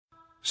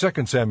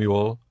2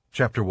 Samuel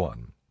chapter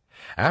 1.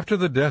 After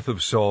the death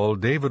of Saul,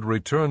 David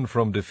returned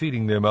from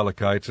defeating the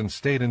Amalekites and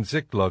stayed in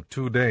Ziklag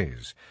 2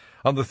 days.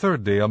 On the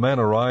 3rd day a man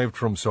arrived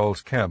from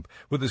Saul's camp,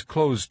 with his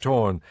clothes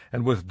torn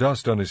and with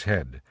dust on his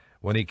head.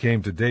 When he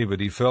came to David,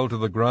 he fell to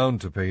the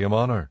ground to pay him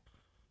honor.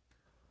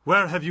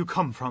 "Where have you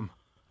come from?"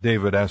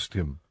 David asked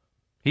him.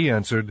 He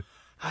answered,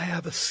 "I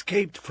have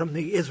escaped from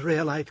the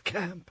Israelite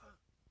camp."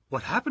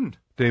 "What happened?"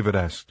 David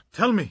asked.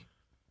 "Tell me."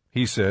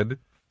 He said,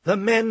 "The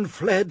men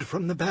fled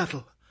from the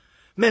battle.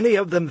 Many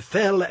of them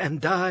fell and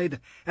died,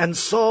 and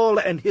Saul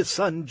and his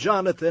son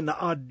Jonathan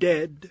are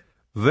dead."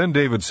 Then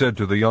David said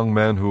to the young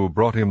man who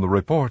brought him the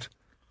report,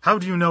 "How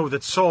do you know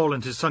that Saul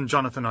and his son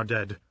Jonathan are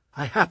dead?"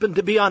 "I happened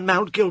to be on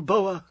Mount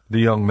Gilboa." The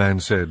young man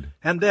said,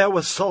 "And there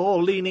was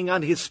Saul leaning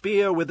on his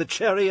spear with the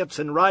chariots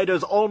and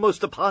riders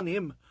almost upon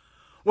him.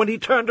 When he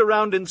turned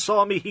around and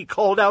saw me, he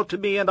called out to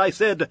me, and I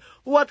said,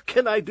 'What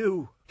can I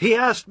do?' He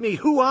asked me,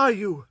 'Who are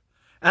you?'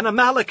 'An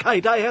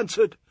Amalekite,' I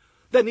answered.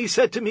 Then he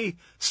said to me,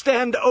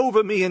 'Stand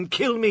over me and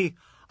kill me.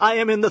 I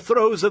am in the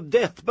throes of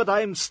death, but I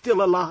am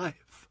still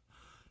alive.'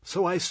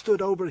 So I stood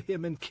over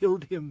him and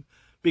killed him,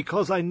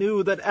 because I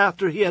knew that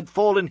after he had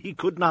fallen he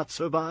could not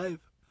survive.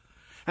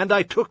 And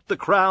I took the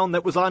crown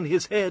that was on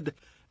his head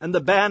and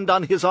the band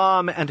on his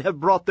arm, and have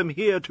brought them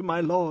here to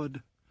my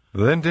lord."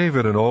 Then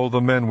David and all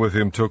the men with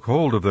him took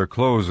hold of their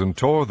clothes and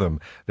tore them.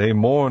 They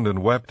mourned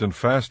and wept and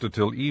fasted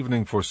till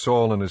evening for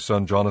Saul and his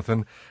son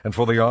Jonathan, and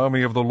for the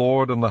army of the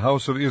Lord and the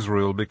house of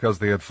Israel, because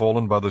they had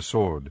fallen by the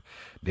sword.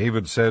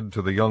 David said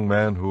to the young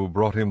man who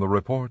brought him the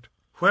report,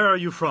 "Where are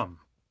you from?"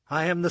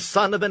 "I am the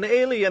son of an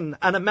alien,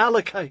 an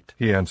Amalekite."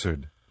 He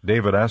answered.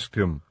 David asked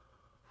him,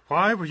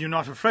 "Why were you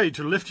not afraid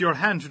to lift your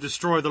hand to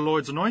destroy the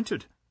Lord's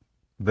anointed?"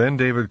 Then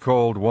David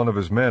called one of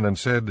his men and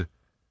said,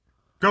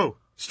 "Go,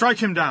 strike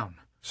him down."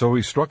 So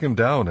he struck him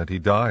down, and he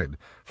died.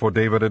 For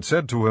David had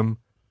said to him,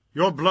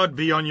 "Your blood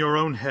be on your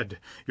own head.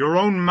 Your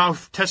own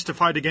mouth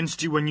testified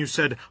against you when you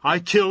said, 'I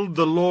killed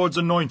the Lord's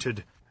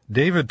anointed.'"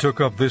 David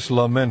took up this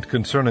lament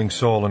concerning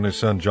Saul and his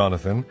son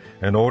Jonathan,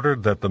 and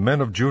ordered that the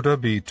men of Judah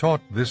be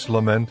taught this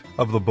lament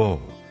of the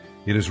bow.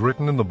 It is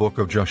written in the book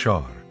of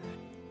Jashar.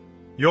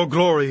 "Your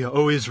glory,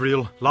 O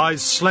Israel,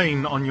 lies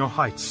slain on your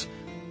heights.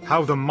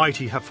 How the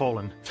mighty have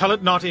fallen. Tell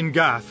it not in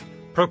Gath,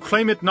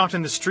 proclaim it not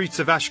in the streets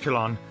of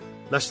Ashkelon,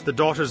 lest the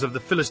daughters of the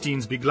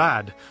Philistines be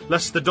glad,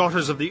 lest the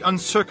daughters of the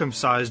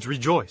uncircumcised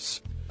rejoice.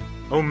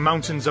 O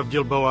mountains of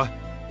Gilboa,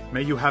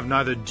 may you have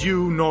neither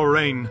dew nor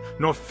rain,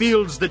 nor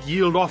fields that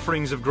yield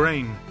offerings of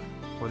grain.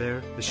 For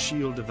there the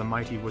shield of the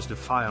mighty was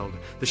defiled,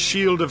 the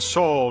shield of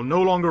Saul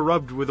no longer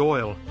rubbed with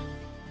oil.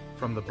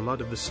 From the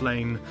blood of the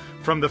slain,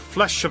 from the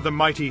flesh of the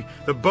mighty,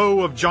 the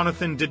bow of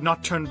Jonathan did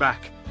not turn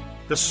back.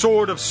 The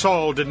sword of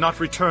Saul did not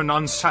return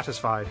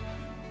unsatisfied.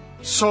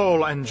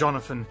 Saul and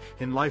Jonathan,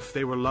 in life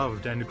they were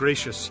loved and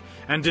gracious,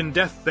 and in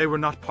death they were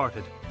not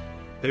parted.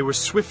 They were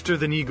swifter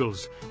than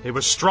eagles, they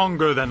were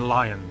stronger than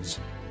lions.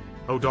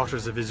 O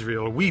daughters of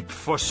Israel, weep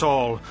for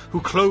Saul,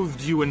 who clothed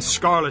you in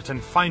scarlet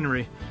and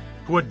finery,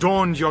 who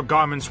adorned your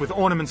garments with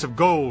ornaments of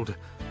gold.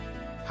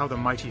 How the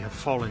mighty have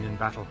fallen in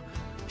battle.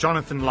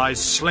 Jonathan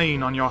lies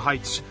slain on your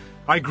heights.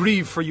 I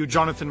grieve for you,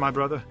 Jonathan, my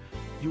brother.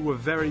 You were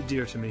very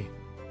dear to me.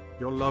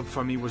 Your love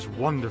for me was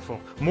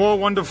wonderful, more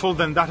wonderful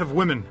than that of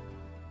women.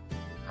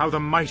 How the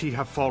mighty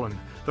have fallen.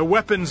 The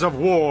weapons of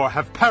war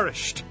have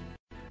perished."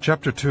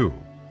 Chapter 2.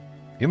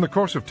 In the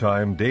course of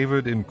time,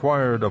 David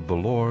inquired of the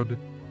Lord.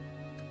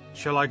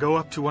 "Shall I go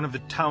up to one of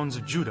the towns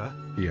of Judah?"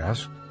 He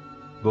asked.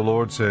 The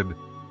Lord said,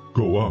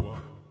 "Go up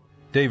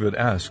David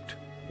asked,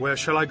 "Where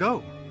shall I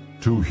go?"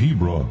 to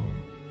Hebron."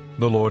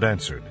 The Lord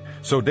answered.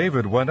 So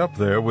David went up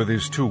there with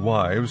his 2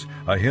 wives,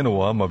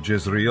 Ahinoam of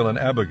Jezreel and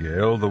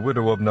Abigail, the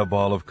widow of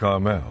Nabal of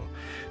Carmel.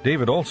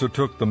 David also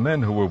took the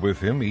men who were with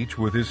him, each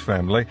with his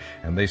family,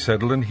 and they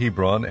settled in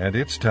Hebron and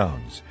its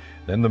towns.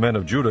 Then the men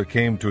of Judah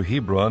came to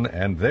Hebron,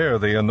 and there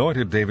they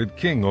anointed David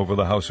king over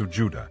the house of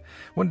Judah.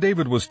 When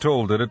David was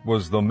told that it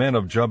was the men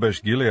of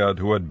Jabesh-Gilead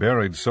who had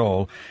buried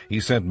Saul, he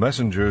sent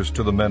messengers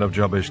to the men of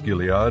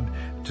Jabesh-Gilead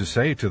to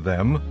say to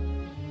them,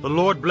 "The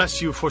Lord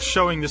bless you for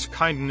showing this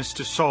kindness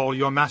to Saul,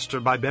 your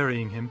master, by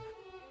burying him.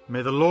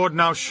 May the Lord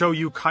now show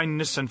you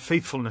kindness and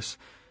faithfulness,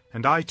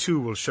 and I too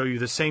will show you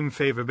the same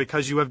favor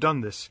because you have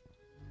done this.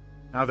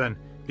 Now then,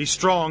 be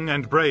strong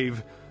and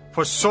brave,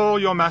 for Saul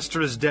your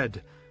master is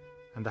dead,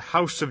 and the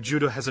house of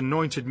Judah has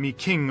anointed me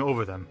king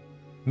over them."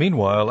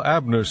 Meanwhile,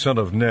 Abner son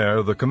of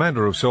Ner, the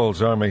commander of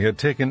Saul's army, had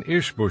taken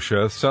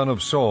Ishbosheth son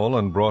of Saul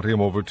and brought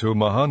him over to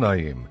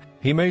Mahanaim.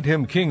 He made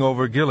him king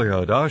over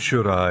Gilead,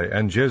 Ashurai,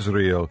 and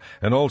Jezreel,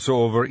 and also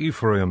over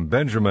Ephraim,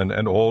 Benjamin,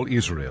 and all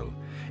Israel.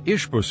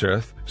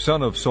 Ishbosheth,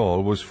 son of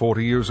Saul, was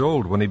 40 years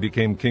old when he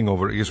became king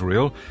over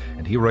Israel,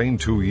 and he reigned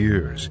 2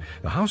 years.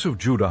 The house of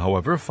Judah,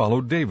 however,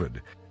 followed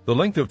David. The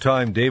length of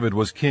time David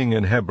was king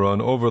in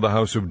Hebron over the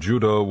house of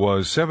Judah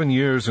was 7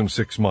 years and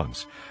 6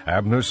 months.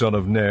 Abner son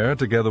of Ner,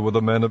 together with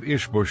the men of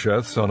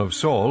Ishbosheth son of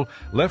Saul,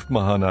 left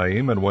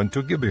Mahanaim and went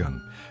to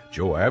Gibeon.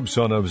 Joab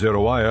son of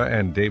Zeruiah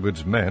and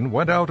David's men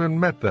went out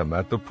and met them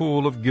at the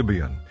pool of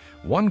Gibeon.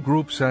 One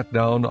group sat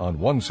down on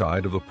one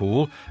side of the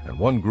pool, and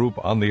one group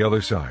on the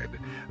other side.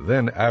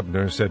 Then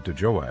Abner said to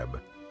Joab,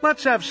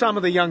 "Let's have some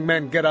of the young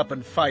men get up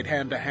and fight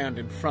hand-to-hand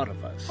in front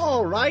of us."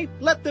 All right,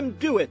 let them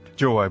do it.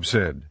 Joab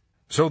said.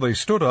 So they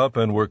stood up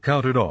and were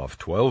counted off,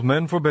 12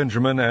 men for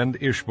Benjamin and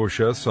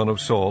Ishbosheth son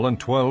of Saul, and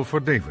 12 for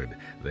David.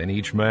 Then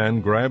each man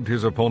grabbed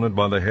his opponent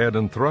by the head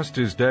and thrust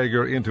his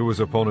dagger into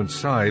his opponent's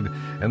side,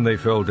 and they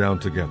fell down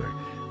together.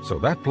 So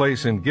that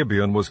place in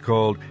Gibeon was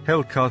called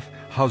Helkath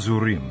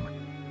Hazurim.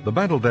 The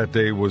battle that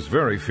day was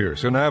very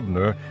fierce, and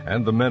Abner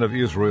and the men of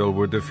Israel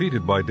were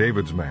defeated by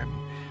David's men.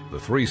 The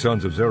 3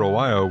 sons of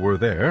Zeruiah were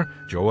there,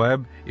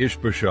 Joab,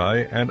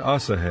 Ishbosheth, and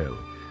Asahel.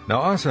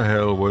 Now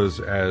Asahel was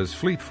as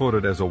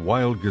fleet-footed as a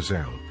wild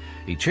gazelle.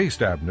 He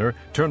chased Abner,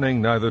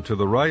 turning neither to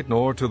the right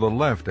nor to the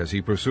left as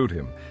he pursued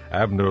him.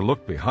 Abner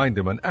looked behind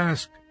him and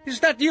asked, "Is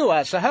that you,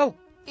 Asahel?"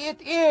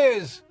 It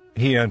is.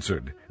 He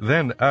answered.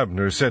 Then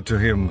Abner said to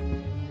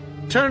him,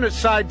 "Turn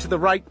aside to the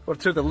right or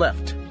to the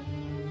left.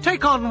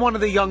 Take on one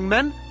of the young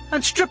men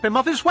and strip him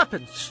of his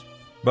weapons."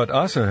 But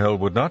Asahel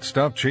would not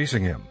stop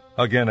chasing him.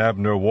 Again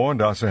Abner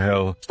warned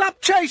Asahel, "Stop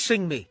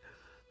chasing me!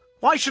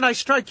 Why should I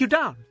strike you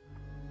down?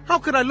 How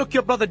could I look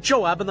your brother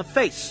Joab in the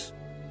face?"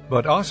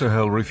 But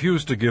Asahel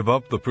refused to give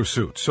up the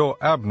pursuit. So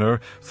Abner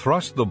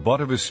thrust the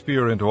butt of his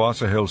spear into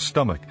Asahel's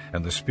stomach,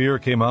 and the spear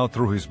came out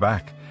through his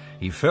back.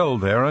 He fell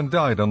there and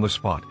died on the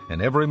spot,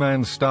 and every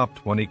man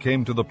stopped when he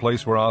came to the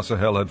place where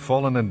Asahel had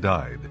fallen and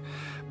died.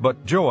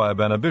 But Joab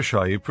and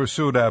Abishai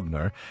pursued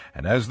Abner,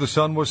 and as the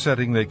sun was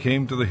setting they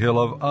came to the hill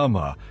of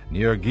Ammah,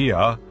 near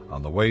Giah,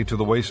 on the way to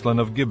the wasteland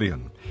of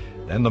Gibeon.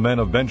 Then the men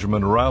of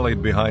Benjamin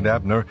rallied behind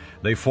Abner.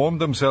 They formed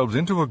themselves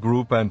into a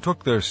group and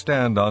took their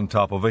stand on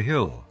top of a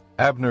hill.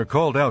 Abner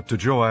called out to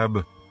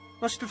Joab,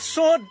 "Must the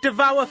sword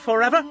devour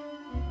forever?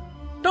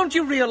 Don't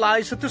you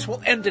realize that this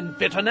will end in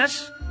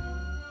bitterness?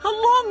 How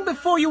long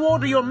before you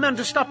order your men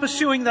to stop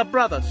pursuing their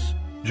brothers?"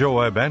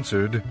 Joab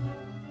answered,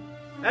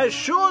 As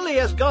surely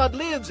as God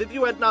lives, if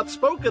you had not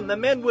spoken, the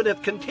men would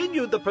have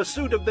continued the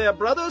pursuit of their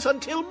brothers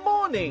until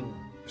morning.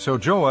 So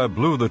Joab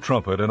blew the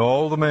trumpet, and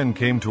all the men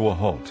came to a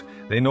halt.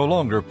 They no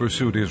longer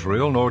pursued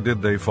Israel, nor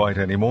did they fight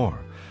any more.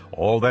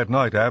 All that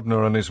night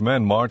Abner and his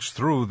men marched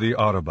through the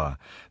Arabah.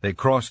 They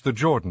crossed the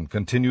Jordan,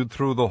 continued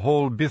through the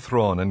whole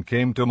Bithron, and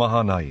came to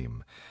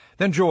Mahanaim.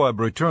 Then Joab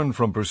returned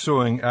from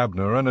pursuing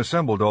Abner and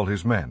assembled all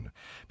his men.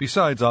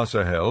 Besides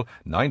Asahel,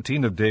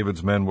 19 of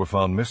David's men were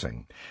found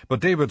missing.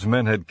 But David's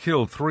men had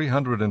killed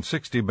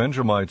 360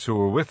 Benjamites who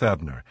were with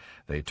Abner.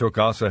 They took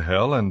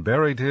Asahel and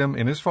buried him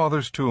in his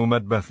father's tomb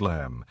at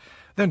Bethlehem.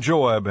 Then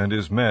Joab and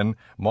his men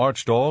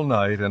marched all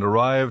night and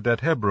arrived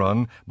at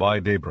Hebron by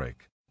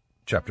daybreak.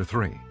 Chapter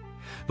 3.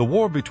 The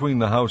war between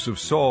the house of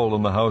Saul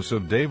and the house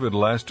of David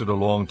lasted a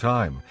long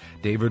time.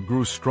 David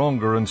grew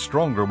stronger and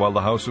stronger, while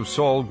the house of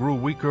Saul grew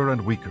weaker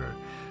and weaker.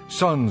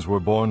 Sons were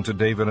born to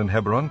David in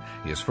Hebron.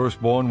 His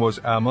firstborn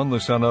was Ammon, the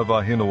son of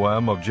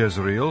Ahinoam of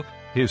Jezreel.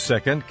 His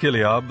second,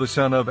 Chileab, the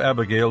son of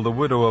Abigail, the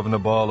widow of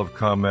Nabal of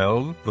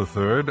Carmel. The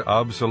third,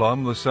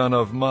 Absalom, the son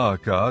of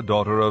Maacah,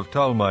 daughter of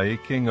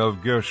Talmai, king of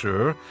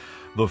Geshur.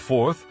 The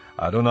fourth,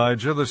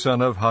 Adonijah, the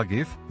son of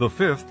Haggith. The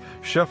fifth,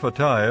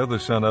 Shephatiah, the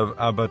son of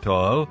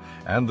Abatal.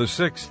 And the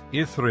sixth,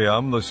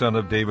 Ithream, the son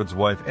of David's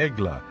wife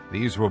Eglah.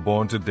 These were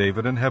born to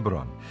David in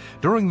Hebron.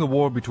 During the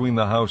war between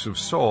the house of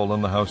Saul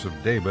and the house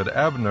of David,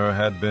 Abner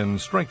had been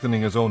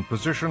strengthening his own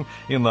position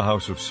in the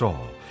house of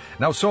Saul.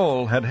 Now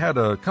Saul had had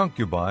a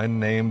concubine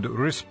named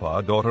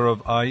Rizpah, daughter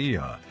of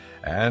Aiah.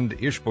 And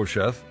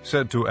Ishbosheth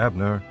said to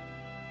Abner,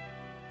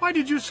 Why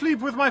did you sleep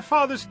with my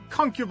father's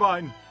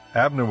concubine?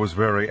 Abner was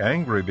very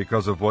angry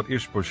because of what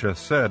Ishbosheth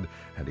said,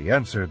 and he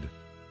answered,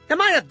 "Am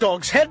I a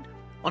dog's head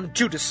on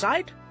Judah's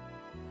side?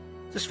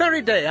 This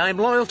very day I am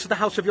loyal to the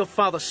house of your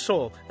father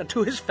Saul, and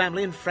to his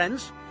family and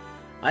friends.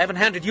 I haven't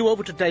handed you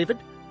over to David.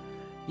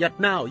 Yet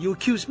now you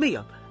accuse me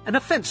of an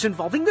offense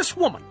involving this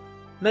woman.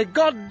 May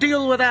God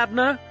deal with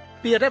Abner,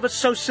 be it ever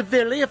so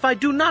severely, if I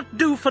do not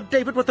do for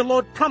David what the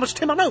Lord promised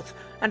him on oath,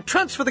 and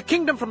transfer the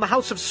kingdom from the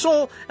house of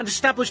Saul, and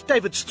establish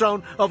David's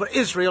throne over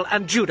Israel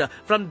and Judah,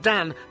 from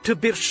Dan to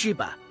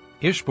Beersheba."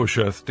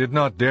 Ishbosheth did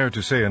not dare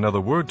to say another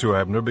word to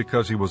Abner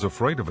because he was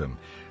afraid of him.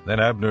 Then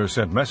Abner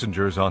sent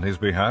messengers on his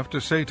behalf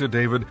to say to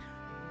David,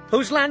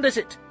 "Whose land is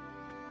it?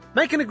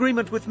 Make an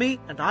agreement with me,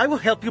 and I will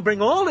help you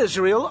bring all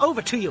Israel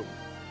over to you."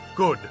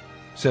 Good,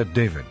 said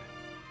David.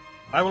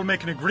 I will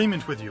make an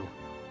agreement with you,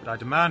 but I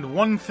demand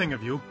one thing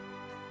of you.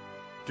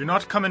 Do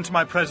not come into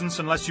my presence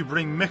unless you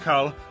bring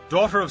Michal,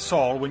 daughter of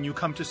Saul, when you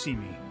come to see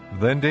me.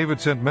 Then David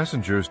sent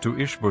messengers to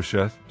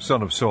Ishbosheth,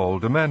 son of Saul,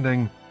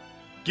 demanding,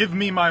 Give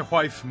me my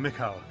wife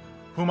Michal,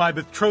 whom I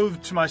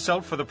betrothed to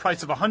myself for the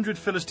price of 100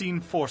 Philistine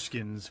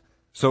foreskins.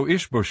 So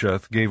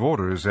Ishbosheth gave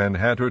orders and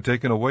had her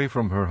taken away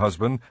from her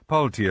husband,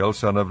 Paltiel,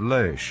 son of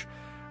Laish.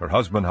 Her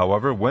husband,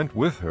 however, went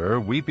with her,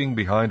 weeping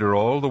behind her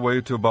all the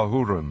way to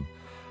Bahurim.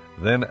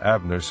 Then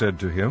Abner said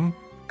to him,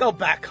 "Go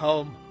back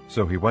home."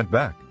 So he went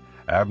back.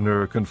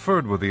 Abner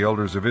conferred with the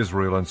elders of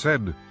Israel and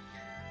said,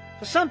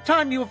 "For some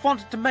time you have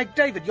wanted to make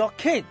David your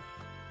king.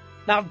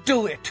 Now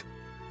do it.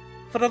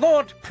 For the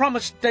Lord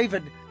promised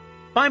David,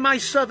 by my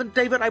servant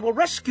David I will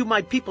rescue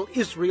my people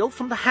Israel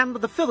from the hand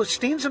of the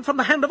Philistines and from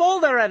the hand of all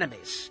their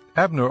enemies.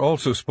 Abner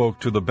also spoke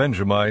to the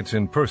Benjamites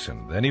in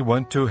person. Then he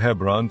went to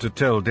Hebron to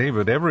tell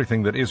David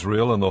everything that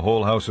Israel and the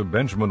whole house of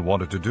Benjamin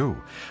wanted to do.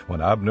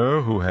 When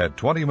Abner, who had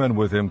 20 men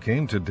with him,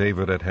 came to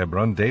David at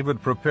Hebron,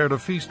 David prepared a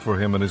feast for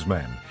him and his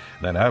men.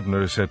 Then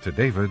Abner said to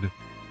David,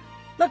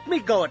 Let me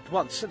go at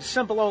once and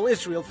assemble all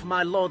Israel for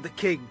my lord the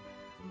king,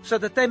 so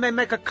that they may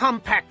make a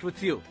compact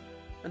with you,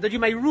 and that you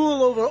may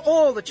rule over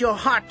all that your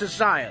heart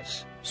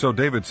desires. So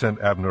David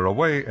sent Abner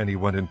away, and he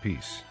went in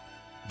peace.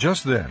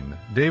 Just then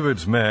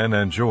David's men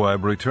and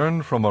Joab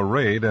returned from a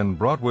raid and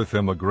brought with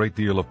them a great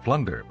deal of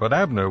plunder. But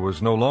Abner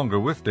was no longer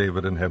with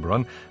David in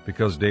Hebron,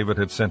 because David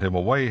had sent him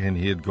away, and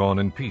he had gone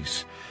in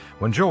peace.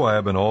 When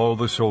Joab and all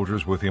the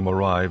soldiers with him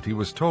arrived, he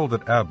was told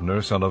that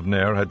Abner, son of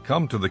Ner, had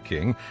come to the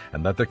king,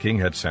 and that the king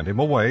had sent him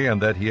away,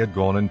 and that he had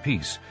gone in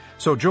peace.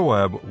 So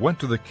Joab went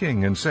to the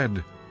king and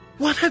said,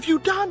 What have you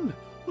done?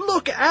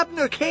 Look,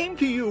 Abner came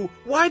to you.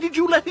 Why did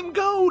you let him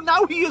go?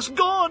 Now he is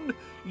gone.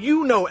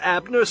 You know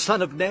Abner,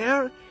 son of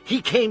Ner.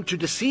 He came to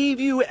deceive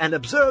you and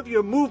observe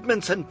your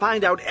movements and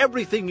find out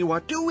everything you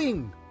are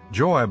doing.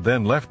 Joab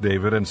then left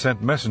David and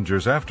sent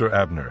messengers after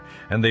Abner,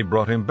 and they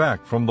brought him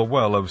back from the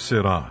well of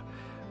Sirah.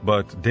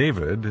 But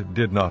David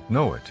did not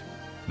know it.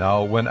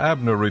 Now when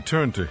Abner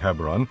returned to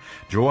Hebron,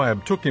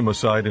 Joab took him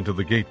aside into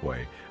the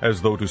gateway,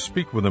 as though to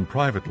speak with him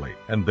privately,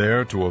 and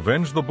there, to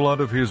avenge the blood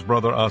of his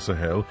brother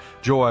Asahel,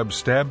 Joab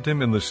stabbed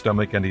him in the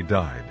stomach, and he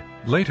died.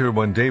 Later,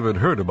 when David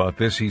heard about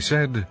this, he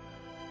said,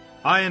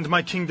 I and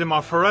my kingdom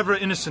are forever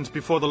innocent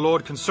before the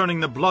Lord concerning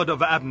the blood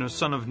of Abner,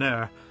 son of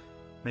Ner.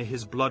 May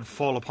his blood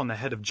fall upon the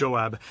head of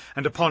Joab,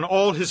 and upon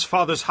all his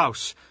father's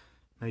house.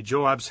 May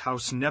Joab's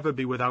house never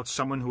be without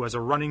someone who has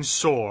a running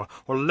sore,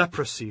 or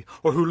leprosy,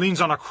 or who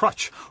leans on a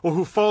crutch, or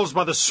who falls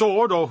by the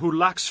sword, or who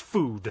lacks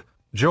food.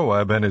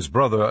 Joab and his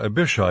brother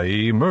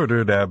Abishai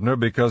murdered Abner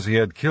because he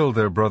had killed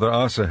their brother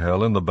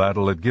Asahel in the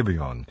battle at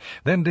Gibeon.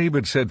 Then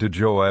David said to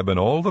Joab and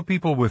all the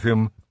people with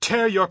him,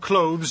 Tear your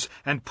clothes,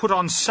 and put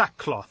on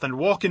sackcloth, and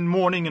walk in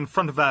mourning in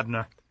front of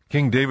Abner.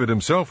 King David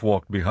himself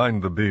walked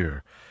behind the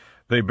bier.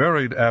 They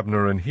buried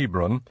Abner in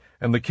Hebron,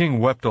 and the king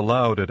wept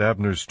aloud at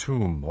Abner's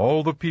tomb.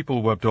 All the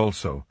people wept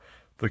also.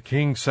 The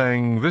king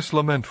sang this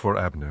lament for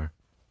Abner.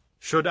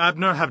 Should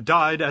Abner have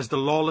died as the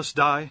lawless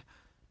die?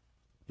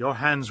 Your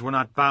hands were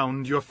not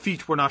bound, your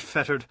feet were not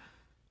fettered.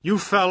 You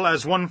fell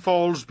as one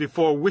falls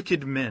before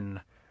wicked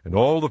men. And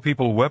all the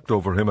people wept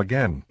over him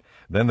again.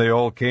 Then they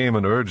all came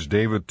and urged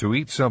David to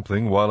eat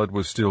something while it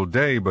was still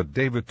day, but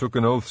David took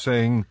an oath,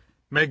 saying,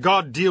 May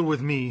God deal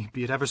with me,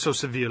 be it ever so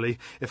severely,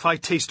 if I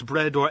taste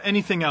bread or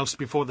anything else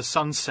before the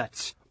sun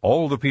sets.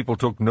 All the people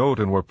took note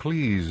and were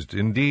pleased.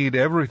 Indeed,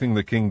 everything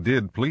the king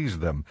did pleased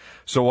them.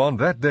 So on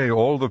that day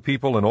all the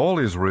people and all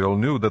Israel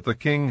knew that the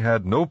king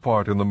had no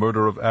part in the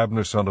murder of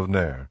Abner son of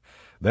Ner.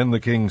 Then the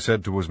king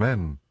said to his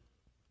men,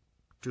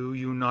 Do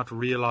you not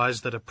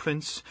realize that a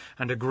prince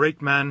and a great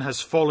man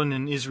has fallen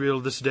in Israel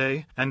this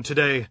day? And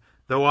today,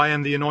 though I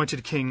am the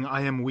anointed king,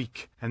 I am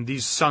weak, and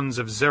these sons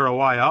of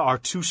Zeruiah are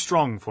too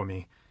strong for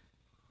me.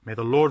 May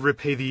the Lord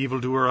repay the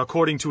evildoer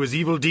according to his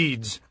evil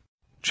deeds.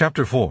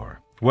 Chapter 4.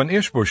 When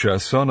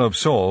Ishbosheth, son of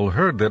Saul,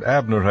 heard that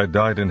Abner had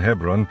died in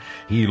Hebron,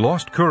 he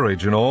lost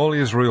courage, and all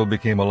Israel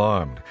became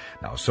alarmed.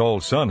 Now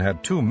Saul's son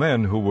had 2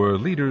 men who were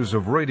leaders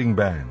of raiding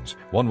bands.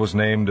 One was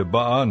named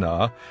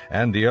Baanah,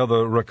 and the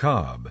other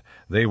Rechab.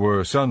 They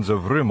were sons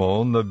of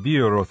Rimmon the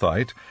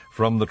Beerothite,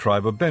 from the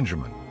tribe of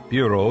Benjamin.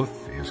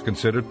 Beeroth is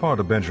considered part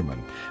of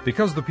Benjamin,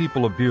 because the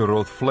people of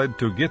Beeroth fled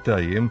to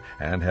Gittaim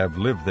and have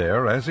lived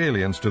there as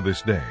aliens to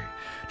this day.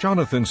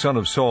 Jonathan, son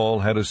of Saul,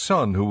 had a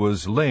son who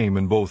was lame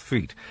in both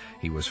feet.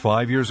 He was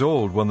 5 years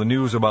old when the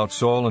news about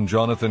Saul and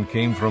Jonathan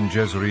came from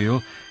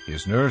Jezreel.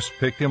 His nurse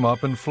picked him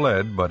up and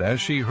fled, but as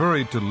she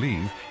hurried to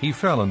leave, he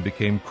fell and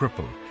became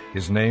crippled.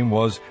 His name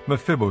was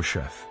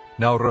Mephibosheth.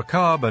 Now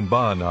Rechab and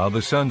Baanah,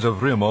 the sons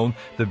of Rimmon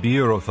the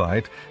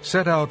Beerothite,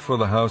 set out for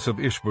the house of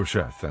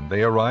Ishbosheth, and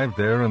they arrived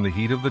there in the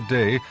heat of the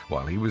day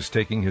while he was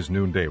taking his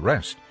noonday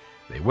rest.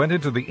 They went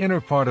into the inner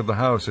part of the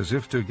house as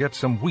if to get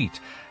some wheat,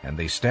 and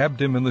they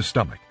stabbed him in the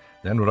stomach.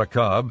 Then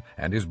Rechab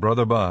and his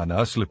brother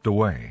Baanah slipped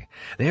away.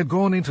 They had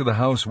gone into the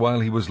house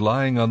while he was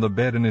lying on the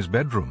bed in his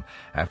bedroom.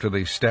 After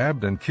they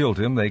stabbed and killed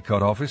him, they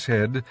cut off his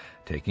head.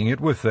 Taking it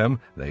with them,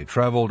 they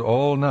traveled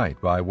all night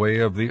by way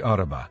of the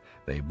Arabah.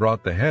 They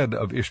brought the head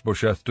of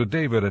Ishbosheth to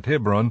David at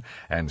Hebron,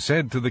 and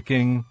said to the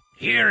king,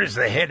 Here is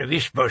the head of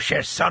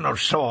Ishbosheth, son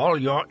of Saul,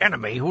 your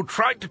enemy, who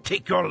tried to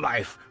take your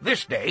life.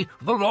 This day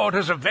the Lord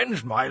has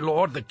avenged my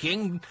lord the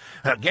king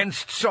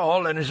against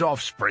Saul and his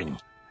offspring.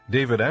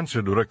 David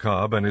answered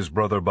Rechab and his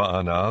brother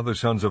Baanah, the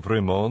sons of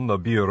Rimmon the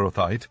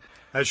Beerothite,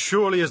 As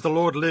surely as the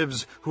Lord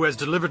lives, who has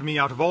delivered me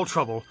out of all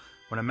trouble,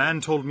 when a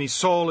man told me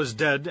Saul is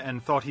dead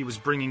and thought he was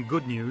bringing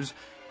good news,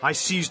 I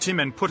seized him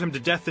and put him to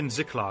death in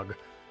Ziklag.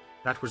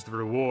 That was the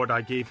reward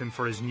I gave him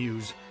for his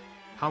news.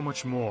 How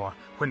much more,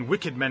 when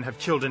wicked men have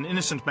killed an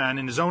innocent man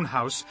in his own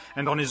house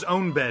and on his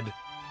own bed?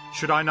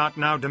 should I not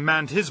now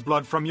demand his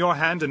blood from your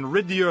hand and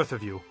rid the earth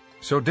of you?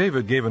 So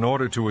David gave an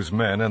order to his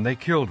men, and they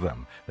killed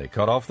them. They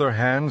cut off their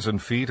hands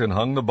and feet and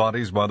hung the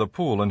bodies by the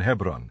pool in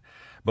Hebron.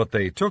 But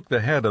they took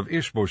the head of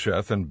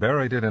Ishbosheth and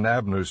buried it in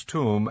Abner's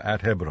tomb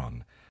at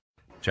Hebron.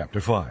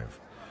 Chapter 5.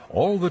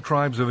 All the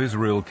tribes of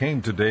Israel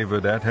came to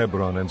David at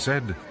Hebron and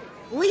said,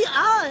 We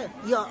are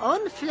your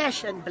own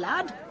flesh and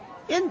blood.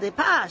 In the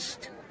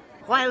past,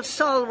 while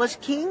Saul was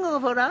king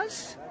over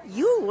us,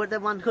 you were the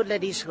one who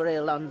led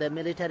Israel on the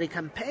military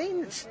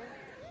campaigns.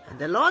 And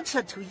the Lord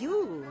said to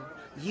you,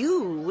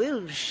 You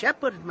will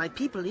shepherd my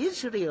people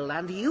Israel,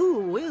 and you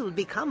will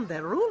become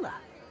their ruler.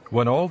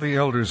 When all the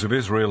elders of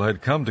Israel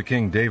had come to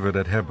King David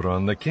at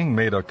Hebron, the king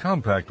made a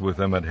compact with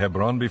them at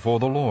Hebron before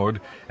the Lord,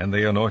 and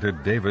they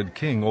anointed David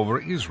king over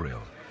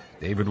Israel.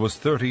 David was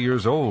 30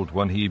 years old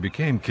when he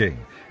became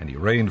king, and he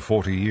reigned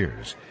 40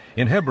 years.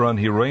 In Hebron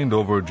he reigned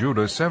over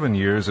Judah 7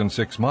 years and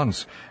 6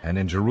 months, and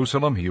in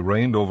Jerusalem he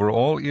reigned over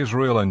all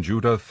Israel and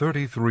Judah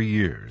 33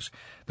 years.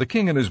 The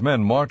king and his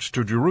men marched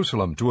to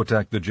Jerusalem to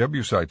attack the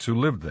Jebusites who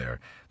lived there.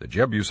 The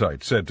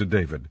Jebusites said to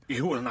David,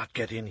 You will not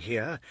get in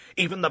here.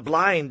 Even the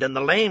blind and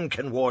the lame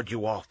can ward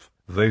you off.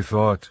 They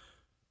thought,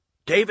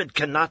 David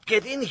cannot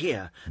get in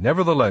here.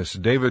 Nevertheless,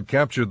 David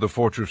captured the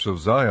fortress of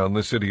Zion,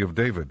 the city of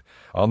David.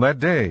 On that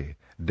day,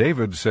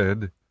 David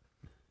said,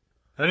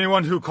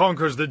 Anyone who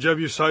conquers the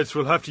Jebusites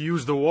will have to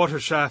use the water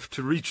shaft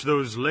to reach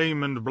those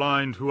lame and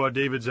blind who are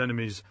David's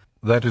enemies.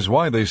 That is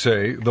why they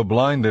say, The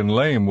blind and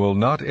lame will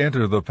not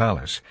enter the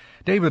palace.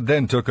 David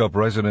then took up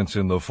residence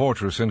in the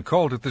fortress and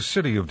called it the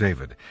City of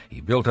David.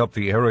 He built up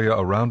the area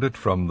around it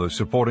from the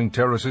supporting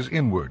terraces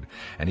inward,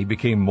 and he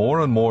became more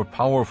and more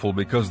powerful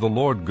because the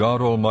Lord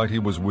God Almighty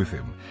was with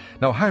him.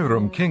 Now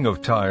Hiram, king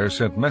of Tyre,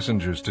 sent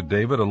messengers to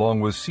David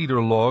along with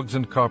cedar logs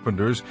and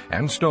carpenters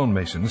and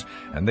stonemasons,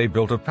 and they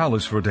built a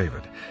palace for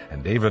David.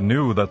 And David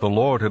knew that the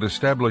Lord had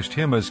established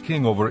him as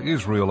king over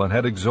Israel and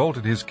had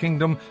exalted his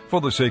kingdom for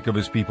the sake of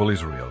his people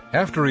Israel.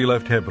 After he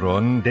left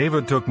Hebron,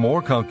 David took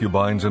more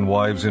concubines and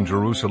wives in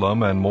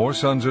Jerusalem, and more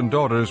sons and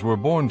daughters were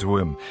born to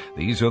him.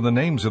 These are the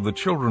names of the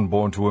children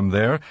born to him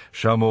there: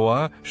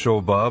 Shammua,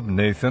 Shobab,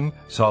 Nathan,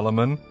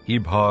 Solomon,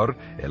 Ibhar,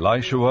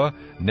 Elishua,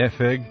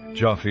 Nepheg,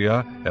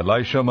 Japhia,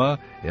 Elishama,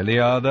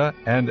 Eliada,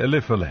 and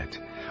Eliphalet.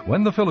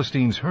 When the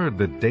Philistines heard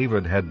that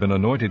David had been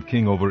anointed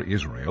king over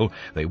Israel,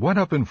 they went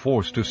up in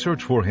force to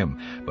search for him.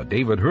 But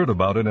David heard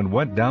about it and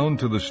went down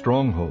to the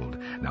stronghold.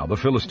 Now the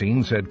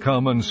Philistines had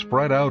come and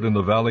spread out in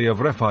the valley of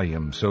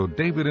Rephaim. So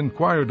David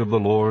inquired of the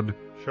Lord,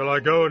 Shall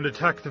I go and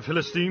attack the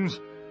Philistines?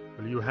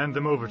 Will you hand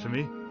them over to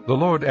me? The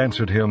Lord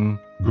answered him,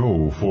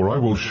 Go, for I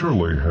will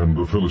surely hand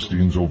the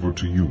Philistines over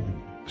to you.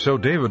 So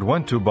David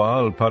went to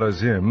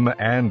Baal-Perazim,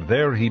 and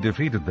there he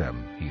defeated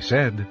them. He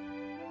said,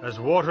 As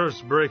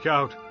waters break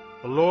out,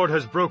 the Lord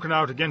has broken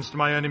out against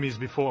my enemies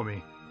before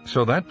me.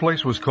 So that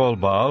place was called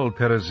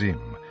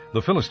Baal-Perazim.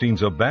 The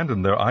Philistines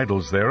abandoned their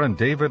idols there, and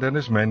David and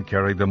his men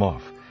carried them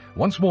off.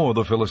 Once more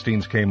the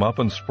Philistines came up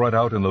and spread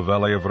out in the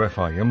valley of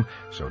Rephaim.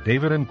 So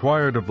David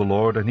inquired of the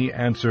Lord, and he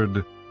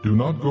answered, Do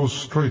not go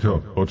straight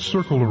up, but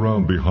circle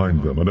around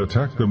behind them and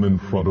attack them in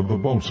front of the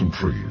balsam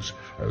trees.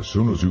 As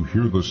soon as you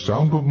hear the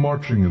sound of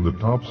marching in the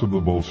tops of the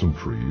balsam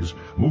trees,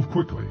 move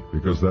quickly,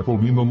 because that will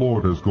mean the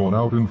Lord has gone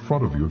out in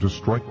front of you to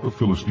strike the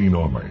Philistine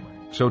army.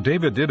 So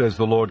David did as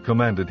the Lord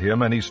commanded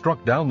him, and he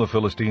struck down the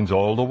Philistines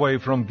all the way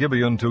from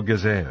Gibeon to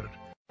Gezer.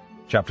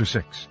 Chapter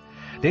 6.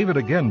 David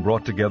again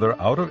brought together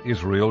out of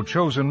Israel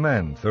chosen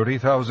men,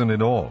 30,000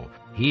 in all.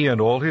 He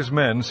and all his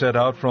men set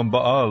out from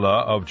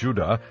Baalah of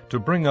Judah to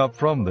bring up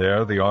from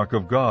there the ark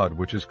of God,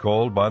 which is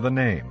called by the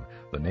name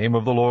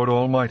of the Lord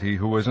Almighty,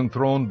 who is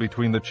enthroned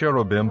between the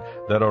cherubim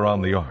that are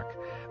on the ark.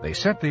 They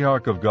set the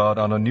ark of God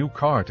on a new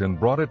cart and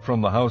brought it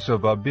from the house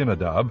of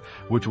Abinadab,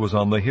 which was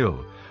on the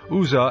hill.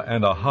 Uzzah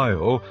and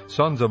Ahio,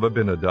 sons of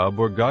Abinadab,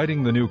 were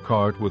guiding the new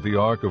cart with the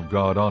ark of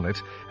God on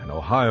it, and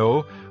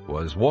Ahio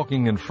was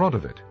walking in front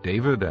of it.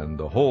 David and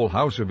the whole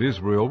house of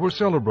Israel were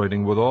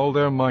celebrating with all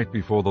their might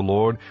before the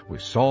Lord,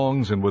 with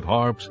songs and with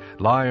harps,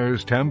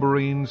 lyres,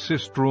 tambourines,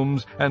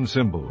 sistrums, and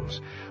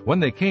cymbals. When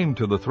they came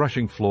to the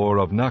threshing floor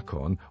of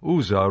Nachon,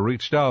 Uzzah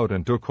reached out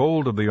and took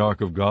hold of the ark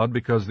of God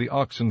because the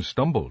oxen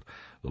stumbled.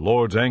 The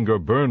Lord's anger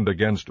burned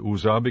against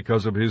Uzzah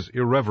because of his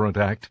irreverent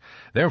act.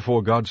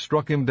 Therefore God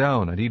struck him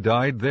down, and he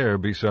died there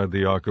beside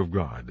the ark of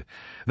God.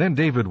 Then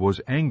David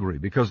was angry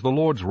because the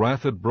Lord's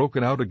wrath had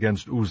broken out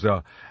against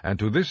Uzzah, and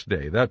to this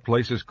day that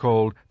place is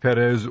called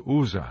Perez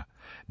Uzzah.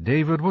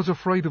 David was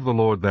afraid of the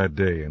Lord that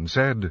day, and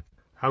said,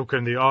 How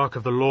can the ark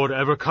of the Lord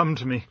ever come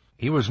to me?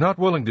 He was not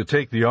willing to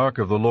take the ark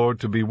of the Lord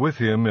to be with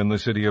him in the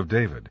city of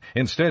David.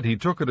 Instead he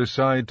took it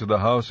aside to the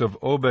house of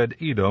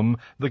Obed-Edom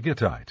the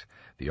Gittite.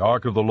 The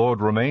ark of the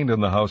Lord remained in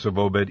the house of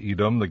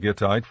Obed-Edom the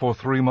Gittite for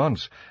 3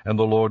 months, and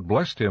the Lord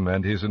blessed him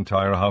and his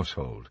entire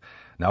household.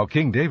 Now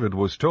King David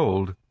was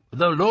told,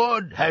 The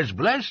Lord has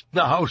blessed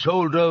the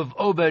household of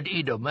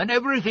Obed-Edom and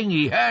everything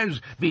he has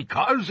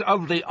because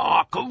of the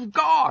ark of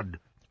God.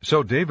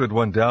 So David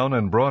went down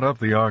and brought up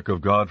the ark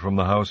of God from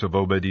the house of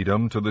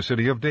Obed-Edom to the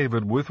city of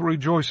David with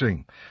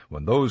rejoicing.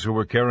 When those who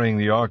were carrying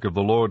the ark of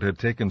the Lord had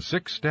taken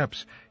 6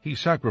 steps, he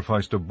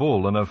sacrificed a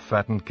bull and a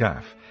fattened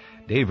calf.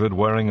 David,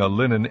 wearing a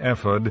linen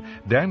ephod,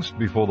 danced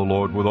before the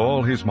Lord with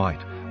all his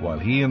might, while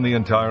he and the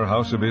entire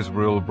house of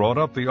Israel brought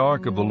up the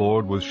ark of the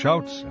Lord with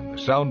shouts and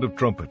the sound of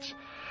trumpets.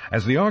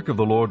 As the ark of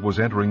the Lord was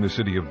entering the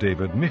city of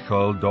David,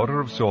 Michal, daughter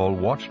of Saul,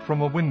 watched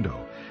from a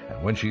window.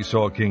 And when she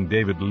saw King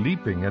David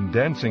leaping and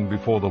dancing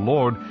before the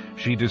Lord,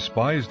 she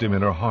despised him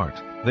in her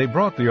heart. They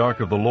brought the ark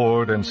of the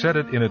Lord and set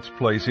it in its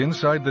place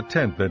inside the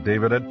tent that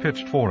David had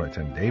pitched for it,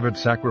 and David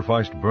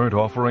sacrificed burnt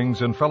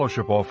offerings and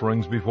fellowship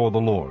offerings before the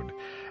Lord.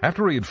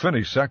 After he had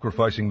finished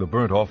sacrificing the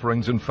burnt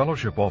offerings and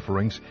fellowship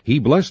offerings, he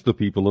blessed the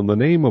people in the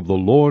name of the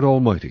Lord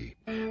Almighty.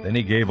 Then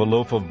he gave a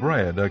loaf of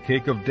bread, a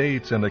cake of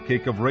dates, and a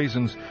cake of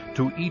raisins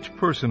to each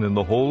person in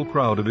the whole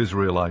crowd of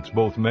Israelites,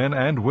 both men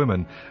and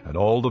women, and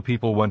all the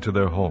people went to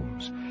their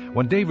homes.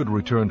 When David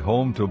returned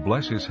home to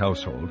bless his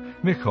household,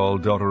 Michal,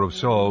 daughter of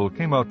Saul,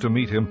 came out to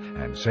meet him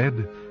and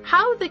said,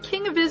 "How the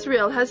king of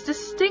Israel has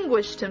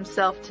distinguished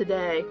himself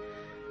today,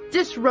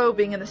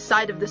 disrobing in the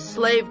sight of the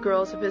slave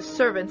girls of his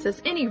servants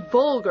as any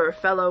vulgar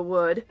fellow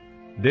would."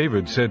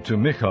 David said to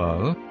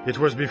Michal, "It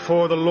was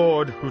before the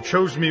Lord who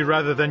chose me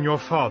rather than your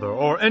father,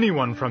 or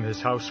anyone from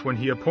his house, when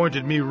he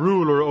appointed me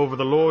ruler over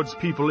the Lord's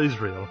people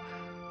Israel.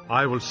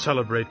 I will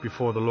celebrate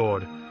before the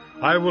Lord.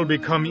 I will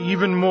become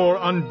even more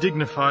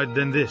undignified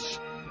than this,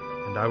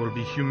 and I will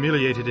be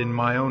humiliated in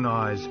my own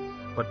eyes.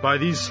 But by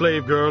these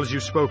slave girls you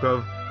spoke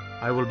of,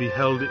 I will be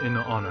held in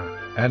honor."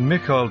 And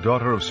Michal,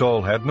 daughter of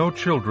Saul, had no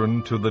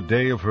children to the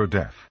day of her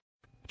death.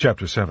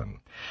 Chapter 7.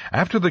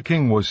 After the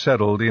king was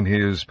settled in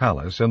his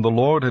palace, and the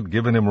Lord had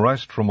given him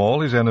rest from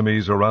all his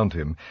enemies around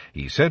him,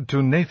 he said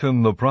to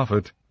Nathan the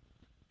prophet,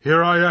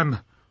 "Here I am,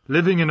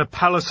 living in a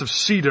palace of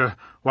cedar,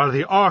 while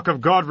the ark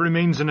of God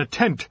remains in a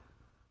tent."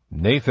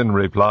 Nathan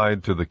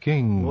replied to the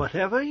king,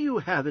 "Whatever you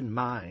have in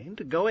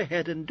mind, go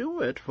ahead and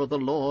do it, for the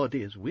Lord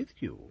is with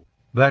you."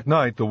 That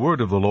night the word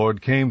of the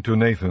Lord came to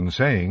Nathan,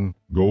 saying,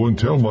 Go and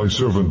tell my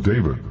servant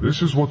David,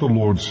 this is what the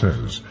Lord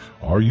says.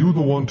 Are you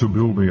the one to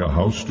build me a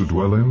house to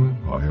dwell in?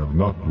 I have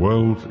not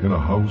dwelt in a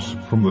house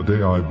from the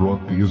day I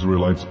brought the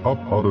Israelites up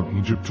out of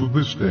Egypt to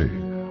this day.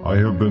 I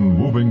have been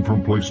moving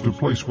from place to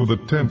place with a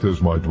tent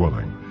as my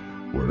dwelling.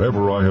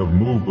 Wherever I have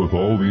moved with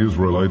all the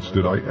Israelites,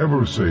 did I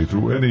ever say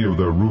to any of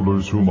their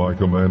rulers whom I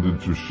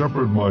commanded to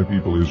shepherd my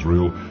people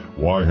Israel,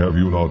 Why have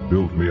you not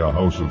built me a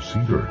house of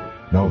cedar?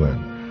 Now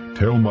then,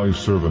 tell my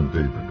servant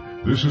David,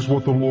 this is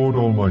what the Lord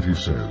Almighty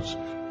says.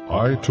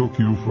 I took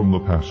you from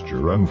the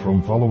pasture and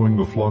from following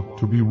the flock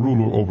to be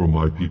ruler over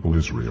my people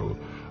Israel.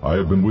 I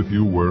have been with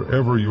you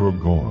wherever you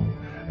have gone,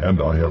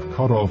 and I have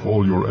cut off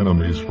all your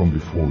enemies from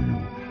before you.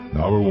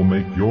 Now I will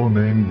make your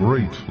name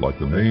great, like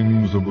the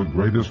names of the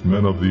greatest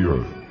men of the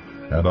earth.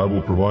 And I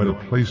will provide a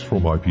place for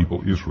my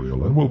people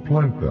Israel, and will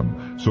plant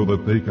them, so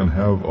that they can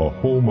have a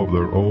home of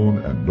their own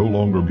and no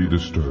longer be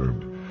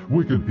disturbed.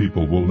 Wicked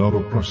people will not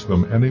oppress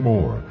them any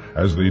more,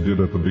 as they did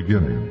at the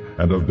beginning,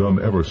 and have done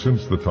ever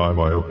since the time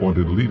I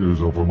appointed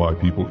leaders over my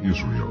people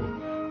Israel.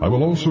 I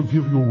will also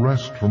give you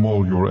rest from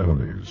all your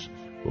enemies.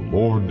 The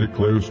Lord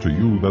declares to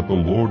you that the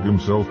Lord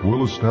himself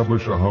will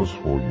establish a house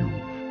for you.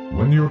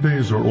 When your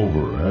days are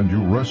over, and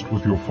you rest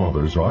with your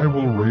fathers, I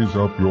will raise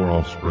up your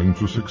offspring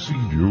to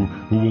succeed you,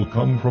 who will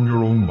come from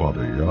your own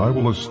body, and I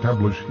will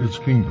establish his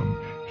kingdom.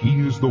 He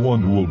is the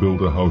one who will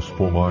build a house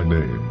for my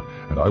name,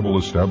 and I will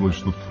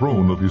establish the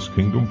throne of his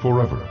kingdom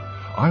forever.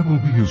 I will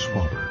be his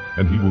father,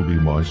 and he will be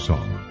my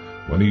son.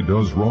 When he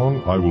does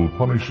wrong, I will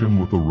punish him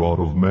with the rod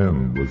of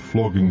men, with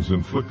floggings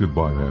inflicted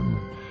by men.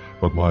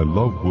 But my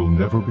love will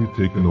never be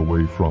taken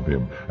away from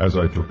him, as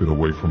I took it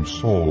away from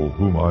Saul,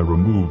 whom I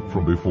removed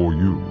from before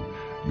you.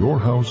 Your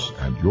house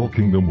and your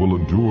kingdom will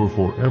endure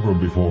forever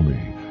before me.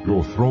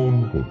 Your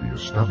throne will be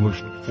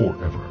established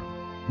forever."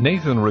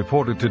 Nathan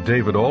reported to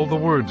David all the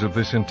words of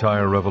this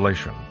entire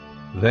revelation.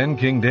 Then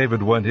King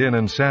David went in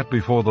and sat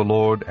before the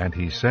Lord, and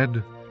he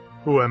said,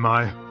 "Who am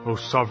I, O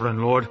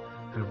sovereign Lord,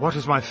 and what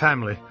is my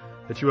family,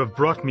 that you have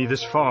brought me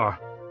this far?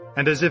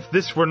 And as if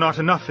this were not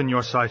enough in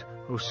your sight,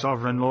 O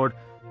sovereign Lord,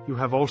 you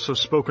have also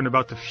spoken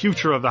about the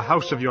future of the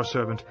house of your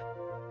servant.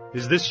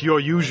 Is this your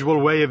usual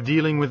way of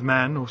dealing with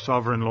man, O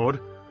sovereign Lord?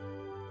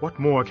 What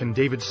more can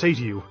David say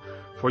to you?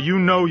 For you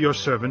know your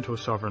servant, O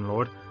sovereign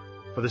Lord.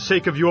 For the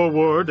sake of your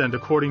word and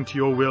according to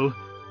your will,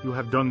 you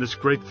have done this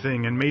great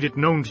thing and made it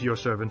known to your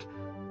servant.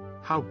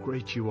 How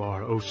great you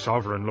are, O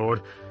sovereign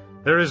Lord!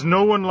 There is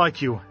no one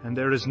like you, and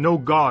there is no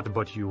God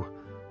but you,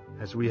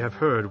 as we have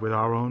heard with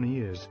our own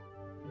ears.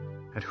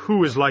 And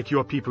who is like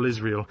your people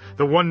Israel,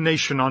 the one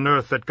nation on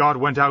earth that God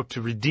went out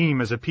to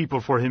redeem as a people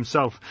for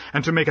himself,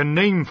 and to make a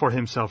name for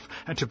himself,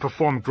 and to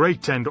perform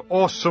great and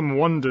awesome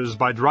wonders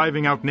by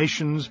driving out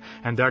nations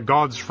and their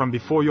gods from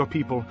before your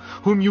people,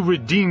 whom you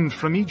redeemed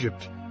from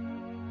Egypt?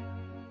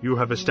 You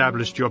have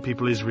established your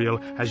people Israel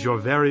as your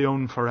very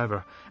own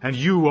forever, and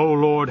you, O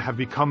Lord, have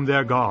become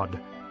their God.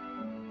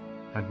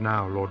 And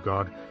now, Lord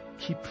God,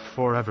 keep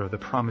forever the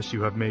promise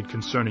you have made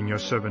concerning your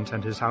servant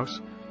and his house.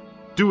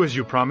 Do as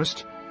you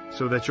promised,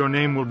 so that your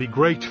name will be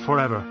great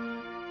forever.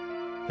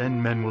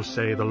 Then men will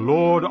say, The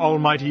Lord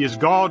Almighty is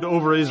God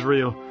over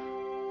Israel,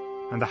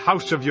 and the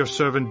house of your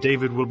servant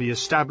David will be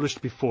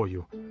established before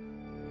you.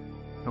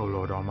 O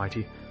Lord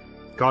Almighty,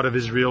 God of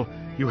Israel,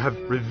 you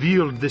have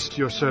revealed this to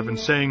your servant,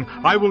 saying,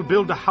 I will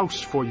build a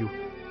house for you.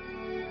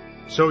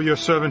 So your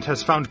servant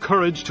has found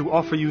courage to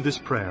offer you this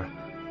prayer.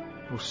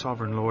 O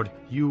sovereign Lord,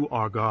 you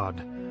are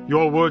God.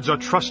 Your words are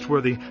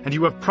trustworthy, and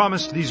you have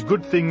promised these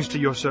good things to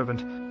your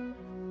servant.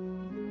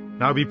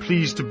 Now be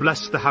pleased to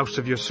bless the house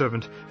of your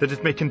servant, that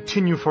it may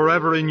continue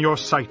forever in your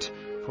sight.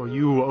 For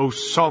you, O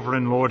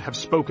sovereign Lord, have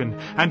spoken,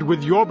 and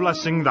with your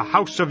blessing the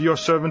house of your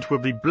servant will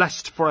be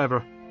blessed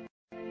forever.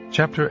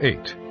 Chapter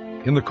 8.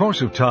 In the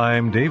course of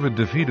time, David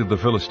defeated the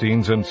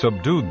Philistines and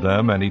subdued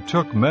them, and he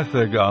took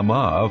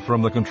Metheg-Ammah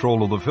from the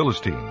control of the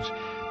Philistines.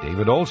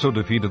 David also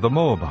defeated the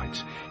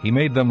Moabites. He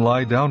made them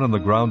lie down on the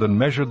ground and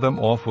measured them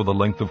off with a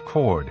length of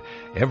cord.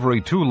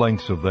 Every 2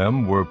 lengths of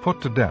them were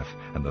put to death,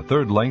 and the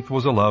 3rd length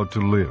was allowed to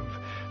live.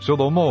 So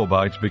the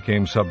Moabites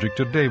became subject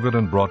to David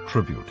and brought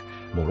tribute.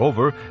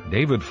 Moreover,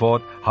 David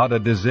fought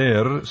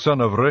Hadadezer,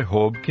 son of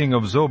Rehob, king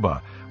of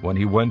Zobah, when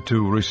he went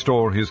to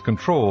restore his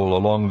control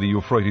along the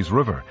Euphrates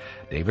River.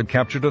 David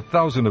captured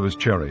 1,000 of his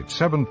chariots,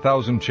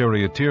 7,000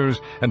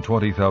 charioteers, and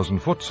 20,000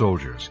 foot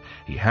soldiers.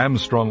 He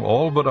hamstrung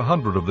all but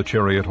 100 of the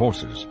chariot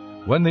horses.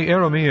 When the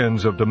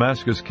Arameans of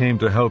Damascus came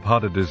to help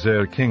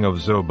Hadadezer, king of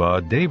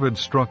Zobah, David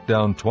struck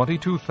down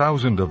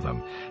 22,000 of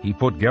them. He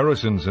put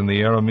garrisons in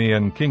the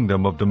Aramean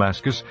kingdom of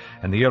Damascus,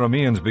 and the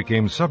Arameans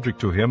became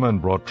subject to him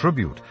and brought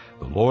tribute.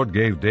 The Lord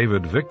gave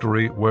David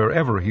victory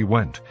wherever he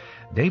went.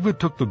 David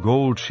took the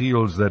gold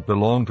shields that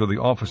belonged to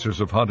the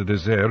officers of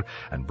Hadadezer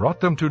and brought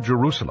them to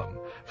Jerusalem.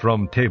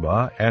 From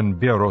Tebah and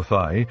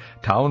Beerothai,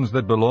 towns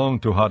that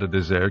belonged to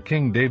Hadadezer,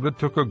 King David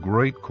took a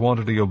great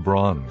quantity of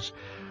bronze.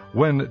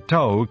 When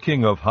Tou,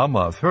 king of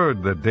Hamath,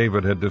 heard that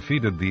David had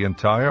defeated the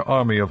entire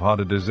army of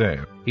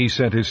Hadadezer, he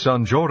sent his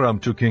son Joram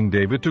to King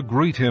David to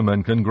greet him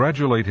and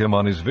congratulate him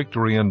on his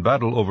victory in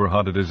battle over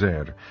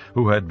Hadadezer,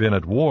 who had been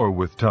at war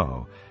with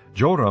Tou.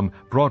 Joram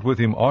brought with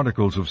him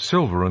articles of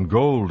silver and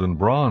gold and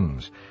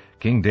bronze.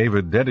 King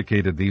David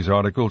dedicated these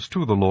articles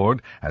to the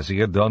Lord, as he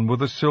had done with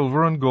the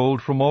silver and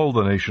gold from all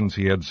the nations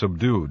he had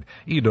subdued,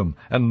 Edom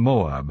and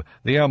Moab,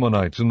 the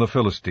Ammonites and the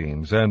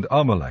Philistines, and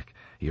Amalek.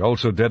 He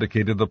also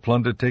dedicated the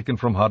plunder taken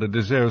from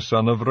Hadadezer,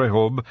 son of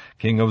Rehob,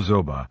 king of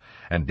Zobah.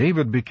 And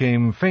David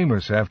became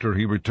famous after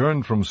he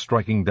returned from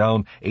striking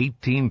down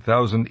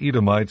 18,000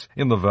 Edomites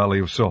in the Valley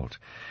of Salt.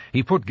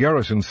 He put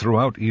garrisons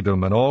throughout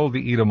Edom, and all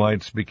the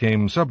Edomites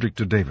became subject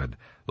to David.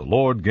 The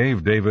Lord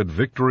gave David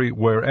victory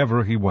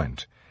wherever he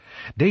went.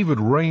 David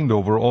reigned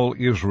over all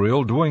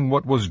Israel, doing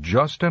what was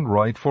just and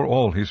right for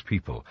all his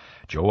people.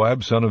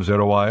 Joab, son of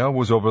Zeruiah,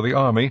 was over the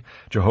army.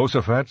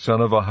 Jehoshaphat, son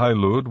of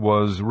Ahilud,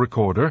 was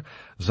recorder.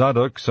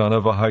 Zadok, son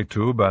of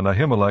Ahitub, and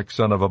Ahimelech,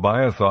 son of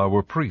Abiathar,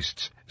 were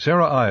priests.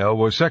 Seraiah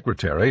was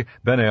secretary.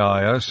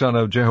 Benaiah, son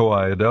of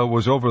Jehoiada,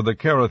 was over the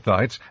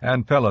Kerethites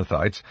and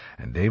Pelethites,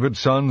 and David's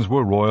sons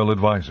were royal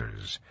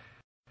advisers.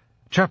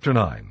 Chapter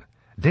 9.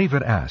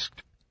 David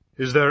asked,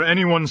 Is there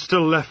anyone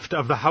still left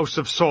of the house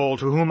of Saul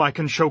to whom I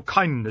can show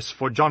kindness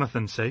for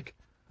Jonathan's sake?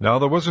 Now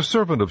there was a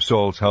servant of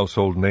Saul's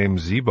household named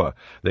Ziba.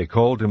 They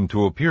called him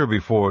to appear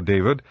before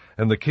David,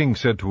 and the king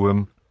said to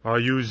him, Are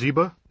you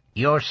Ziba?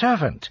 Your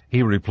servant,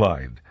 he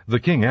replied. The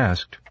king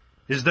asked,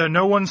 Is there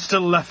no one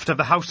still left of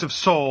the house of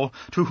Saul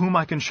to whom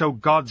I can show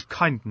God's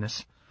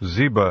kindness?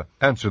 Ziba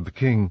answered the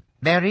king,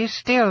 There is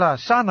still a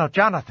son of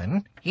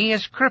Jonathan. He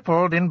is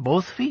crippled in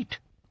both feet.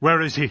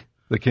 Where is he?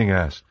 The king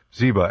asked.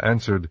 Ziba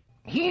answered,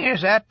 He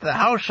is at the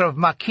house of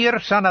Machir,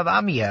 son of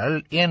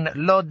Ammiel, in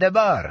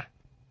Lo-debar.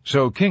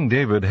 So King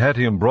David had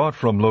him brought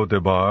from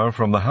Lo-debar,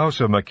 from the house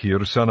of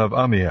Machir, son of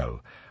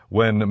Ammiel.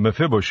 When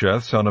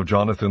Mephibosheth, son of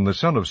Jonathan, the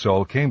son of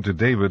Saul, came to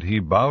David, he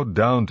bowed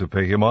down to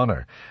pay him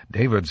honor.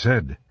 David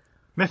said,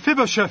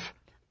 Mephibosheth!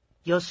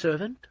 Your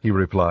servant? He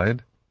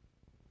replied.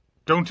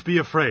 Don't be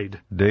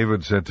afraid,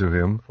 David said to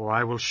him, for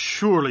I will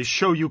surely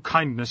show you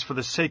kindness for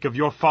the sake of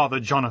your father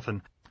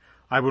Jonathan.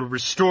 I will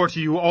restore to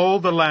you all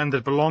the land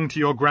that belonged to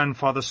your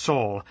grandfather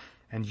Saul,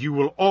 and you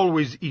will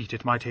always eat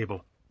at my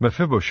table.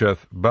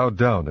 Mephibosheth bowed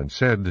down and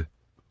said,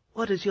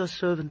 What is your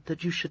servant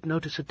that you should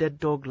notice a dead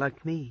dog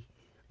like me?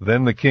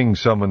 Then the king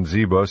summoned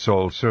Ziba,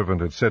 Saul's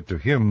servant, and said to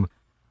him,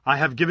 I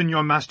have given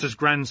your master's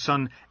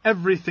grandson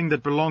everything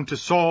that belonged to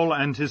Saul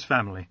and his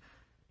family.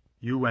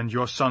 You and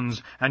your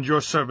sons and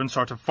your servants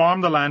are to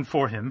farm the land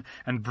for him,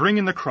 and bring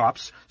in the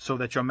crops, so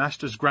that your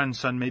master's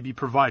grandson may be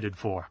provided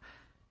for.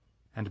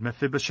 And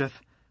Mephibosheth,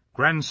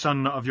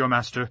 grandson of your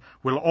master,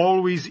 will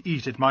always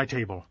eat at my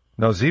table.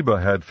 Now Ziba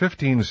had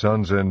 15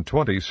 sons and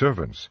 20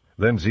 servants.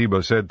 Then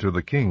Ziba said to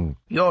the king,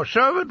 Your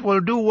servant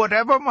will do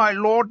whatever my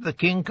lord the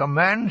king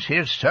commands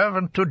his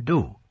servant to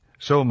do.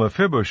 So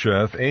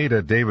Mephibosheth ate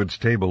at David's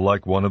table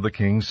like one of the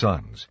king's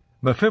sons.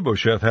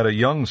 Mephibosheth had a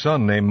young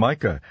son named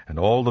Micah, and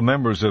all the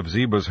members of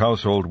Ziba's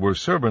household were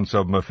servants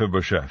of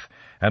Mephibosheth.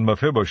 And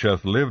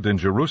Mephibosheth lived in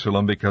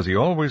Jerusalem because he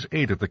always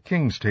ate at the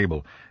king's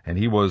table, and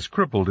he was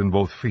crippled in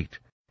both feet.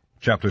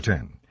 Chapter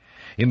 10.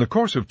 In the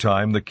course of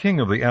time the king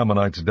of the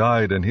Ammonites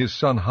died, and his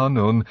son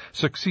Hanun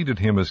succeeded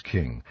him as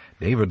king.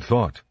 David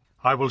thought,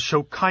 I will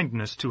show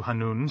kindness to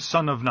Hanun,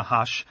 son of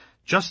Nahash,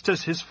 just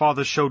as his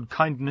father showed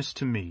kindness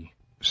to me.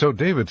 So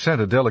David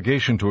sent a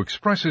delegation to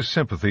express his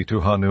sympathy to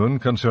Hanun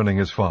concerning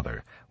his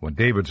father. When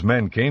David's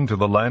men came to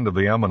the land of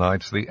the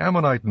Ammonites, the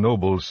Ammonite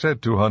nobles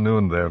said to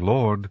Hanun their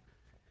lord,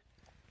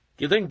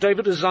 Do you think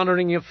David is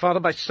honoring your father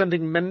by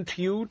sending men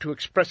to you to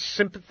express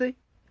sympathy?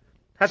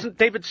 Hasn't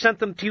David sent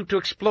them to you to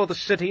explore the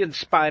city and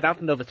spy it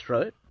out and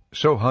overthrow it?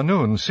 So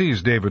Hanun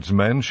seized David's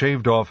men,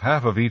 shaved off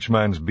half of each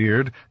man's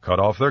beard, cut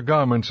off their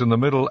garments in the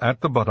middle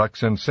at the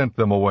buttocks, and sent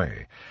them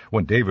away.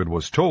 When David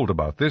was told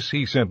about this,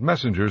 he sent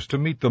messengers to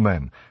meet the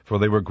men, for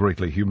they were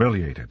greatly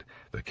humiliated.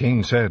 The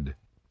king said,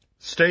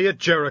 Stay at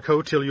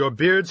Jericho till your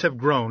beards have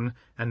grown,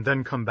 and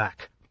then come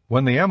back.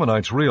 When the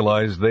Ammonites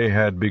realized they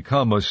had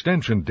become a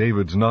stench in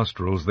David's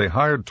nostrils, they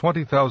hired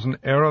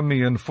 20,000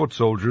 Aramean foot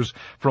soldiers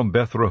from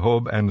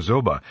Beth-rehob and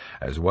Zobah,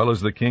 as well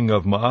as the king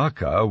of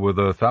Maacah with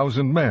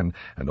 1,000 men,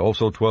 and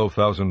also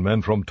 12,000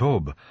 men from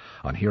Tob.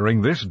 On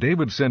hearing this,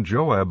 David sent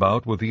Joab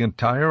out with the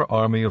entire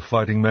army of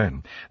fighting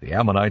men. The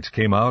Ammonites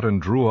came out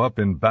and drew up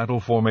in battle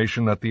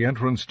formation at the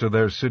entrance to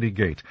their city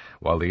gate,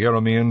 while the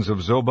Arameans of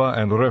Zobah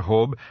and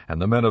Rehob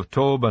and the men of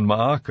Tob and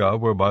Maacah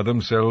were by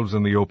themselves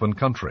in the open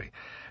country.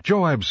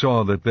 Joab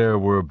saw that there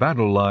were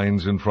battle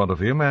lines in front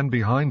of him and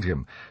behind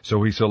him,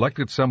 so he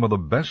selected some of the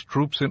best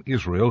troops in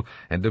Israel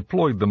and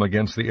deployed them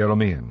against the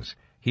Arameans.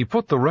 He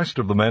put the rest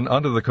of the men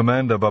under the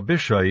command of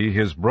Abishai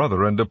his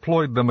brother and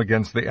deployed them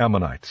against the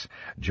Ammonites.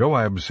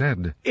 Joab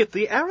said, If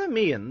the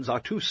Arameans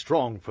are too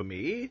strong for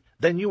me,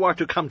 then you are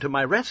to come to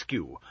my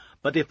rescue.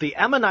 But if the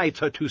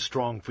Ammonites are too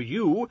strong for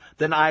you,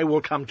 then I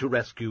will come to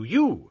rescue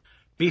you.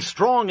 Be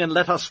strong and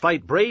let us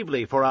fight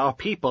bravely for our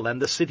people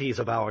and the cities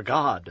of our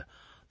God.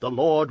 The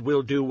Lord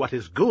will do what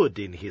is good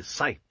in his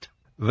sight.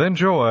 Then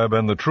Joab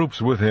and the troops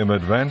with him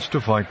advanced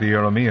to fight the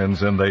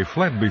Arameans, and they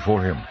fled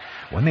before him.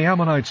 When the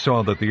Ammonites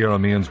saw that the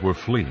Arameans were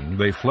fleeing,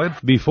 they fled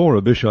before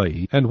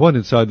Abishai and went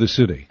inside the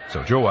city.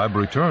 So Joab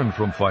returned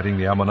from fighting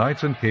the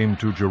Ammonites and came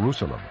to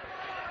Jerusalem.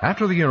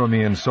 After the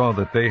Arameans saw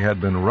that they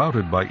had been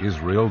routed by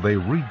Israel, they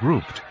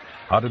regrouped.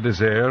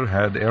 Hadadezer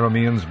had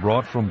Arameans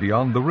brought from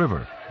beyond the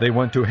river. They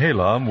went to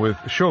Helam with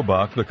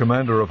Shobach, the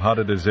commander of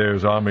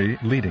Hadadezer's army,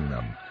 leading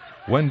them.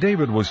 When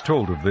David was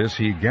told of this,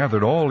 he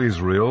gathered all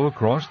Israel,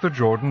 crossed the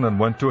Jordan, and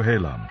went to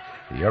Helam.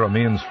 The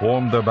Arameans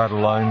formed their battle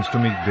lines to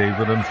meet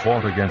David and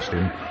fought against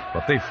him,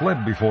 but they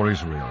fled before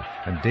Israel,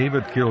 and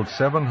David killed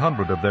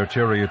 700 of their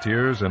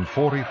charioteers and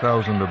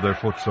 40,000 of their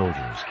foot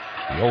soldiers.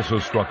 He also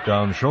struck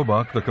down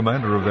Shobach, the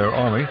commander of their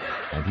army,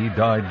 and he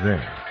died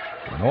there.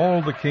 When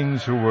all the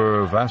kings who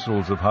were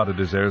vassals of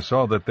Hadadezer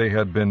saw that they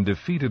had been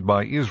defeated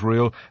by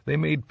Israel, they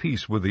made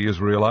peace with the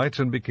Israelites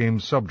and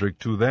became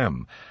subject to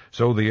them.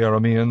 So the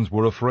Arameans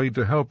were afraid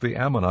to help the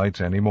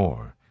Ammonites any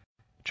more.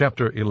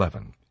 Chapter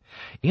 11.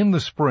 In the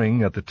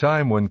spring, at the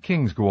time when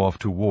kings go off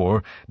to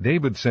war,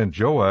 David sent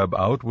Joab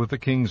out with the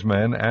king's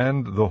men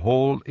and the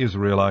whole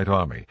Israelite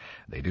army.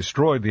 They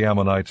destroyed the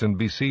Ammonites and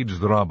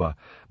besieged Rabbah,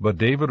 but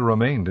David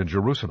remained in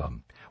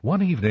Jerusalem.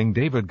 One evening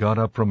David got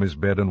up from his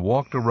bed and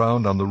walked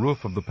around on the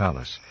roof of the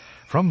palace.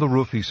 From the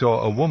roof he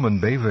saw a woman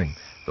bathing.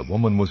 The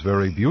woman was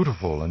very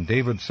beautiful, and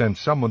David sent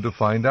someone to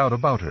find out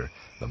about her.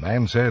 The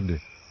man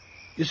said,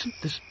 Isn't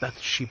this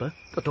Bathsheba,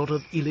 the daughter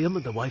of Eliam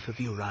and the wife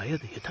of Uriah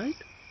the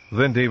Hittite?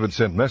 Then David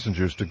sent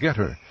messengers to get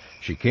her.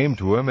 She came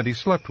to him, and he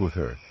slept with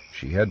her.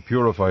 She had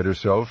purified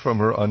herself from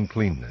her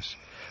uncleanness.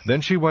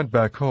 Then she went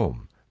back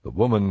home. The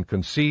woman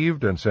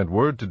conceived and sent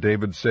word to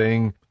David,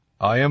 saying,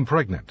 I am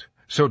pregnant.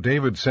 So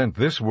David sent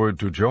this word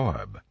to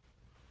Joab,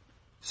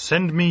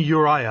 Send me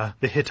Uriah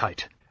the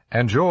Hittite.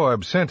 And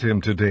Joab sent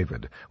him to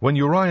David. When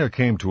Uriah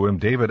came to him,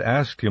 David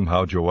asked him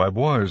how Joab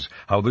was,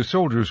 how the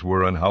soldiers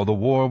were, and how the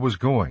war was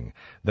going.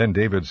 Then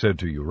David said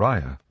to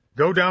Uriah,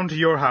 Go down to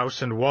your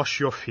house and wash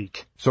your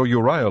feet. So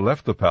Uriah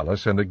left the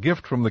palace, and a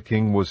gift from the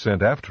king was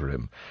sent after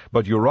him.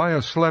 But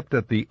Uriah slept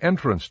at the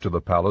entrance to the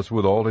palace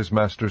with all his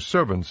master's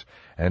servants,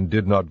 and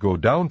did not go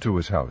down to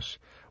his house.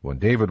 When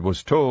David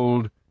was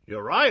told,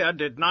 Uriah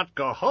did not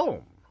go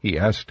home, he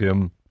asked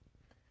him,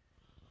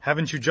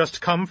 Haven't you just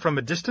come from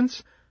a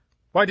distance?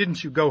 Why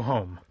didn't you go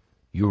home?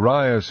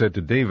 Uriah said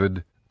to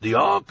David, The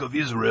ark of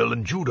Israel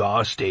and Judah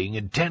are staying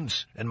in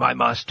tents, and my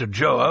master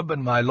Joab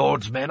and my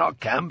lord's men are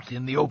camped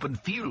in the open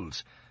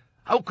fields.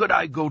 How could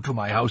I go to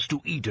my house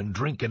to eat and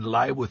drink and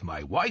lie with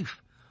my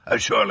wife?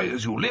 As surely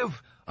as you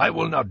live, I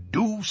will not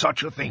do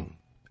such a thing.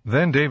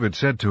 Then David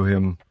said to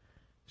him,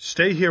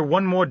 Stay here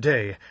one more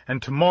day,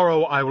 and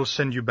tomorrow I will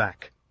send you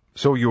back.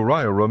 So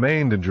Uriah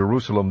remained in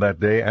Jerusalem that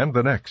day and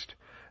the next.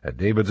 At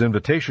David's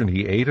invitation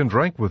he ate and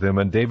drank with him,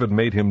 and David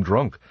made him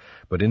drunk.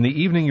 But in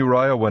the evening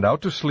Uriah went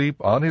out to sleep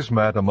on his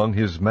mat among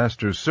his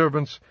master's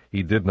servants.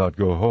 He did not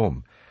go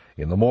home.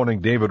 In the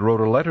morning David wrote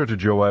a letter to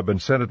Joab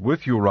and sent it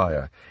with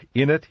Uriah.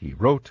 In it he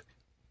wrote,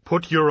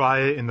 Put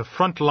Uriah in the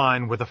front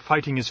line where the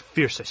fighting is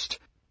fiercest.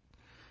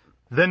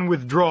 Then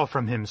withdraw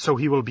from him, so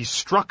he will be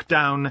struck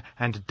down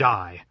and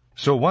die."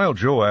 So while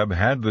Joab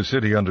had the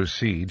city under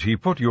siege, he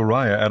put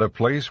Uriah at a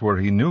place where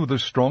he knew the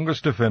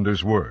strongest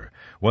defenders were.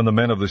 When the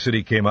men of the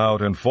city came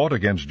out and fought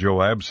against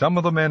Joab, some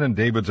of the men in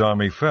David's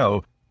army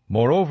fell.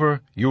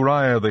 Moreover,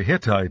 Uriah the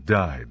Hittite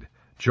died.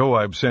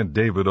 Joab sent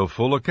David a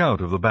full account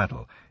of the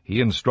battle.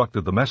 He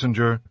instructed the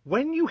messenger,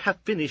 "When you have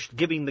finished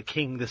giving the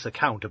king this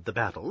account of the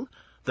battle,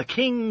 the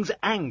king's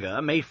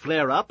anger may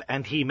flare up,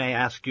 and he may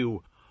ask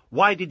you,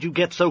 'Why did you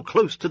get so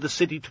close to the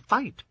city to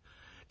fight?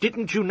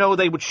 Didn't you know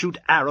they would shoot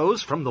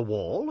arrows from the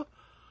wall?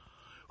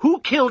 Who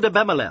killed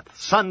Abimelech,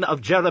 son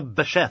of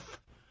Jerub-Besheth?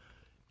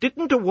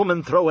 Didn't a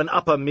woman throw an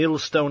upper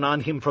millstone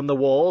on him from the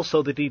wall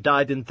so that he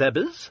died in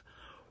Thebez?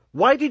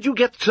 Why did you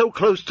get so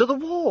close to the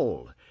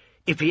wall?'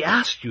 If he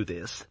asks you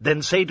this,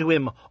 then say to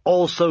him,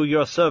 'Also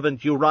your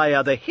servant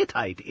Uriah the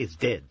Hittite is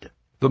dead.'"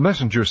 The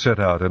messenger set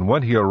out, and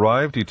when he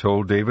arrived he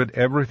told David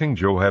everything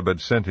Joab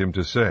had sent him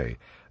to say.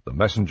 The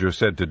messenger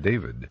said to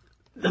David,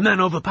 "The men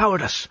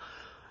overpowered us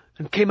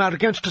and came out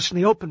against us in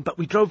the open, but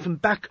we drove them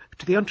back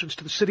to the entrance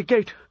to the city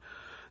gate.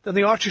 Then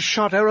the archers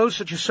shot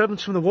arrows at your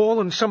servants from the wall,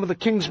 and some of the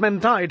king's men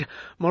died.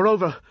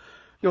 Moreover,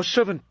 your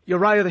servant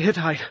Uriah the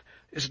Hittite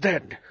is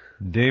dead."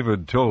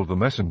 David told the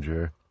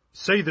messenger,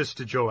 "Say this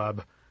to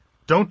Joab.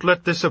 Don't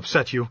let this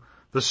upset you.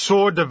 The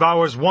sword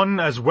devours one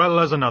as well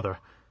as another.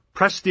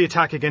 Press the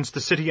attack against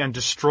the city and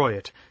destroy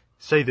it.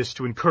 Say this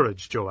to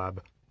encourage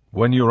Joab."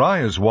 When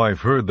Uriah's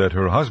wife heard that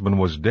her husband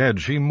was dead,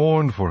 she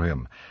mourned for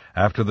him.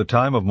 After the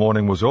time of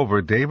mourning was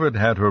over, David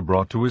had her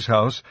brought to his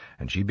house,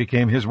 and she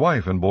became his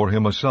wife and bore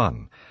him a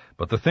son.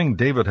 But the thing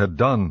David had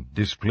done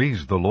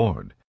displeased the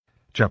Lord.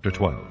 Chapter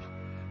 12.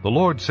 The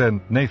Lord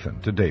sent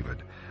Nathan to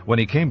David. When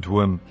he came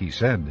to him, he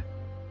said,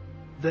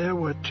 "There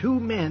were 2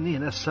 men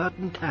in a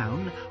certain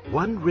town,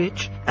 one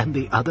rich and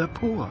the other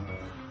poor.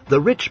 The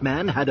rich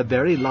man had a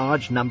very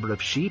large number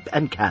of sheep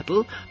and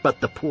cattle,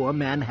 but the poor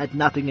man had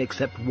nothing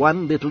except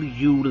one little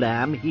ewe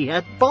lamb he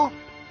had bought.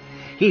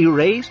 He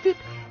raised it,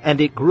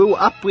 and it grew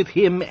up with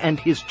him and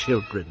his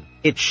children.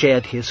 It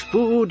shared his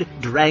food,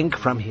 drank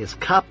from his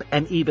cup,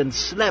 and even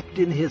slept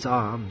in his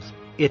arms.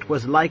 It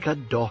was like a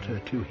daughter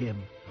to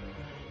him.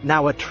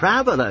 Now a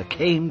traveler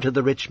came to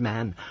the rich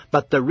man,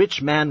 but the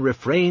rich man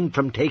refrained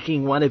from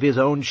taking one of his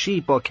own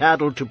sheep or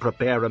cattle to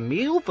prepare a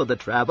meal for the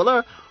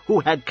traveler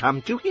who had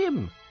come to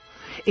him.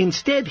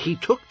 Instead, he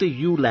took the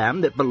ewe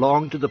lamb that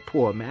belonged to the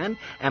poor man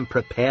and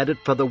prepared it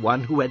for the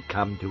one who had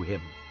come to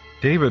him."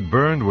 David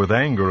burned with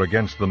anger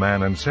against the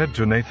man and said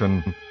to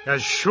Nathan,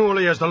 "As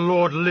surely as the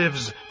Lord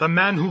lives, the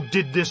man who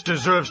did this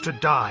deserves to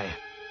die.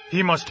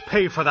 He must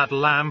pay for that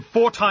lamb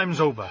 4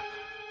 times over,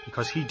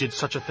 because he did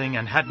such a thing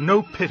and had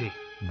no pity."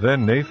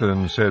 Then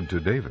Nathan said to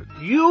David,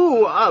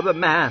 "You are the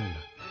man.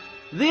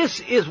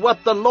 This is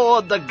what the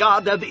Lord, the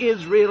God of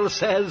Israel,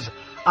 says.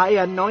 I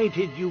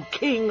anointed you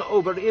king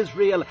over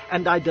Israel,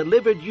 and I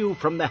delivered you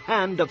from the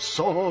hand of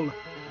Saul.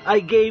 I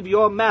gave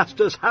your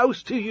master's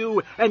house to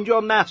you, and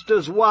your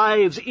master's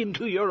wives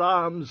into your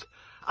arms.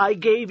 I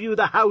gave you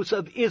the house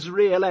of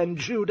Israel and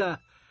Judah.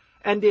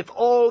 And if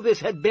all this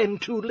had been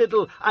too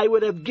little, I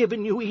would have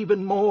given you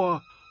even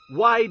more.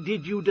 Why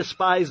did you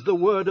despise the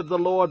word of the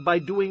Lord by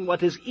doing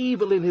what is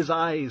evil in his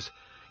eyes?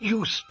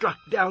 You struck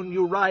down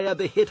Uriah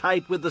the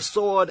Hittite with the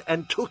sword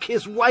and took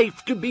his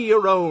wife to be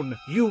your own.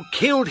 You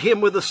killed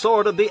him with the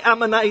sword of the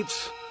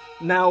Ammonites.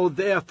 Now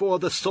therefore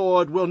the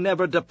sword will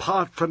never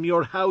depart from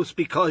your house,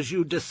 because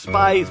you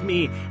despised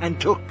me and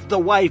took the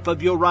wife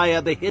of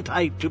Uriah the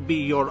Hittite to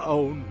be your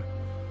own.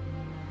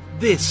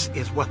 This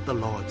is what the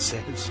Lord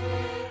says.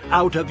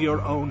 Out of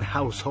your own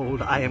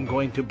household I am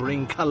going to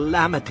bring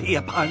calamity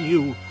upon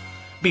you.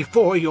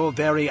 Before your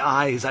very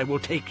eyes I will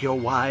take your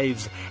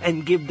wives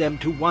and give them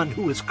to one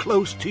who is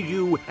close to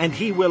you, and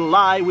he will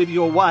lie with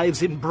your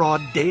wives in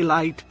broad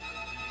daylight.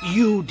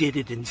 You did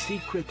it in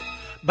secret,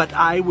 but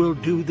I will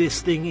do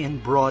this thing in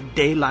broad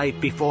daylight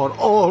before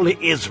all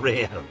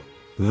Israel."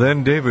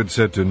 Then David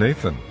said to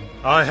Nathan,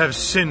 "I have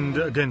sinned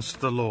against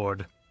the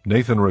Lord."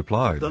 Nathan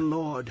replied, "The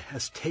Lord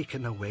has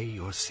taken away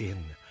your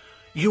sin.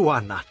 You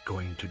are not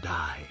going to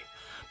die.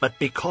 But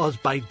because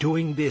by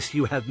doing this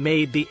you have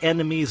made the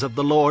enemies of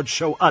the Lord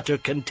show utter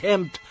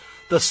contempt,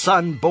 the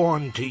son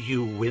born to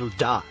you will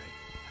die."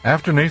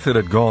 After Nathan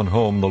had gone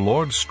home, the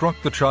Lord struck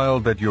the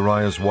child that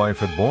Uriah's wife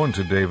had borne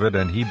to David,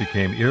 and he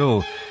became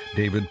ill.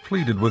 David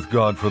pleaded with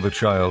God for the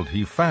child.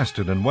 He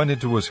fasted and went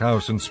into his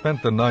house and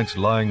spent the nights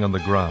lying on the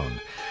ground.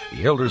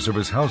 The elders of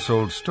his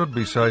household stood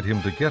beside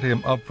him to get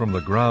him up from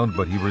the ground,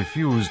 but he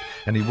refused,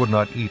 and he would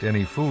not eat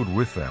any food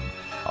with them.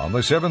 On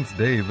the 7th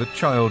day the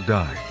child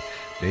died.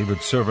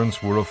 David's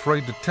servants were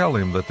afraid to tell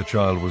him that the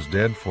child was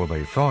dead, for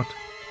they thought,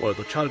 "While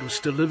the child was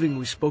still living,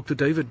 we spoke to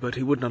David, but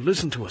he would not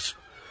listen to us.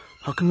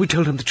 How can we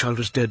tell him the child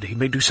is dead? He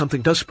may do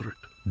something desperate."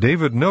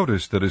 David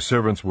noticed that his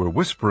servants were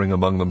whispering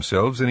among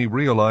themselves, and he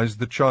realized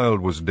the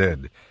child was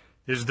dead.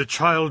 "Is the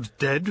child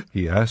dead?"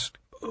 he asked.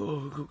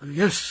 "Oh,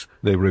 yes,"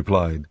 they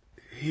replied.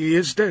 "he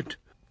is dead."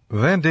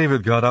 Then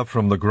David got up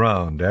from the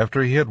ground.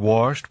 After he had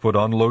washed, put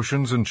on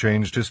lotions, and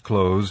changed his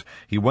clothes,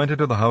 he went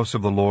into the house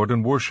of the Lord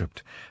and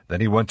worshipped.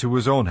 Then he went to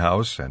his own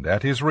house, and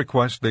at his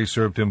request they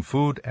served him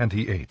food, and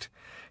he ate.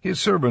 His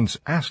servants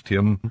asked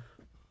him,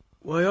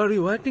 "Why are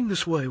you acting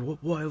this way?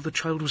 While the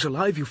child was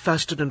alive, you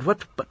fasted and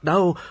wept, but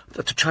now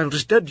that the child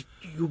is dead,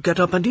 you get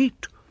up and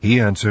eat."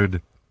 He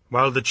answered,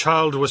 While the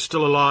child was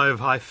still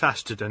alive, I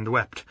fasted and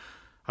wept.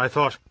 I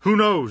thought, who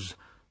knows?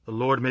 The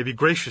Lord may be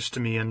gracious to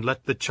me and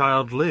let the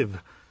child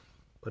live.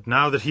 But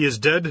now that he is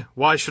dead,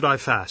 why should I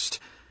fast?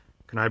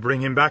 Can I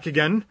bring him back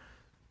again?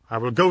 I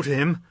will go to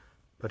him,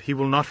 but he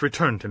will not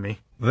return to me.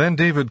 Then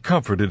David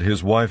comforted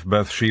his wife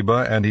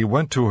Bathsheba, and he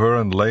went to her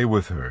and lay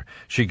with her.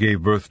 She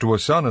gave birth to a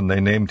son, and they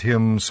named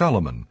him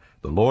Solomon.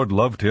 The Lord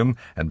loved him,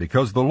 and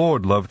because the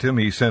Lord loved him,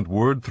 he sent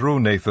word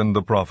through Nathan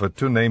the prophet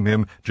to name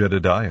him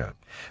Jedidiah.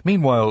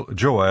 Meanwhile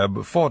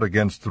Joab fought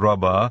against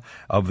Rabbah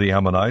of the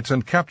Ammonites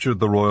and captured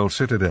the royal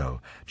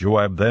citadel.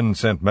 Joab then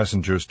sent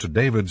messengers to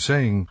David,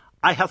 saying,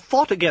 I have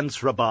fought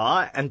against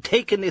Rabbah and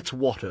taken its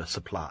water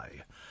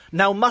supply.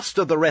 Now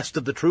muster the rest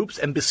of the troops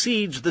and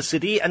besiege the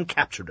city and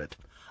capture it.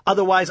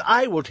 Otherwise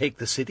I will take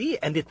the city,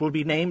 and it will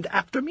be named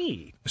after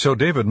me. So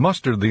David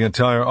mustered the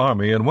entire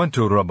army and went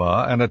to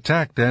Rabbah and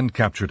attacked and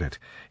captured it.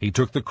 He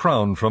took the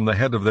crown from the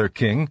head of their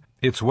king.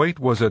 Its weight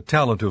was a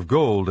talent of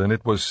gold, and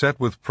it was set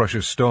with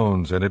precious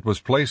stones, and it was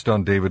placed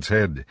on David's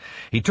head.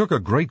 He took a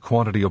great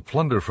quantity of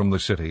plunder from the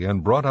city,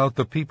 and brought out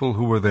the people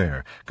who were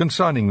there,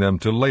 consigning them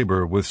to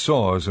labor with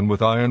saws and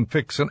with iron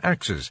picks and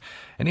axes,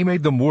 and he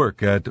made them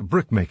work at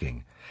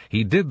brick-making.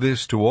 He did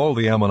this to all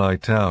the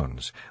Ammonite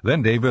towns.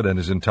 Then David and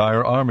his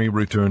entire army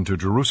returned to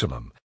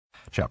Jerusalem.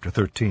 Chapter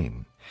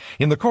 13.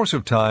 In the course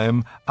of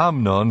time,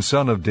 Amnon,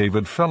 son of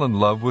David, fell in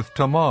love with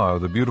Tamar,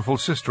 the beautiful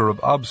sister of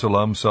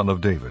Absalom, son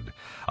of David.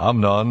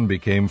 Amnon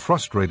became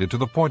frustrated to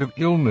the point of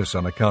illness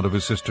on account of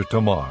his sister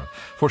Tamar,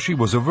 for she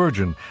was a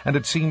virgin, and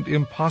it seemed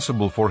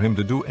impossible for him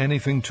to do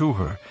anything to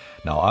her.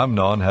 Now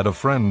Amnon had a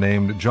friend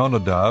named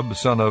Jonadab,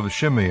 son of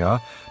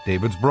Shimeah,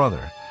 David's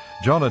brother.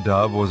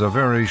 Jonadab was a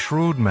very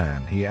shrewd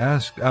man. He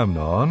asked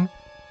Amnon,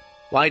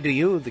 Why do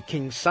you, the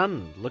king's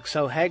son, look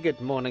so haggard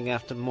morning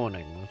after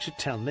morning? Won't you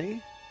tell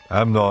me?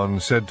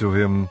 Amnon said to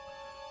him,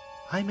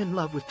 I'm in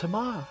love with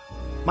Tamar,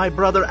 my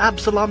brother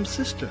Absalom's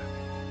sister.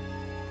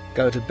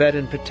 Go to bed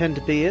and pretend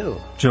to be ill.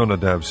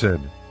 Jonadab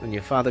said, When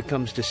your father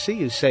comes to see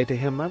you, say to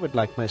him, I would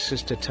like my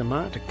sister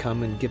Tamar to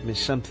come and give me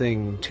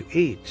something to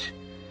eat.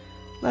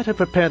 Let her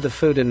prepare the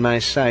food in my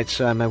sight,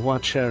 so I may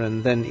watch her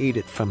and then eat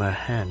it from her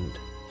hand.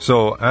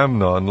 So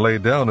Amnon lay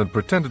down and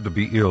pretended to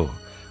be ill.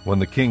 When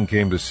the king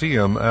came to see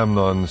him,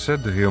 Amnon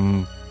said to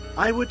him,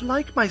 I would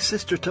like my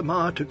sister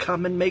Tamar to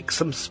come and make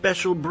some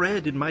special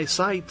bread in my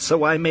sight,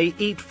 so I may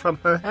eat from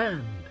her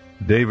hand.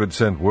 David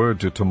sent word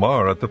to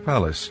Tamar at the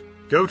palace,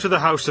 Go to the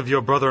house of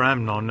your brother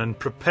Amnon and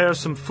prepare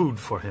some food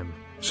for him.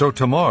 So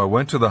Tamar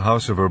went to the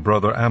house of her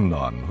brother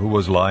Amnon, who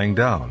was lying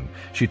down.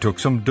 She took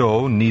some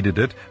dough, kneaded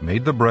it,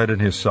 made the bread in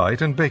his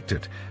sight, and baked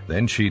it.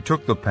 Then she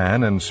took the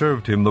pan and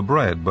served him the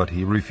bread, but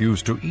he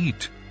refused to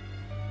eat.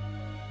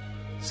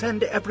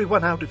 Send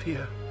everyone out of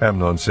here,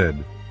 Amnon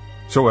said.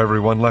 So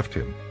everyone left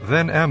him.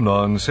 Then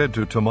Amnon said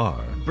to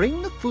Tamar,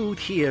 Bring the food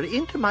here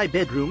into my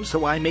bedroom,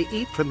 so I may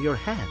eat from your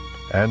hand.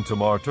 And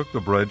Tamar took the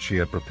bread she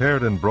had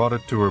prepared and brought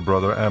it to her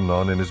brother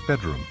Amnon in his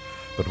bedroom.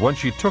 But when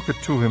she took it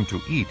to him to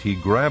eat, he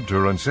grabbed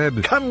her and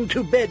said, Come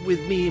to bed with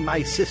me,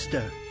 my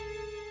sister.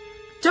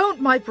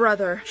 Don't, my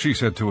brother. She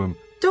said to him,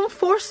 Don't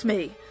force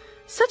me.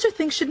 Such a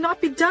thing should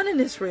not be done in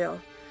Israel.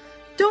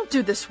 Don't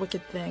do this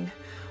wicked thing.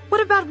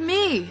 What about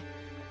me?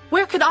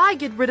 Where could I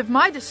get rid of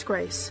my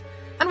disgrace?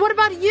 And what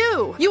about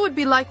you? You would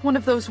be like one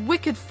of those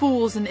wicked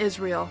fools in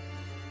Israel.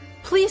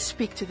 Please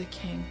speak to the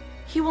king.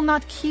 He will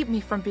not keep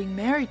me from being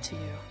married to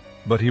you.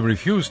 But he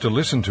refused to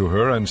listen to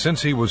her, and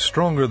since he was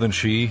stronger than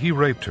she, he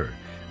raped her.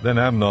 Then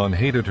Amnon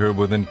hated her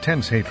with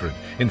intense hatred.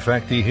 In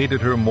fact, he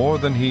hated her more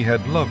than he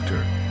had loved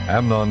her.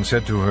 Amnon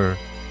said to her,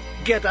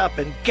 Get up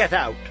and get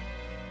out.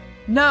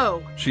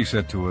 No, she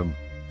said to him.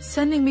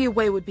 Sending me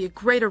away would be a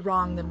greater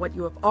wrong than what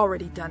you have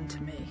already done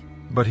to me.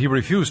 But he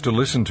refused to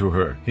listen to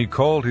her. He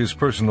called his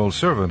personal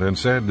servant and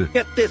said,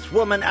 Get this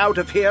woman out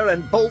of here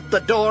and bolt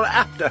the door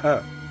after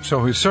her.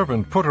 So his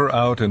servant put her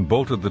out and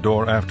bolted the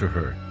door after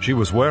her. She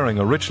was wearing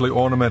a richly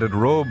ornamented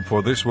robe,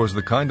 for this was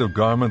the kind of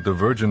garment the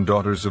virgin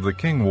daughters of the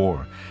king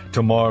wore.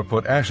 Tamar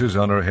put ashes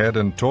on her head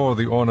and tore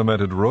the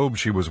ornamented robe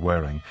she was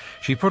wearing.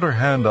 She put her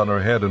hand on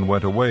her head and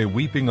went away,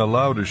 weeping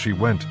aloud as she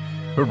went.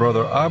 Her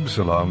brother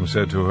Absalom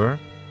said to her,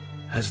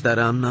 Has that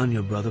Amnon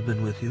your brother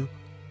been with you?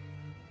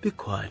 Be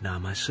quiet now,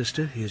 my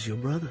sister. He is your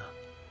brother.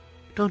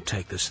 Don't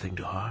take this thing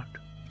to heart.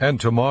 And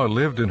Tamar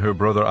lived in her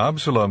brother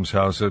Absalom's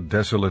house, a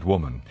desolate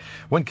woman.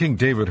 When King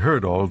David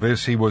heard all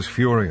this, he was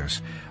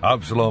furious.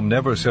 Absalom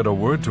never said a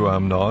word to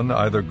Amnon,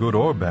 either good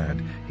or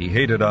bad. He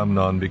hated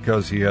Amnon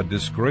because he had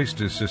disgraced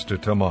his sister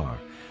Tamar.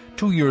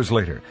 2 years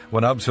later,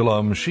 when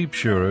Absalom's sheep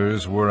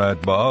shearers were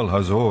at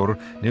Baal-Hazor,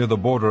 near the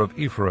border of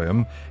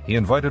Ephraim, he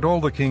invited all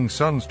the king's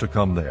sons to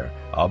come there.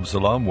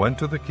 Absalom went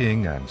to the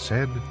king and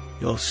said,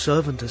 Your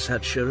servant has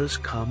had shearers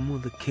come. Will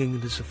the king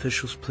and his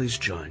officials please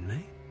join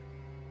me?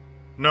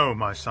 No,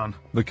 my son.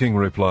 The king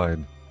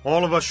replied.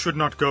 All of us should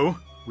not go.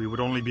 We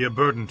would only be a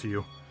burden to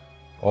you.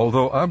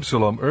 Although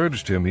Absalom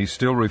urged him, he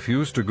still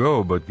refused to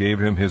go, but gave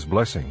him his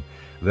blessing.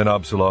 Then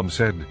Absalom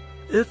said,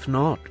 If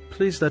not,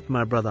 please let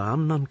my brother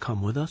Amnon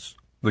come with us.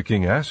 The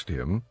king asked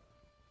him,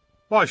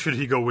 Why should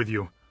he go with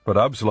you? But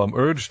Absalom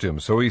urged him,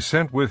 so he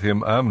sent with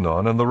him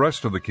Amnon and the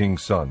rest of the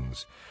king's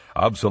sons.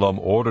 Absalom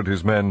ordered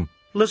his men,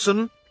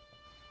 Listen,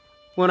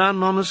 when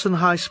Amnon is in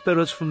high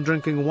spirits from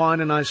drinking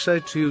wine, and I say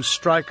to you,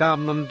 strike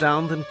Amnon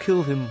down, then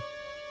kill him.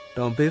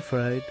 Don't be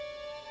afraid.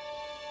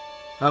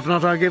 Have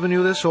not I given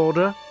you this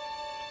order?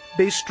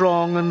 Be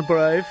strong and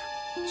brave.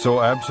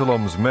 So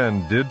Absalom's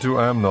men did to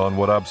Amnon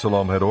what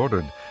Absalom had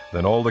ordered.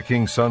 Then all the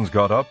king's sons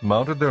got up,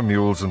 mounted their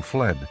mules, and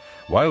fled.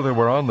 While they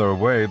were on their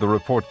way, the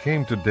report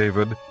came to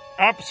David,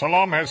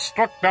 Absalom has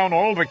struck down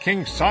all the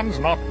king's sons,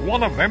 not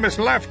one of them is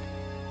left.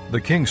 The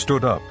king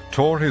stood up,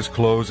 tore his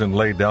clothes, and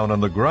lay down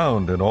on the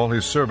ground, and all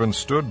his servants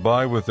stood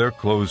by with their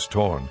clothes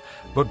torn.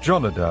 But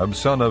Jonadab,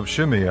 son of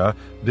Shimeah,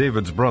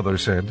 David's brother,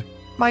 said,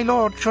 My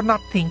lord should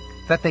not think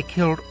that they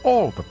killed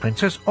all the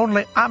princes,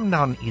 only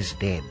Amnon is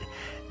dead.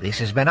 This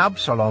has been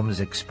Absalom's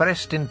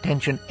expressed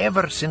intention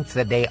ever since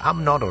the day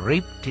Amnon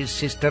raped his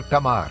sister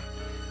Tamar.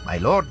 My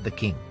lord the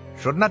king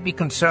should not be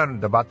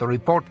concerned about the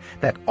report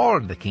that all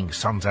the king's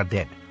sons are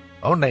dead.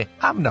 Only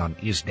Amnon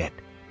is dead.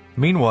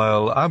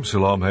 Meanwhile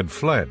Absalom had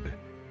fled.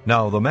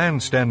 Now the man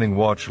standing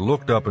watch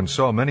looked up and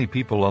saw many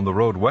people on the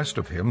road west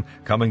of him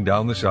coming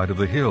down the side of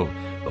the hill.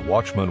 The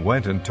watchman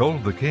went and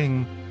told the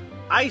king,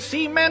 I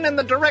see men in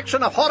the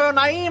direction of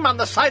Horonaim on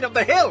the side of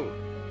the hill.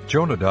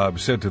 Jonadab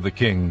said to the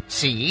king,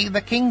 See,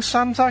 the king's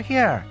sons are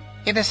here.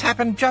 It has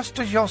happened just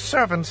as your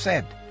servant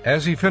said.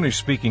 As he finished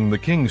speaking, the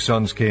king's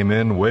sons came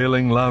in,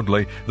 wailing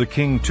loudly. The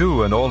king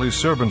too and all his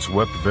servants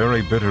wept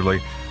very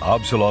bitterly.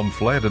 Absalom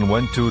fled and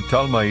went to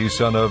Talmai,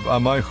 son of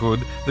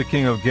Ammihud, the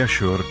king of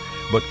Geshur.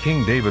 But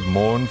King David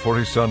mourned for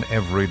his son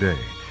every day.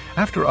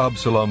 After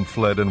Absalom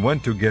fled and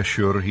went to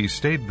Geshur, he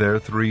stayed there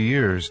 3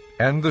 years.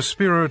 And the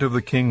spirit of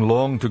the king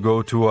longed to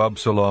go to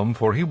Absalom,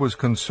 for he was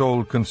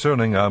consoled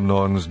concerning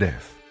Amnon's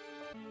death.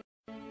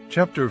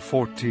 Chapter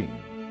 14.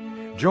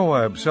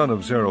 Joab, son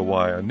of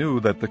Zeruiah, knew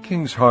that the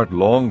king's heart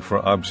longed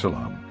for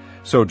Absalom.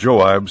 So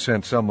Joab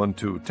sent someone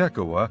to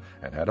Tekoa,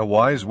 and had a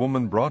wise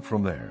woman brought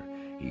from there.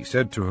 He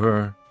said to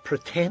her,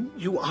 Pretend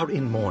you are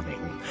in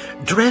mourning.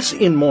 Dress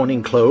in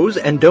mourning clothes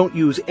and don't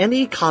use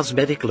any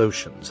cosmetic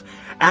lotions.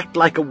 Act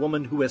like a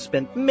woman who has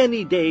spent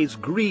many days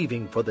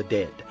grieving for the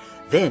dead.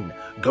 Then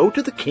go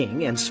to the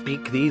king and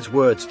speak these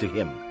words to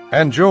him.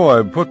 And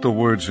Joab put the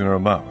words in her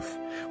mouth.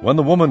 When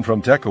the woman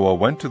from Tekoa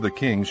went to the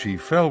king, she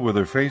fell with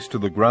her face to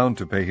the ground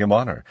to pay him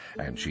honor.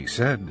 And she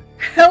said,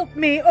 Help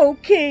me, O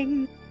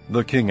king.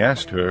 The king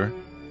asked her,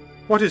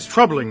 What is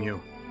troubling you?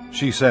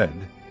 She said,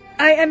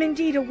 I am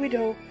indeed a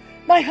widow.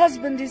 My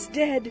husband is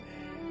dead.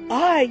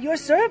 I, your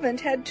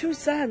servant, had 2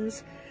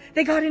 sons.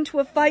 They got into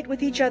a fight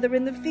with each other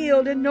in the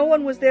field, and no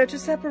one was there to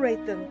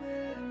separate them.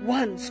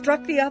 One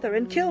struck the other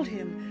and killed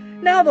him.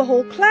 Now the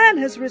whole clan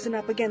has risen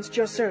up against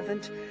your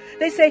servant.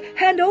 They say,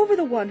 Hand over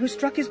the one who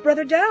struck his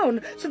brother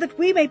down, so that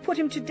we may put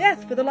him to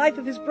death for the life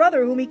of his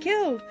brother whom he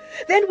killed.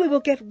 Then we will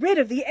get rid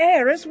of the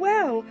heir as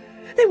well.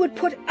 They would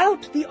put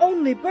out the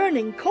only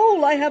burning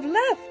coal I have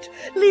left,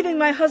 leaving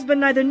my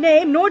husband neither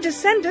name nor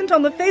descendant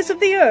on the face of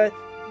the earth.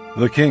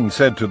 The king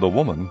said to the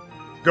woman,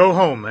 Go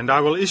home, and I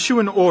will issue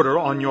an order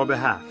on your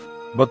behalf.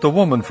 But the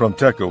woman from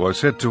Tekoa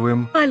said to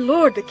him, My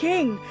lord the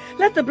king,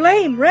 let the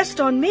blame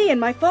rest on me and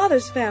my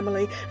father's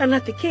family, and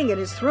let the king and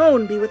his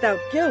throne be without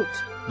guilt.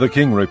 The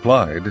king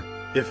replied,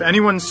 If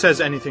anyone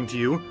says anything to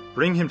you,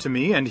 bring him to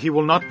me, and he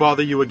will not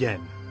bother you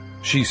again.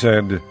 She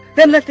said,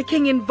 Then let the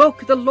king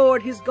invoke the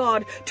Lord his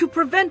God to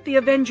prevent the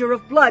avenger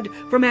of blood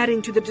from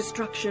adding to the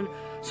destruction,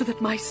 so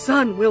that my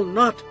son will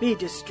not be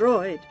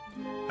destroyed.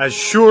 As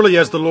surely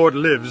as the Lord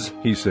lives,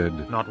 he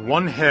said, not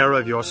one hair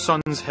of your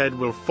son's head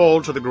will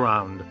fall to the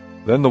ground.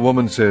 Then the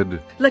woman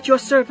said, Let your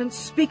servant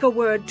speak a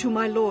word to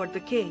my lord the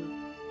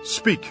king.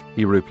 Speak,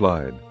 he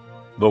replied.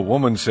 The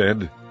woman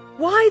said,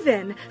 Why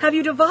then have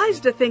you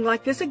devised a thing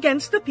like this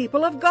against the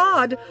people of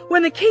God?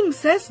 When the king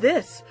says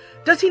this,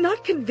 does he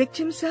not convict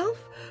himself?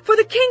 For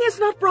the king has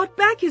not brought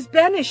back his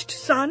banished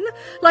son,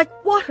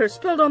 like water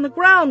spilled on the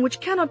ground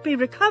which cannot be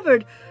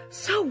recovered.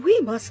 So we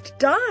must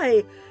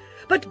die.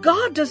 But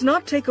God does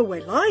not take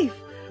away life.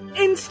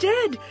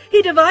 Instead,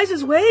 he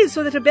devises ways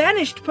so that a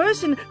banished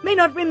person may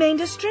not remain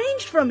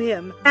estranged from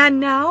him. And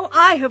now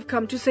I have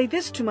come to say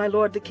this to my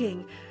lord the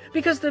king,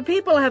 because the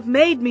people have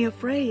made me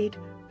afraid.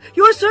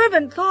 Your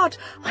servant thought,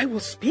 I will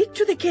speak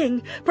to the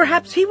king.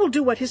 Perhaps he will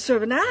do what his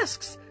servant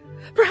asks.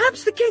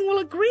 Perhaps the king will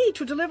agree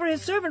to deliver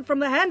his servant from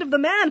the hand of the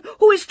man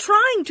who is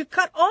trying to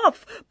cut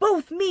off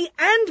both me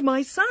and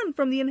my son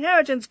from the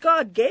inheritance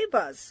God gave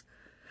us.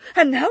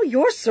 And now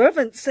your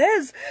servant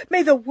says,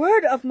 May the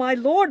word of my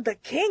lord the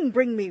king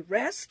bring me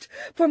rest,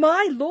 for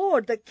my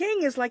lord the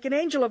king is like an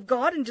angel of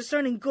God in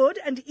discerning good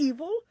and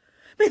evil.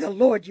 May the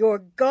Lord your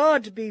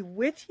God be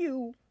with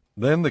you.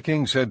 Then the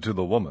king said to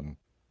the woman,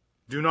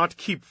 Do not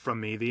keep from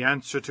me the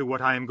answer to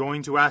what I am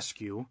going to ask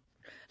you.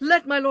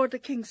 Let my lord the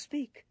king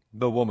speak.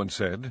 The woman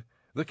said.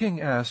 The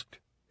king asked,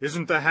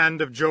 Isn't the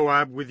hand of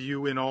Joab with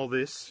you in all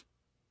this?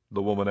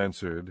 The woman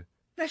answered,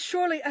 As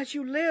surely as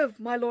you live,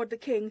 my lord the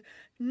king,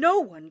 no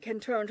one can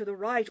turn to the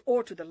right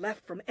or to the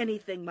left from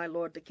anything my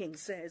lord the king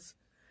says.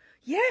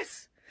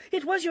 Yes,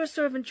 it was your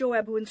servant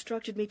Joab who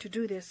instructed me to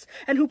do this,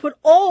 and who put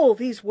all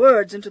these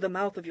words into the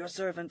mouth of your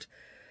servant.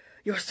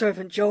 Your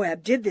servant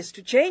Joab did this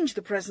to change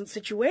the present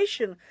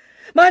situation.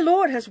 My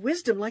lord has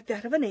wisdom like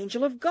that of an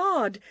angel of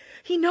God.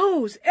 He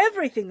knows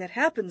everything that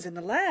happens in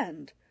the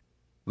land.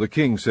 The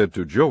king said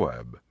to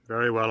Joab,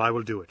 Very well, I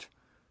will do it.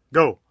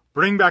 Go,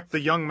 bring back the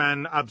young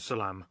man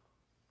Absalom.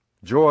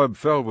 Joab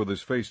fell with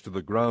his face to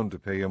the ground to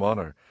pay him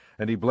honor,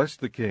 and he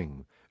blessed the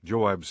king.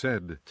 Joab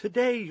said,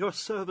 Today your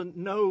servant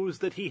knows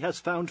that he has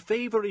found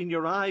favor in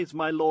your eyes,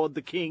 my lord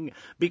the king,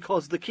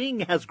 because the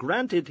king has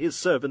granted his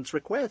servant's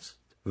request.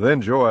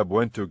 Then Joab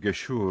went to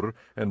Geshur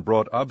and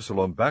brought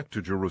Absalom back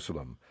to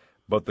Jerusalem.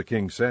 But the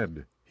king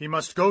said, He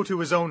must go to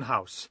his own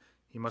house.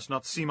 He must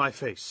not see my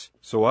face.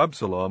 So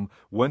Absalom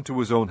went to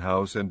his own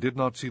house and did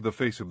not see the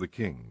face of the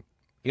king.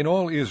 In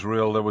all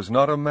Israel there was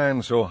not a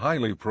man so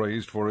highly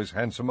praised for his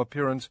handsome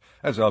appearance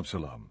as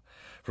Absalom.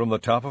 From the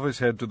top of his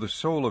head to the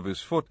sole of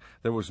his foot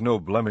there was no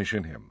blemish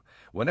in him.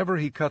 Whenever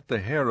he cut the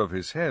hair of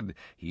his head,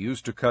 he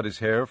used to cut his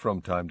hair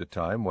from time to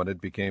time when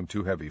it became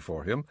too heavy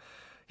for him.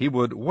 He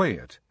would weigh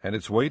it, and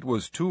its weight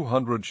was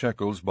 200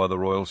 shekels by the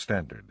royal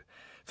standard.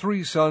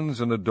 3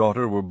 sons and a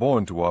daughter were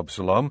born to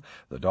Absalom.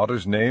 The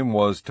daughter's name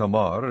was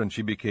Tamar, and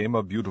she became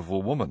a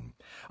beautiful woman.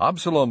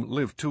 Absalom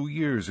lived 2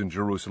 years in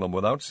Jerusalem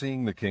without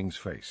seeing the king's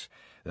face.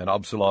 Then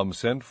Absalom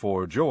sent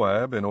for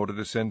Joab in order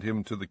to send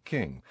him to the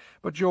king.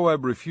 But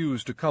Joab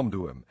refused to come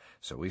to him.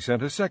 So he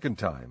sent a second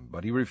time,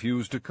 but he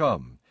refused to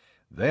come.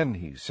 Then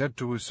he said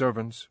to his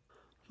servants,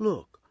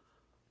 Look,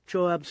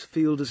 Joab's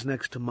field is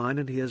next to mine,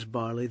 and he has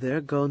barley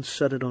there. Go and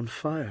set it on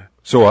fire.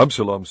 So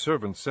Absalom's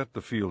servants set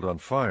the field on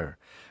fire.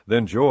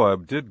 Then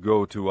Joab did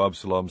go to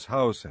Absalom's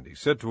house, and he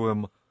said to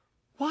him,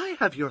 Why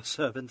have your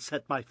servants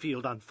set my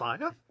field on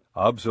fire?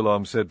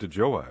 Absalom said to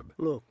Joab,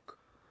 Look,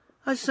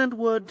 I sent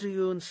word to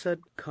you and said,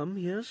 Come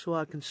here, so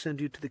I can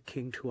send you to the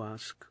king to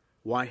ask,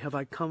 Why have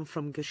I come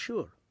from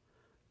Geshur?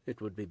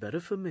 It would be better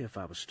for me if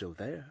I was still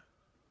there.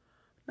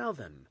 Now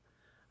then,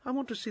 I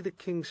want to see the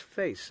king's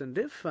face, and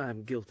if I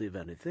am guilty of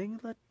anything,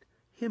 let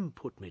him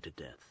put me to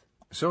death.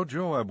 So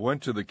Joab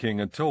went to the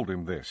king and told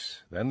him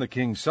this. Then the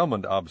king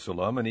summoned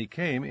Absalom, and he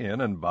came in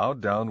and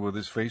bowed down with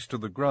his face to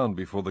the ground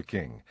before the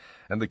king.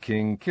 And the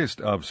king kissed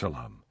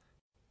Absalom.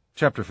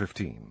 Chapter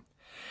 15.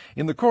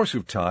 In the course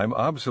of time,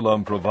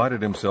 Absalom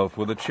provided himself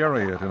with a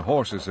chariot and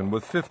horses and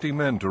with 50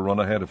 men to run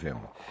ahead of him.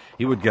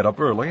 He would get up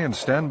early and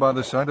stand by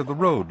the side of the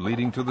road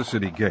leading to the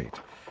city gate.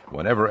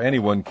 Whenever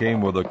anyone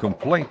came with a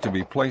complaint to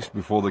be placed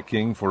before the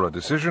king for a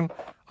decision,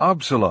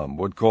 Absalom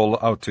would call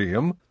out to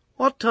him,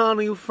 What town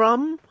are you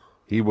from?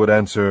 He would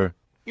answer,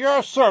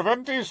 Your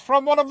servant is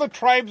from one of the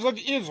tribes of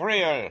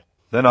Israel.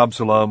 Then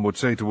Absalom would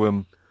say to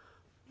him,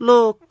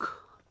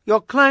 Look, your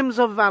claims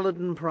are valid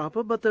and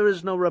proper, but there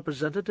is no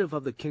representative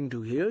of the king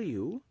to hear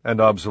you. And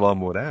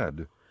Absalom would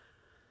add,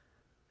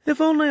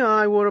 If only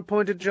I were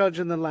appointed judge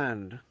in the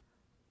land.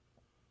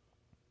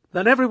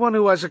 Then everyone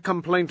who has a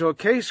complaint or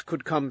case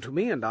could come to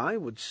me, and I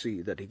would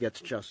see that he gets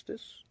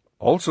justice.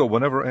 Also,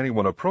 whenever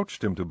anyone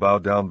approached him to bow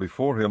down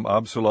before him,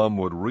 Absalom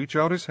would reach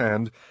out his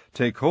hand,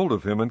 take hold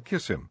of him, and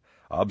kiss him.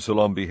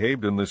 Absalom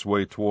behaved in this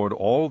way toward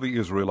all the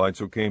Israelites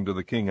who came to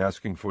the king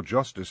asking for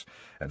justice,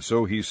 and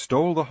so he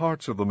stole the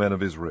hearts of the men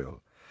of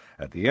Israel.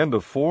 At the end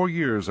of 4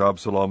 years,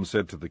 Absalom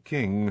said to the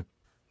king,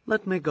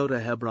 Let me go to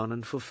Hebron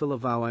and fulfill a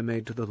vow I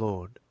made to the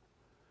Lord.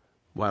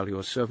 While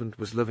your servant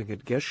was living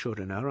at Geshur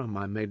in Aram,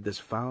 I made this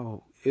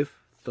vow, If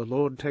the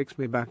Lord takes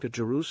me back to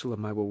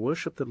Jerusalem, I will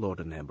worship the Lord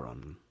in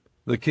Hebron.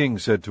 The king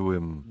said to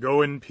him,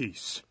 Go in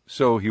peace.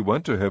 So he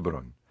went to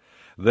Hebron.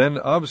 Then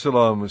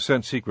Absalom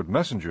sent secret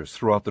messengers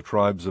throughout the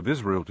tribes of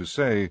Israel to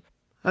say,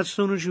 As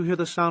soon as you hear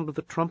the sound of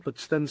the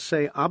trumpets, then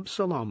say,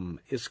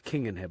 Absalom is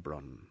king in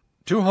Hebron.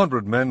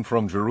 200 men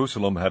from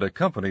Jerusalem had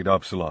accompanied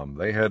Absalom.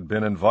 They had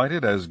been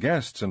invited as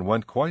guests and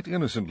went quite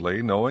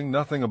innocently, knowing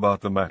nothing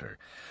about the matter.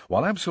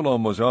 While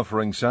Absalom was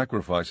offering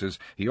sacrifices,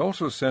 he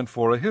also sent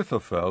for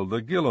Ahithophel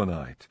the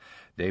Gilonite,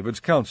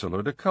 David's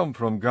counselor, to come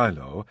from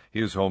Gilo,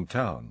 his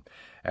hometown.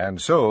 And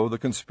so the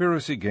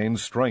conspiracy gained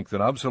strength,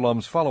 and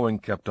Absalom's following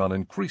kept on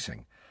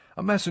increasing.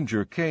 A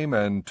messenger came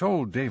and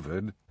told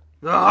David,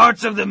 The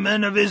hearts of the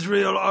men of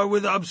Israel are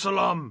with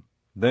Absalom.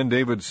 Then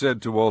David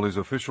said to all his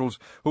officials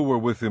who were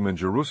with him in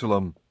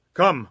Jerusalem,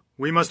 Come,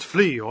 we must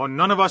flee, or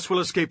none of us will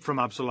escape from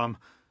Absalom.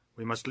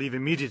 We must leave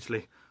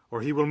immediately,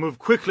 or he will move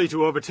quickly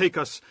to overtake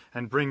us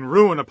and bring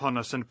ruin upon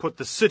us and put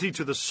the city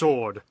to the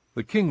sword."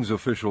 The king's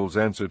officials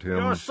answered him,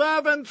 "Your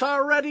servants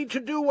are ready to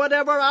do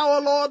whatever our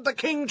lord the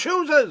king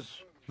chooses."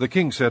 The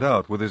king set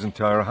out with his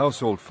entire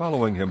household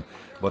following him,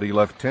 but he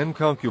left 10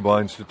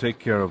 concubines to take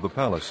care of the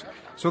palace.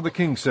 So the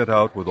king set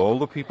out with all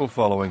the people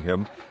following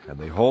him, and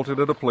they halted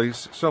at a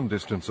place some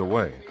distance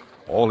away.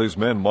 All his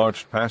men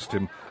marched past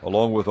him,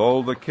 along with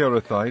all the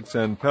Kerethites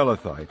and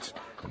Pelethites,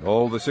 and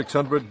all the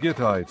 600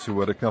 Gittites who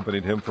had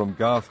accompanied him from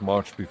Gath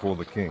marched before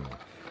the king.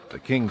 The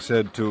king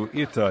said to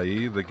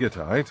Ittai the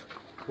Gittite,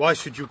 "Why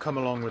should you come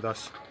along with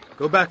us?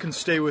 Go back and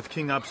stay with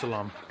King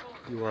Absalom.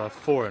 You are a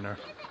foreigner,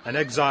 an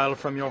exile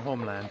from your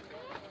homeland.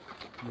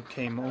 You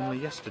came only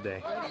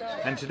yesterday,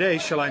 and today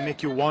shall I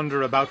make you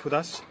wander about with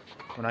us,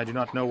 when I do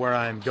not know where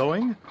I am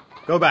going?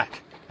 Go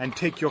back, and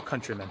take your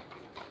countrymen.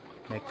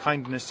 May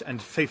kindness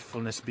and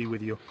faithfulness be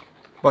with you."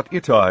 But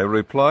Ittai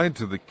replied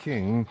to the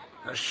king,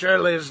 "As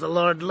surely as the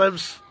Lord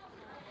lives,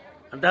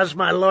 and as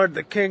my lord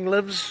the king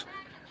lives,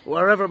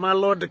 wherever my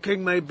lord the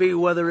king may be,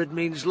 whether it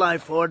means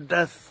life or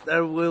death,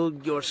 there will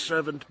your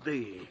servant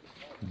be."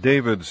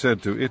 David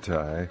said to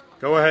Ittai,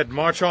 "Go ahead,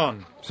 march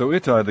on." So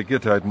Ittai the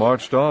Gittite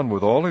marched on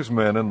with all his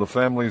men and the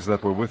families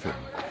that were with him.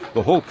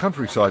 The whole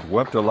countryside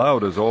wept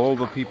aloud as all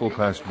the people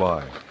passed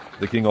by.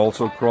 The king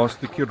also crossed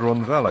the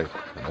Kidron Valley,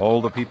 and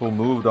all the people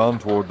moved on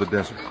toward the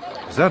desert.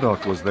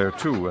 Zadok was there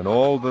too, and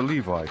all the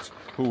Levites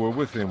who were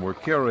with him were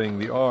carrying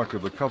the ark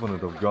of the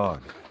covenant of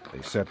God.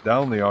 They set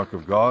down the ark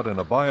of God, and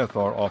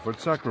Abiathar offered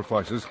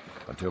sacrifices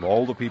until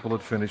all the people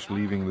had finished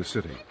leaving the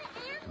city.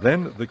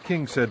 Then the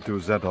king said to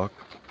Zadok,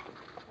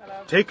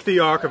 "Take the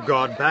ark of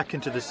God back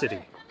into the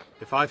city.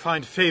 If I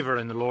find favor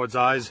in the Lord's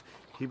eyes,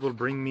 he will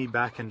bring me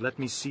back and let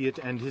me see it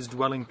and his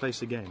dwelling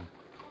place again.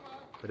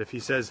 But if he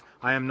says,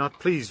 'I am not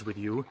pleased with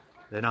you,'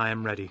 then I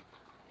am ready.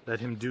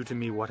 Let him do to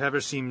me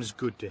whatever seems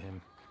good to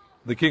him."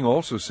 The king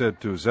also said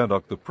to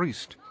Zadok the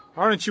priest,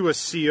 "Aren't you a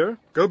seer?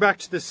 Go back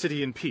to the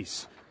city in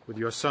peace, with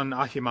your son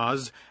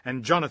Ahimaaz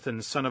and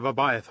Jonathan son of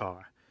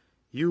Abiathar.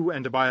 You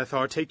and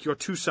Abiathar take your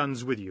 2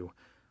 sons with you.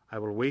 I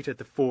will wait at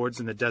the fords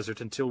in the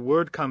desert until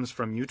word comes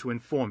from you to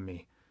inform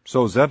me."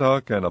 So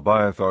Zadok and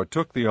Abiathar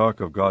took the ark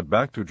of God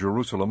back to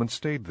Jerusalem and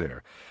stayed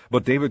there.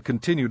 But David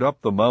continued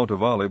up the Mount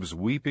of Olives,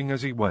 weeping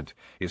as he went.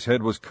 His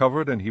head was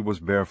covered, and he was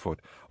barefoot.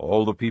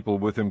 All the people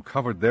with him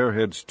covered their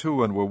heads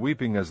too, and were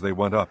weeping as they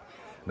went up.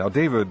 Now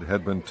David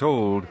had been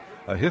told,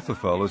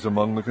 "Ahithophel is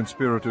among the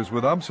conspirators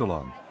with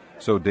Absalom."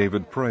 So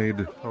David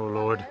prayed, "O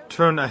Lord,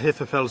 turn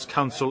Ahithophel's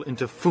counsel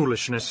into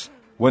foolishness."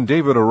 When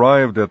David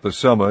arrived at the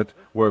summit,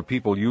 where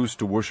people used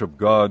to worship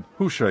God,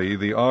 Hushai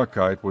the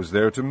Archite was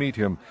there to meet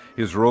him,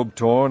 his robe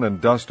torn and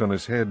dust on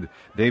his head.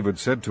 David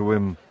said to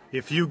him,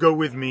 "If you go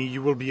with me,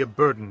 you will be a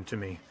burden to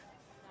me.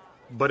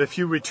 But if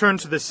you return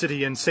to the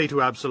city and say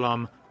to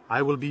Absalom,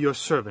 'I will be your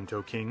servant,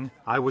 O king.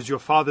 I was your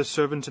father's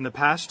servant in the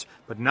past,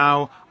 but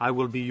now I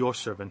will be your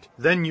servant,'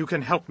 then you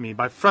can help me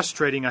by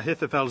frustrating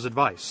Ahithophel's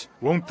advice.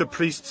 Won't the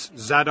priests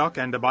Zadok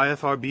and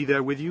Abiathar be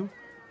there with you?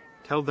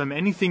 Tell them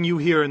anything you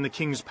hear in the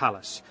king's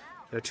palace.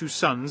 Their 2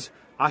 sons,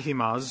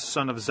 Ahimaaz,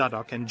 son of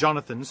Zadok, and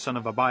Jonathan, son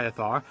of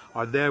Abiathar,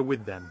 are there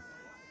with them.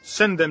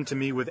 Send them to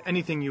me with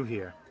anything you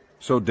hear."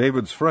 So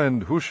David's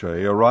friend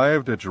Hushai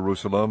arrived at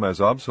Jerusalem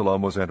as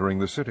Absalom was entering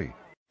the city.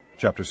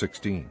 Chapter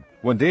 16.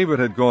 When David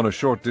had gone a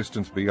short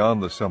distance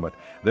beyond the summit,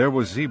 there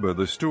was Ziba,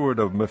 the steward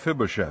of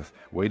Mephibosheth,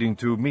 waiting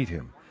to meet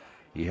him.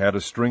 He had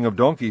a string of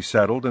donkeys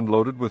saddled and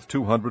loaded with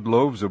 200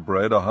 loaves of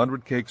bread,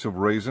 100 cakes of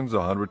raisins,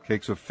 100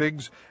 cakes of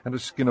figs, and a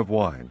skin of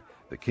wine.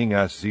 The king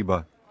asked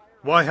Ziba,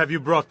 "Why have you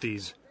brought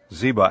these?"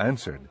 Ziba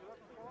answered,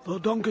 "The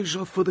donkeys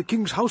are for the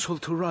king's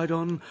household to ride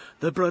on,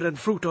 the bread and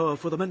fruit are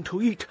for the men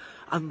to eat,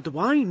 and the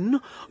wine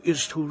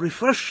is to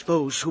refresh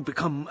those who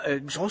become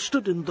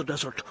exhausted in the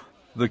desert."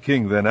 The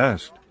king then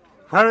asked,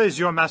 "Where is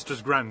your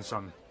master's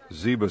grandson?"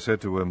 Ziba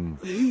said to him,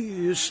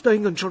 "He is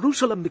staying in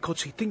Jerusalem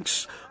because he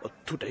thinks,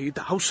 today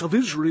the house of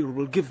Israel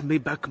will give me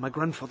back my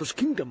grandfather's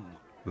kingdom."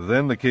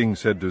 Then the king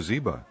said to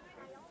Ziba,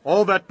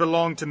 "All that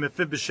belonged to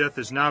Mephibosheth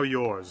is now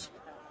yours."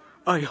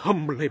 "I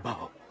humbly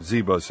bow."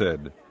 Ziba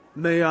said,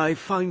 "May I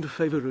find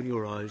favor in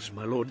your eyes,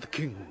 my lord the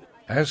king."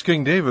 As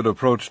King David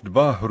approached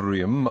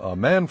Bahurim, a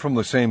man from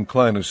the same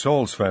clan as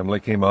Saul's family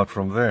came out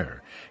from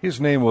there.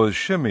 His name was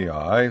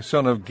Shimei,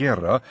 son of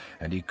Gera,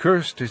 and he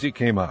cursed as he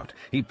came out.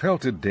 He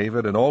pelted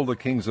David and all the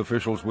king's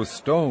officials with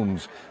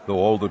stones, though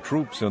all the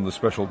troops and the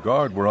special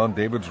guard were on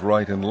David's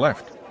right and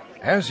left.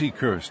 As he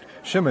cursed,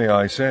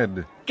 Shimei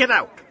said, Get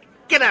out,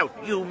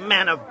 you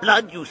man of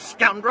blood, you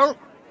scoundrel!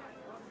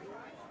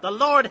 The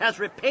Lord has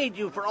repaid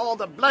you for all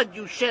the blood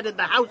you shed in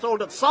the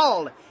household of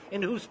Saul,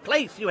 in whose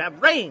place you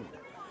have reigned.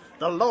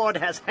 The Lord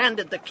has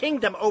handed the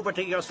kingdom over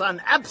to your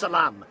son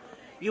Absalom.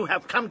 You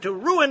have come to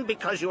ruin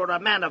because you are a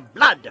man of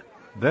blood."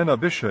 Then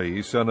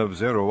Abishai, son of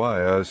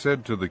Zeruiah,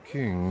 said to the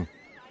king,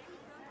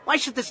 "Why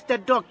should this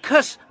dead dog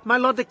curse my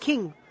lord the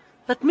king?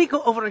 Let me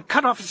go over and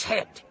cut off his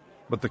head."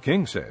 But the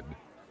king said,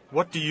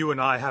 "What do you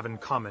and I have in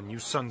common, you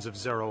sons of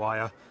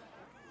Zeruiah?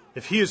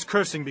 If he is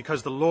cursing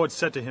because the Lord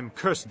said to him,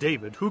 'Curse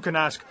David,' who can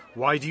ask,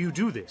 'Why do you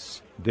do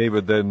this?'"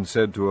 David then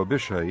said to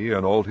Abishai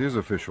and all his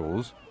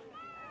officials,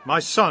 "My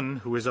son,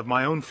 who is of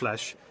my own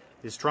flesh,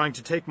 is trying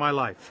to take my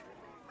life.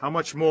 How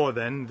much more,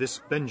 then, this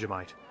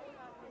Benjamite?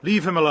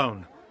 Leave him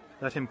alone.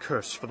 Let him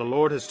curse, for the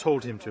Lord has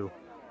told him to.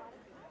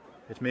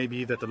 It may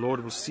be that the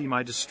Lord will see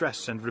my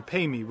distress and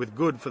repay me with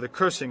good for the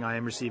cursing I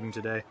am receiving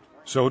today."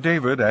 So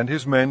David and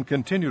his men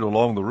continued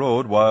along the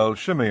road, while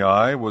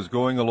Shimei was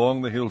going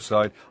along the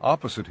hillside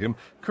opposite him,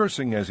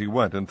 cursing as he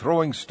went, and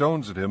throwing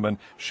stones at him and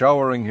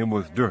showering him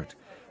with dirt.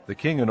 The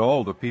king and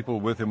all the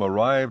people with him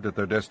arrived at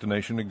their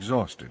destination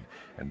exhausted,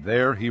 and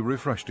there he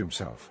refreshed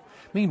himself.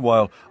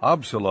 Meanwhile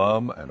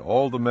Absalom and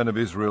all the men of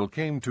Israel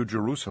came to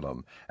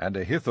Jerusalem, and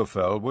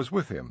Ahithophel was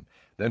with him.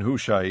 Then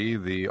Hushai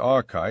the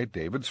Archite,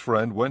 David's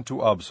friend, went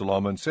to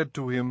Absalom and said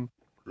to him,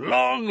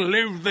 "Long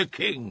live the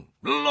king!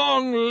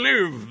 Long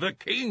live the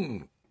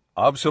king!"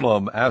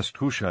 Absalom asked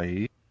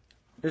Hushai,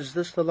 "Is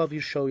this the love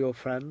you show your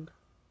friend?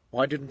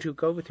 Why didn't you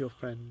go with your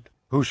friend?"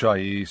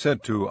 Hushai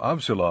said to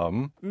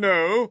Absalom,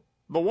 "No,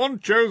 the one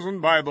chosen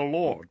by the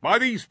Lord, by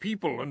these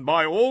people, and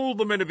by all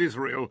the men of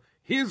Israel,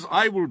 his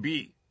I will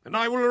be, and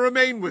I will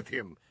remain with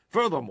him.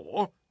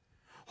 Furthermore,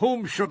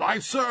 whom should I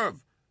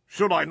serve?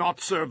 Should I not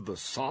serve the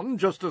son,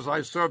 just as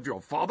I served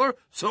your father?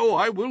 So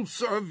I will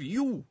serve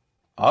you."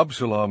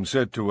 Absalom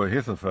said to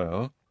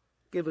Ahithophel,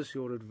 "Give us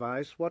your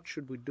advice. What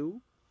should we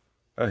do?"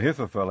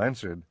 Ahithophel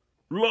answered,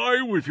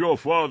 "Lie with your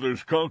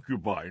father's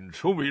concubines,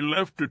 whom he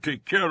left to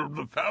take care of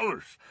the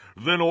palace.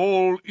 Then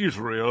all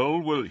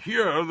Israel will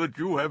hear that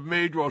you have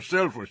made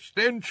yourself a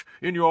stench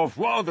in your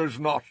father's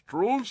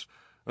nostrils,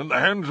 and the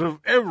hands of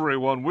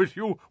everyone with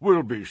you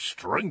will be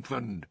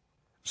strengthened."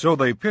 So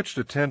they pitched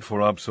a tent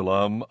for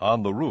Absalom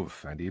on the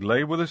roof, and he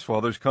lay with his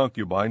father's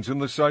concubines in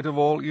the sight of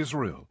all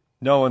Israel.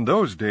 Now in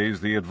those days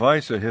the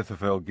advice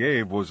Ahithophel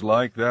gave was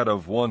like that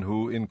of one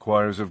who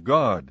inquires of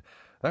God.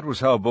 That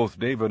was how both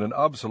David and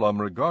Absalom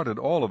regarded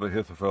all of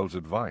Ahithophel's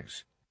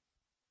advice.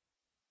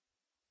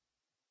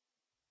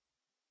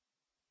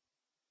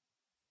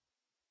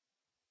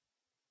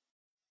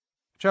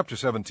 Chapter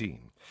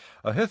 17.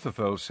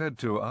 Ahithophel said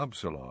to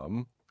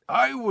Absalom,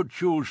 "I would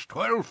choose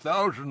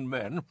 12,000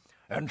 men,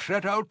 and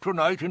set out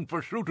tonight in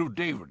pursuit of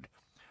David.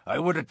 I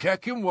would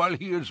attack him while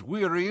he is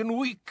weary and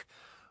weak.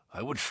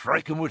 I would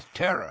strike him with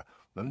terror,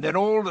 and then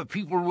all the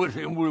people with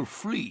him will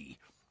flee.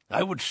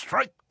 I would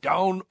strike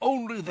down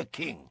only the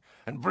king,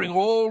 and bring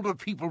all the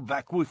people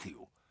back with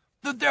you.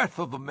 The death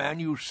of the man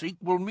you seek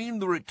will mean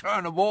the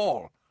return of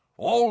all.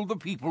 All the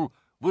people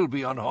will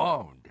be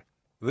unharmed."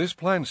 This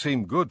plan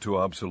seemed good to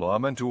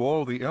Absalom and to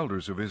all the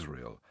elders of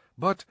Israel.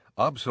 But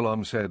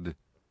Absalom said,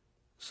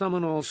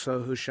 "Summon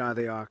also Hushai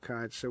the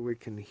Archite, so we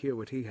can hear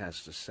what he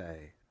has to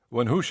say."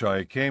 When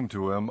Hushai came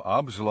to him,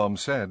 Absalom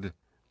said,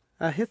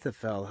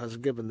 "Ahithophel has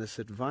given this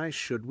advice.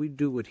 Should we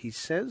do what he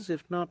says?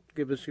 If not,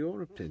 give us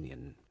your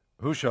opinion."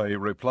 Hushai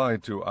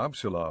replied to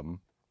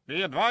Absalom,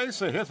 "The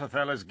advice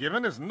Ahithophel has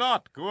given is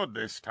not good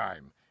this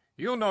time.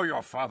 You know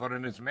your father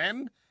and his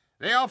men.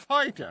 They are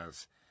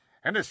fighters,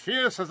 and as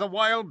fierce as a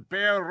wild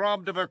bear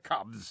robbed of her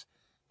cubs.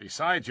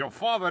 Besides, your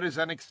father is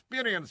an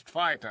experienced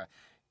fighter.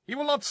 He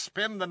will not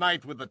spend the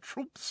night with the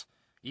troops.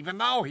 Even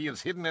now he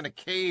is hidden in a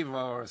cave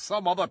or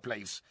some other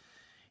place.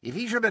 If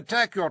he should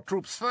attack your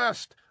troops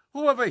first,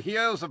 whoever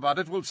hears about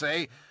it will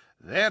say,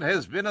 'There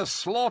has been a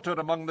slaughter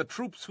among the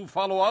troops who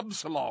follow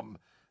Absalom.'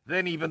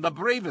 Then even the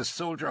bravest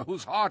soldier,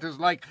 whose heart is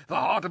like the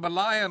heart of a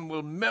lion,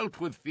 will melt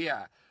with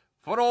fear.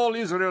 For all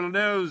Israel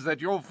knows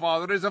that your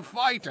father is a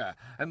fighter,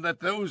 and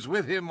that those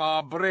with him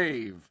are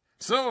brave.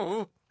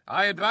 So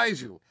I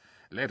advise you,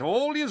 let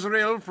all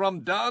Israel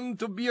from Dan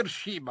to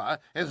Beersheba,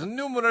 as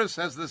numerous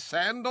as the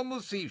sand on the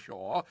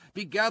seashore,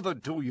 be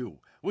gathered to you,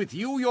 with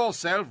you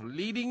yourself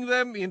leading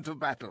them into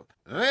battle.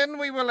 Then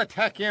we will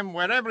attack him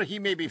wherever he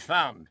may be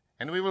found,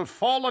 and we will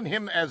fall on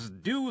him as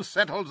dew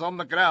settles on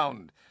the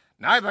ground.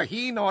 Neither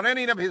he nor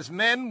any of his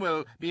men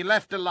will be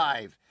left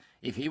alive.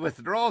 If he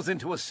withdraws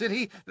into a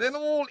city, then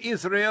all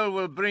Israel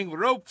will bring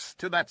ropes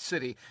to that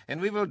city, and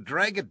we will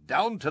drag it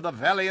down to the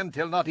valley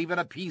until not even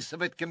a piece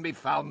of it can be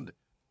found."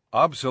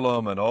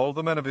 Absalom and all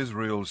the men of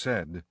Israel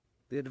said,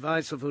 "The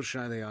advice of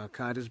Hushai the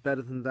Archite is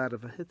better than that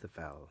of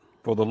Ahithophel."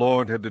 For the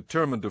Lord had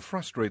determined to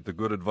frustrate the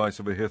good advice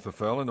of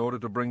Ahithophel in order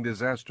to bring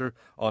disaster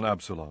on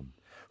Absalom.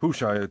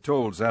 Hushai had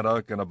told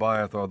Zadok and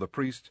Abiathar the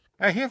priests,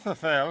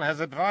 "Ahithophel has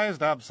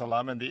advised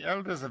Absalom and the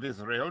elders of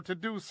Israel to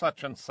do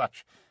such and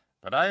such,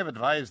 but I have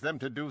advised them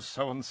to do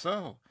so and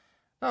so.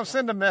 Now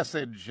send a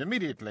message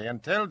immediately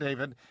and tell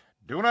David,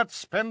 'Do not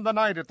spend the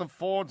night at the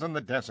fords in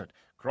the desert.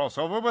 Cross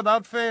over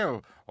without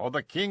fail, or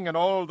the king and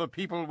all the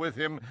people with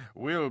him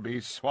will be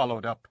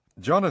swallowed up.'"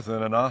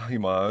 Jonathan and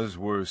Ahimaaz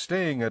were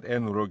staying at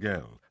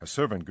En-Rogel. A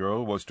servant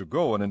girl was to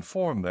go and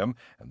inform them,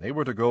 and they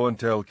were to go and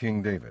tell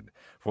King David,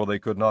 for they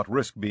could not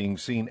risk being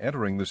seen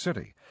entering the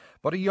city.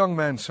 But a young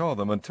man saw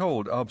them and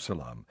told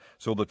Absalom.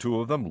 So the two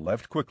of them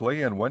left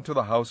quickly and went to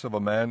the house of a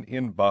man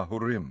in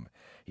Bahurim.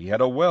 He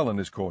had a well in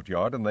his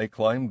courtyard, and they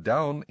climbed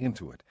down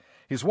into it.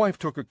 His wife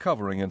took a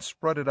covering and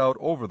spread it out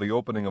over the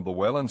opening of the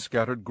well and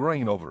scattered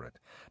grain over it.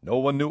 No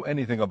one knew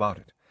anything about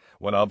it.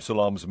 When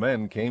Absalom's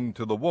men came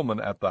to the woman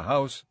at the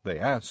house, they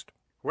asked,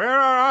 "Where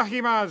are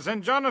Ahimaaz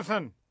and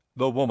Jonathan?"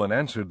 The woman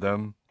answered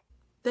them,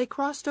 They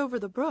crossed over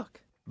the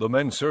brook. The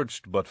men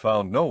searched but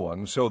found no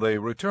one, so they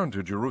returned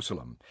to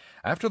Jerusalem.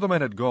 After the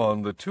men had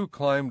gone, the two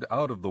climbed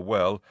out of the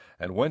well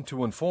and went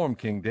to inform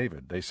King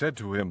David. They said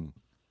to him,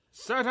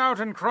 "Set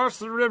out and cross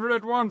the river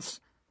at once.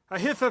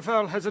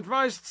 Ahithophel has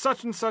advised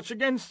such and such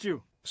against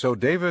you." So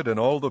David and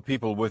all the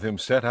people with him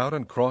set out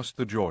and crossed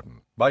the Jordan.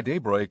 By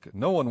daybreak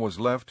no one was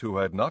left who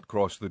had not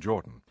crossed the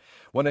Jordan.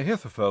 When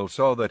Ahithophel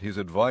saw that his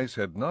advice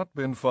had not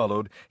been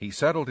followed, he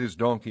saddled his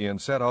donkey and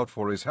set out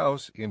for his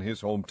house in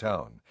his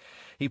hometown.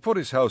 He put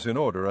his house in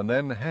order and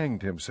then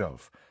hanged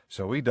himself.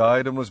 So he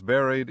died and was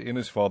buried in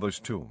his father's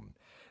tomb.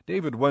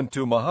 David went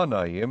to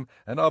Mahanaim,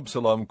 and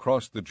Absalom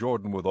crossed the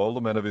Jordan with all the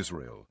men of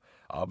Israel.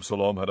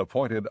 Absalom had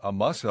appointed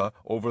Amasa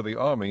over the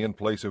army in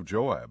place of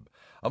Joab.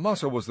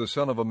 Amasa was the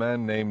son of a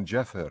man named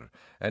Jether,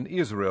 an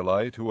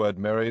Israelite who had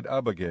married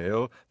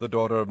Abigail, the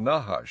daughter of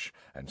Nahash,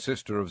 and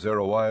sister of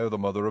Zeruiah, the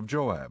mother of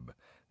Joab.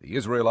 The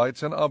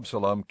Israelites and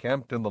Absalom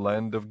camped in the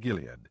land of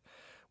Gilead.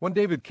 When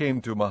David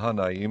came to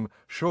Mahanaim,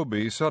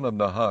 Shobi, son of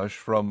Nahash,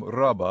 from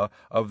Rabbah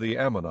of the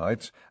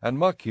Ammonites, and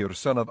Machir,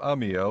 son of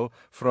Amiel,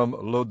 from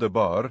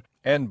Lodebar,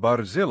 and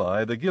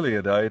Barzillai the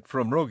Gileadite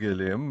from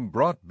Rogelim,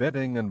 brought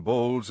bedding and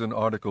bowls and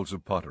articles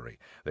of pottery.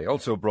 They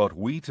also brought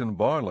wheat and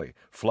barley,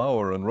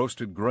 flour and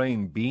roasted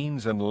grain,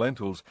 beans and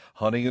lentils,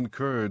 honey and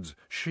curds,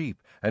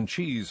 sheep, and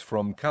cheese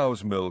from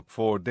cow's milk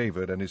for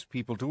David and his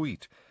people to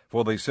eat.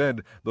 For they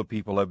said, "The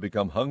people have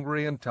become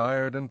hungry and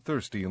tired and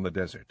thirsty in the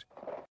desert."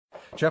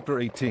 Chapter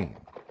 18.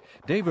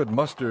 David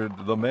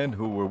mustered the men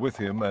who were with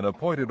him and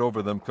appointed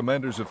over them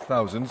commanders of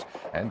thousands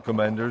and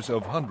commanders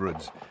of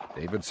hundreds.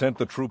 David sent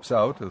the troops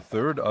out, a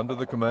third under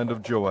the command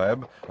of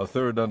Joab, a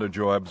third under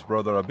Joab's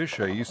brother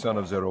Abishai, son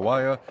of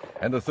Zeruiah,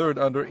 and a third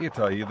under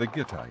Ittai the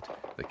Gittite.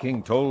 The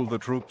king told the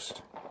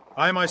troops,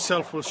 "I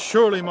myself will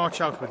surely march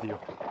out with you."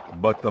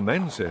 But the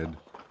men said,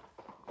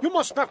 You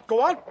must not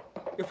go out.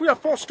 If we are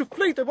forced to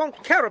flee, they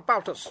won't care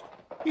about us.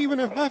 Even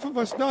if half of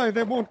us die,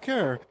 they won't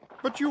care.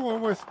 But you are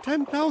worth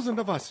 10,000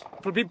 of us.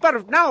 It will be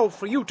better now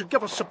for you to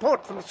give us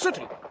support from the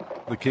city.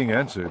 The king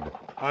answered,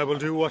 "I will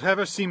do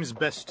whatever seems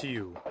best to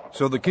you."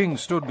 So the king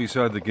stood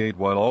beside the gate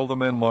while all the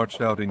men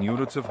marched out in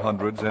units of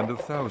hundreds and of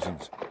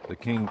thousands. The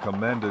king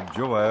commanded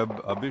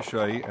Joab,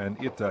 Abishai,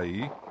 and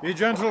Ittai, "Be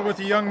gentle with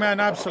the young man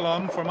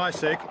Absalom for my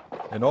sake."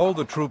 And all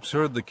the troops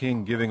heard the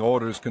king giving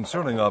orders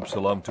concerning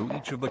Absalom to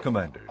each of the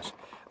commanders.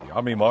 The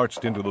army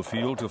marched into the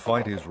field to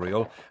fight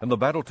Israel, and the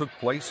battle took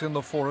place in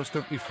the forest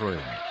of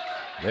Ephraim.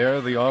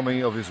 There the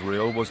army of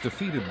Israel was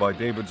defeated by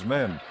David's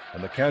men,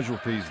 and the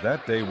casualties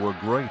that day were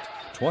great,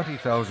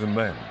 20,000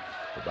 men.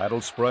 The battle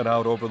spread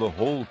out over the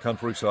whole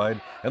countryside,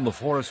 and the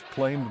forest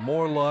claimed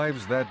more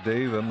lives that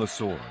day than the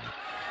sword.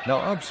 Now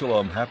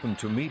Absalom happened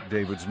to meet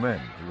David's men.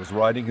 He was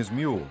riding his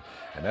mule,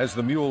 and as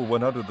the mule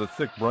went under the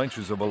thick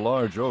branches of a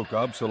large oak,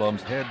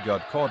 Absalom's head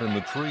got caught in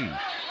the tree.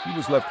 He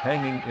was left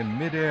hanging in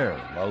midair,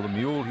 while the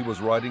mule he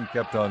was riding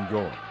kept on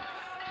going.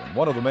 When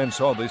one of the men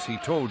saw this, he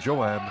told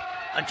Joab,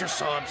 I just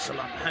saw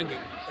Absalom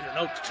hanging in an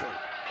oak tree.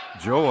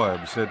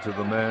 Joab said to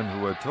the man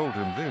who had told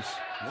him this,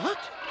 What?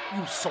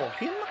 You saw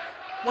him?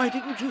 Why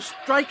didn't you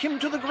strike him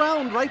to the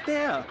ground right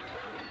there?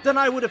 Then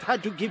I would have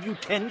had to give you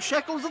 10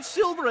 shekels of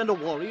silver and a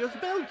warrior's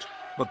belt.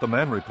 But the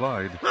man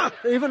replied,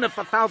 Even if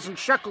 1,000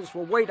 shekels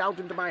were weighed out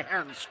into my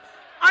hands,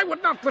 I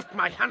would not lift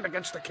my hand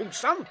against the king's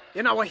son.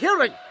 In our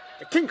hearing,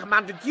 the king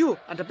commanded you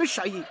and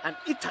Abishai and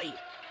Ittai,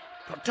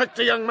 protect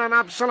the young man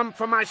Absalom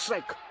for my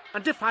sake.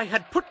 And if I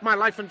had put my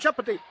life in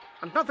jeopardy,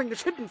 and nothing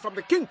is hidden from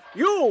the king,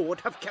 you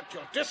would have kept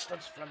your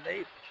distance from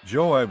me.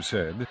 Joab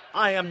said,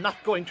 I am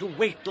not going to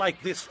wait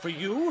like this for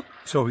you.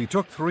 So he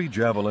took 3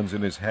 javelins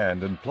in his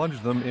hand and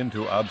plunged them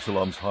into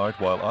Absalom's heart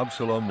while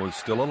Absalom was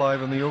still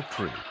alive in the oak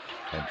tree.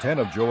 And 10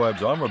 of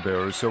Joab's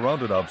armor-bearers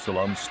surrounded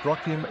Absalom,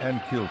 struck him,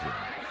 and killed him.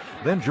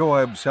 Then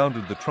Joab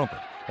sounded the trumpet,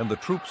 and the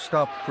troops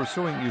stopped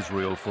pursuing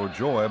Israel, for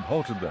Joab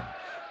halted them.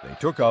 They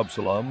took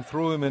Absalom,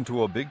 threw him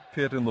into a big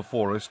pit in the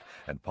forest,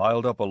 and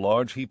piled up a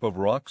large heap of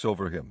rocks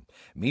over him.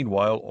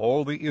 Meanwhile,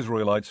 all the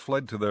Israelites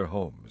fled to their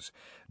homes.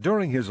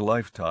 During his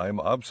lifetime,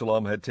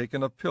 Absalom had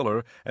taken a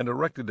pillar and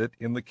erected it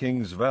in the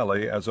king's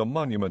valley as a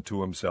monument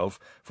to himself,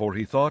 for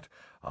he thought,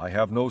 I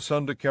have no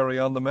son to carry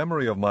on the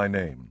memory of my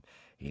name.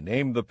 He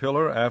named the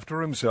pillar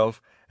after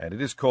himself, and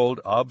it is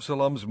called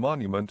Absalom's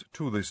monument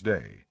to this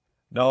day.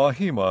 Now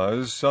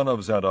Ahimaaz, son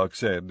of Zadok,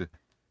 said,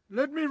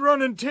 Let me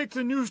run and take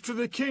the news to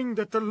the king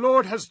that the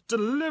Lord has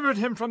delivered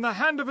him from the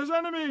hand of his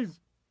enemies.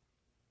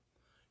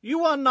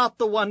 You are not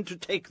the one to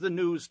take the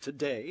news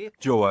today,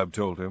 Joab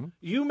told him.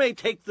 You may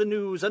take the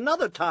news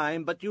another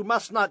time, but you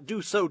must not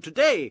do so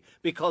today,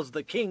 because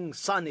the king's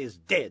son is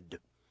dead.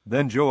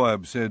 Then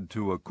Joab said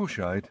to a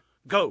Cushite,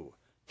 Go,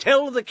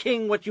 tell the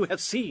king what you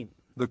have seen.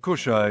 The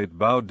Cushite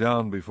bowed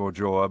down before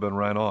Joab and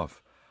ran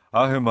off.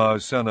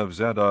 Ahimaaz, son of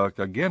Zadok,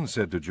 again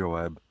said to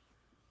Joab,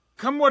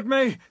 Come what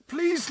may,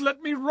 please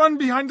let me run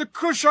behind the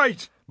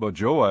Cushite. But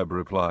Joab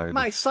replied,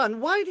 My son,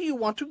 why do you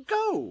want to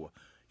go?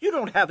 You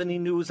don't have any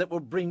news that will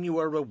bring you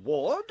a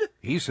reward.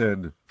 He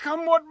said,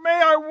 Come what may,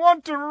 I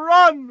want to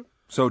run.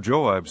 So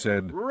Joab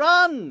said,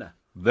 Run!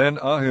 Then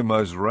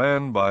Ahimaaz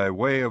ran by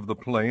way of the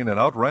plain and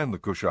outran the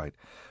Cushite.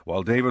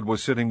 While David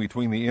was sitting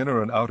between the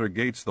inner and outer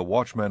gates, the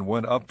watchman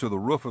went up to the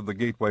roof of the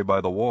gateway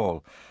by the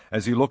wall.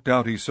 As he looked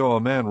out, he saw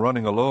a man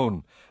running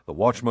alone. The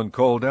watchman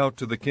called out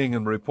to the king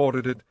and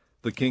reported it.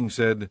 The king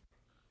said,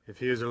 If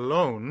he is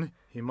alone,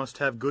 he must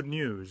have good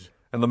news.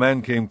 And the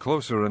man came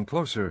closer and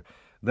closer.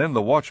 Then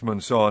the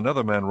watchman saw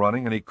another man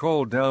running, and he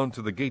called down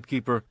to the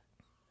gatekeeper,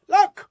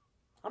 Look!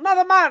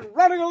 Another man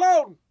running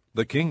alone!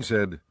 The king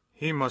said,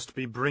 He must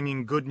be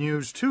bringing good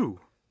news too.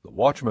 The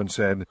watchman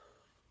said,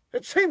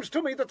 It seems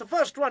to me that the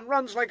first one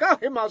runs like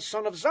Ahimaaz,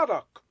 son of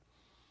Zadok.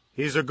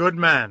 He's a good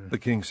man. The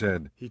king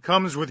said. He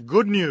comes with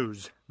good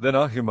news. Then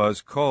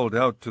Ahimaaz called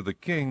out to the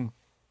king.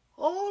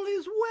 All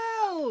is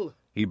well.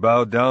 He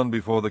bowed down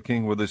before the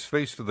king with his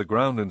face to the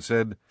ground and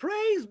said,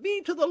 Praise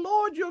be to the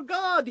Lord your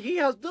God. He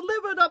has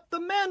delivered up the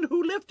men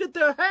who lifted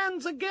their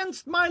hands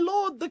against my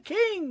lord the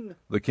king.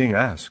 The king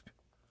asked,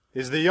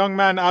 Is the young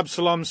man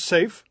Absalom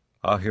safe?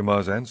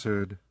 Ahimaaz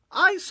answered,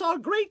 I saw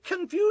great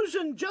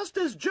confusion just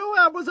as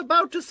Joab was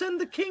about to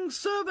send the king's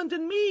servant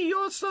and me,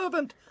 your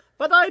servant,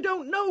 but I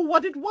don't know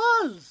what it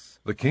was.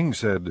 The king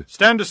said,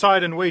 Stand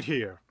aside and wait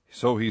here.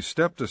 So he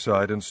stepped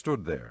aside and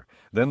stood there.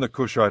 Then the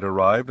Cushite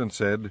arrived and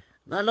said,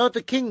 My lord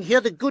the king, hear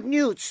the good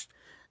news.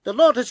 The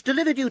Lord has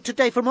delivered you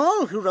today from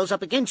all who rose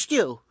up against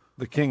you.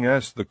 The king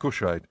asked the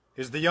Cushite,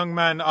 Is the young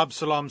man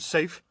Absalom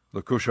safe?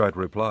 The Cushite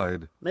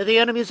replied, May the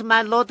enemies of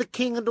my lord the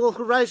king and all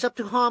who rise up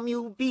to harm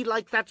you be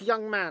like that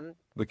young man.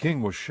 The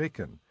king was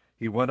shaken.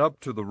 He went up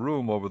to the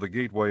room over the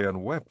gateway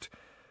and wept.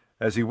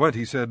 As he went,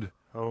 he said,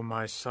 Oh,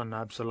 my son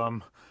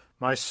Absalom,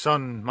 my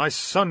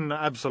son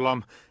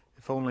Absalom,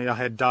 if only I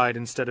had died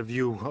instead of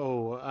you.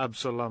 Oh,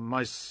 Absalom,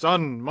 my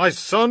son, my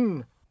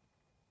son!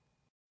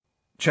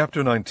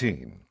 Chapter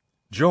 19.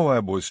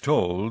 Joab was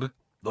told,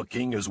 The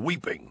king is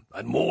weeping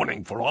and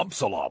mourning for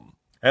Absalom.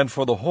 And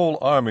for the whole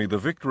army the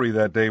victory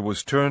that day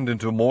was turned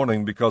into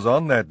mourning, because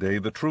on that day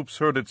the troops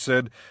heard it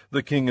said,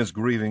 The king is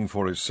grieving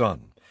for his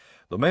son.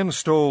 The men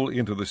stole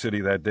into the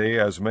city that day,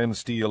 as men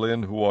steal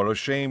in who are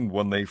ashamed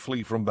when they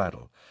flee from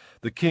battle.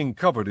 The king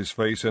covered his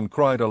face and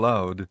cried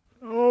aloud,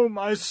 Oh,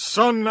 my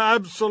son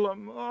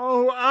Absalom!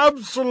 Oh,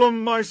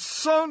 Absalom, my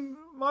son,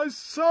 my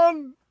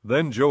son!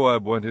 Then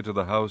Joab went into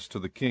the house to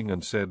the king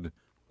and said,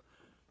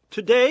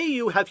 Today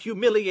you have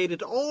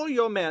humiliated all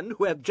your men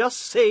who have just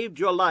saved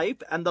your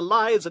life and the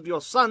lives of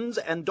your sons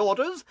and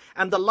daughters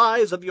and the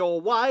lives of your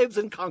wives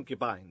and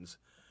concubines.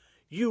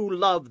 You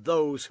love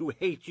those who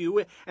hate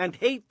you and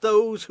hate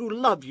those who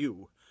love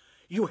you.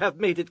 You have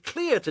made it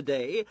clear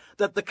today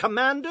that the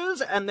commanders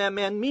and their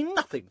men mean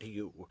nothing to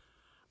you.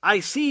 I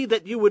see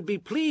that you would be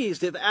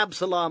pleased if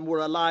Absalom were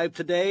alive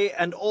today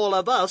and all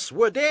of us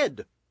were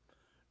dead.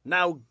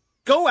 Now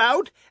go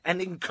out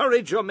and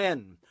encourage your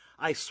men.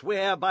 I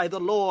swear by the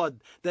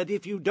Lord that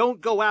if you don't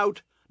go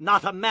out,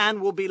 not a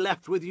man will be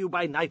left with you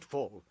by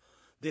nightfall.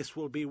 This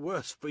will be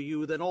worse for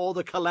you than all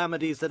the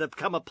calamities that have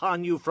come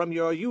upon you from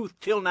your youth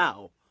till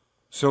now.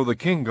 So the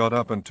king got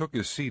up and took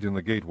his seat in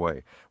the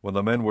gateway. When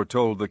the men were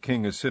told the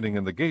king is sitting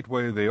in the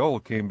gateway, they all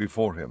came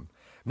before him.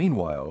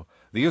 Meanwhile,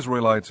 the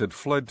Israelites had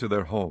fled to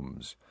their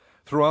homes.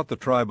 Throughout the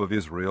tribe of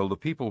Israel, the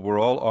people were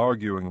all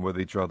arguing with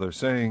each other,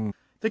 saying,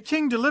 The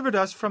king delivered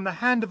us from the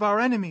hand of our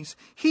enemies.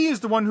 He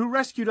is the one who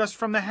rescued us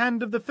from the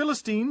hand of the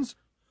Philistines.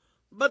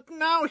 But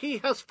now he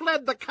has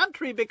fled the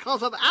country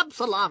because of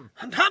Absalom.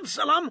 And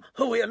Absalom,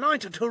 who we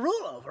anointed to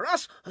rule over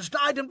us, has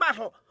died in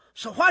battle.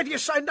 So why do you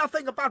say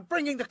nothing about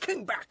bringing the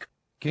king back?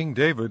 King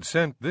David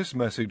sent this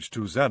message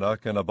to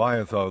Zadok and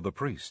Abiathar the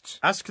priests.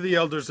 Ask the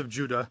elders of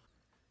Judah,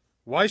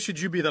 why should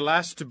you be the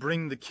last to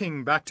bring the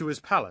king back to his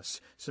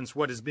palace, since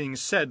what is being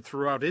said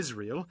throughout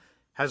Israel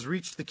has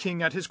reached the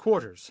king at his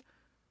quarters?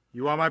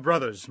 You are my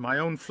brothers, my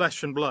own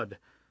flesh and blood,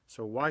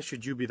 so why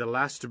should you be the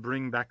last to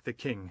bring back the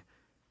king?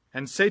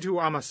 And say to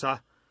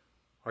Amasa,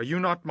 Are you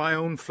not my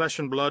own flesh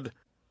and blood?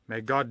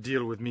 May God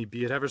deal with me,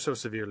 be it ever so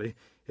severely,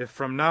 if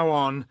from now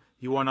on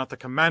you are not the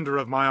commander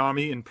of my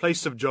army in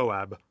place of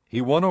Joab.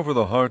 He won over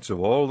the hearts of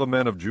all the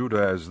men of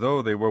Judah as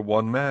though they were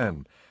one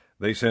man.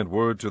 They sent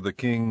word to the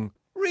king,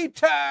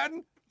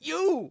 Return,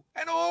 you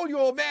and all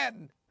your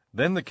men.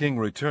 Then the king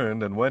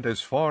returned and went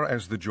as far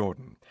as the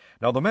Jordan.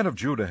 Now the men of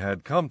Judah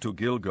had come to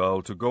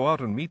Gilgal to go out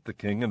and meet the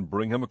king and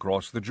bring him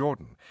across the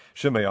Jordan.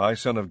 Shimei,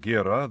 son of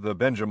Gera, the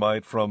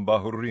Benjamite from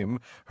Bahurim,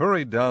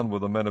 hurried down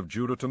with the men of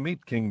Judah to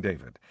meet King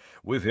David.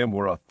 With him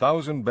were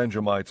 1,000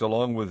 Benjamites,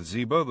 along with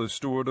Ziba, the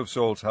steward of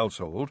Saul's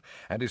household,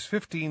 and his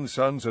 15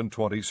 sons and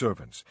 20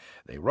 servants.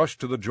 They rushed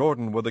to the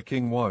Jordan where the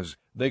king was.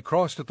 They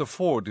crossed at the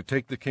ford to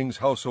take the king's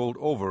household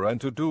over and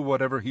to do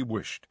whatever he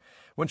wished.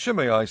 When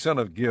Shimei, son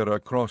of Gera,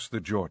 crossed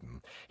the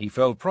Jordan, he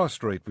fell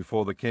prostrate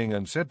before the king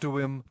and said to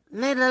him,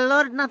 May the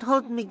Lord not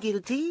hold me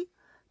guilty.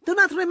 Do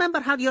not remember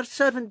how your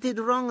servant did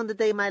wrong on the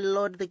day my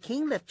lord the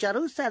king left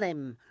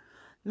Jerusalem.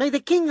 May the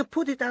king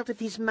put it out of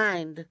his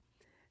mind.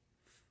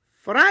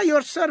 For I,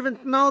 your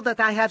servant, know that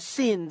I have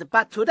sinned,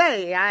 but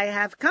today I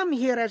have come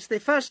here as the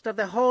first of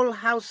the whole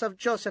house of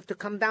Joseph to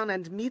come down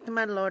and meet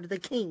my lord the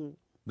king.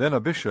 Then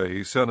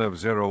Abishai, son of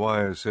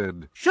Zeruiah,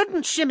 said,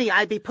 Shouldn't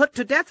Shimei be put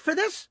to death for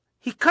this?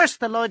 He cursed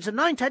the Lord's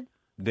anointed.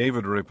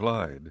 David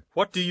replied,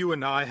 What do you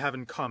and I have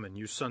in common,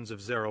 you sons of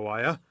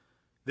Zeruiah?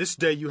 This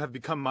day you have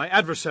become my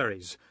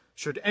adversaries.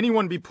 Should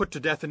anyone be put to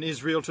death in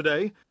Israel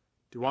today?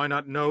 Do I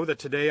not know that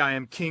today I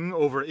am king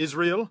over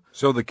Israel?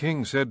 So the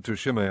king said to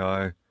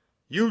Shimei,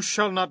 You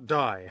shall not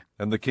die.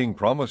 And the king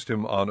promised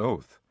him on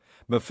oath.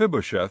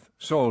 Mephibosheth,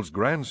 Saul's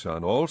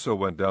grandson, also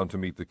went down to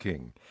meet the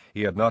king.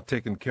 He had not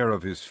taken care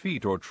of his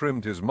feet, or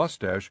trimmed his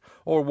mustache,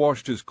 or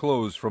washed his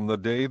clothes from the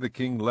day the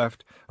king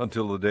left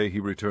until the day he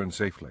returned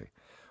safely.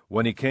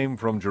 When he came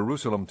from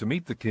Jerusalem to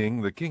meet the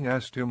king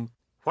asked him,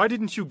 Why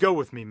didn't you go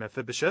with me,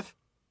 Mephibosheth?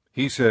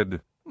 He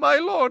said, My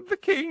lord the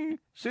king,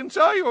 since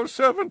I your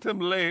servant am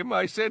lame,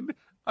 I said,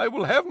 I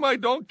will have my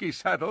donkey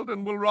saddled,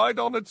 and will ride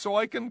on it so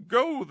I can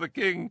go the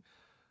king.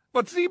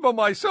 But Ziba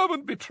my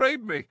servant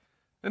betrayed me,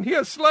 and he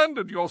has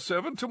slandered your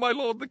servant to my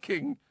lord the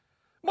king.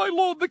 My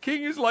lord the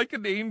king is like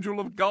an angel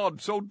of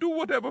God, so do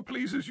whatever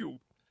pleases you.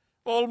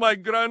 All my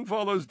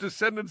grandfather's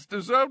descendants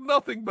deserve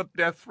nothing but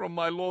death from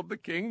my lord the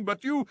king,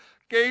 but you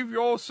gave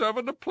your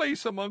servant a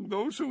place among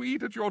those who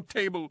eat at your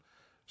table.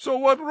 So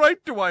what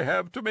right do I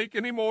have to make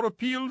any more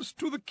appeals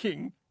to the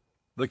king?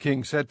 The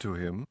king said to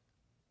him,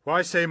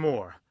 Why say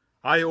more?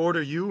 I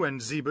order you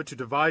and Ziba to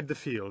divide the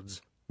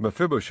fields.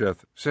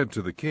 Mephibosheth said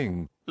to the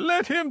king,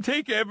 Let him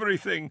take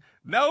everything,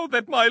 now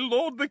that my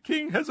lord the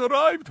king has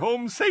arrived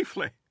home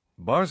safely.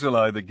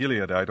 Barzillai the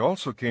Gileadite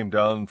also came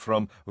down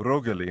from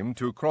Rogelim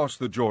to cross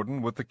the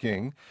Jordan with the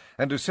king,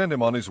 and to send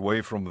him on his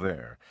way from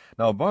there.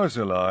 Now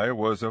Barzillai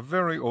was a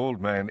very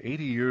old man,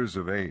 80 years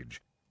of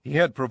age. He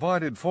had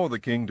provided for the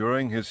king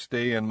during his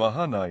stay in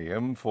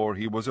Mahanaim, for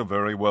he was a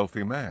very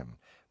wealthy man.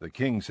 The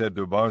king said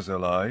to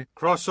Barzillai,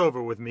 Cross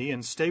over with me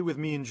and stay with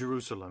me in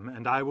Jerusalem,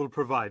 and I will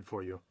provide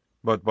for you.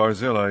 But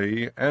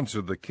Barzillai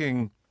answered the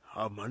king,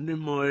 How many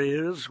more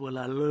years will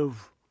I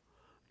live,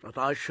 that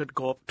I should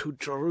go up to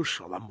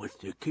Jerusalem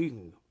with the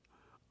king?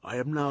 I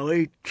am now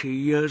 80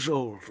 years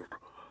old.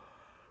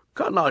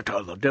 Can I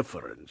tell the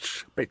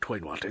difference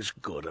between what is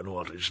good and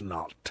what is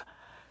not?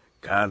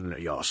 Can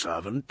your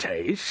servant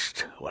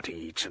taste what he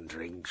eats and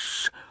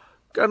drinks?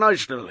 Can I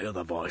still hear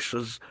the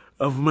voices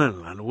of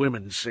men and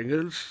women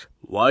singers?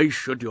 Why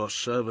should your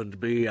servant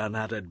be an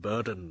added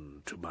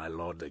burden to my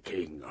lord the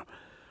king?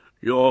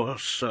 Your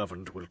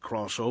servant will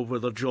cross over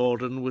the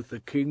Jordan with the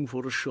king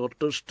for a short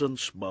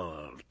distance,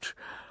 but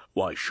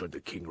why should the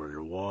king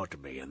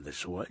reward me in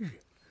this way?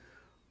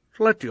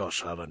 Let your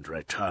servant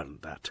return,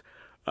 that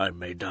I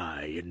may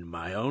die in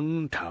my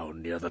own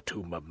town near the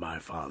tomb of my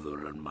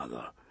father and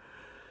mother.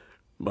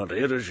 But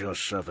here is your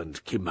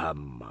servant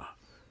Kimham.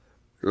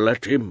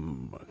 Let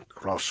him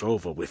cross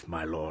over with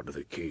my lord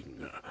the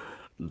king.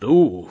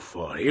 Do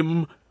for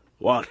him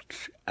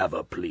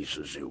whatever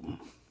pleases you.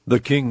 The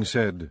king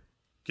said,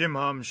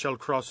 Kimham shall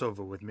cross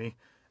over with me,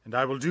 and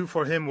I will do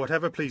for him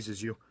whatever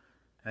pleases you,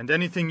 and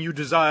anything you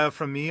desire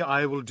from me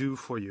I will do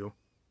for you.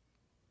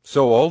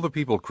 So all the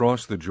people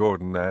crossed the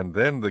Jordan, and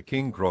then the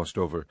king crossed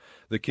over.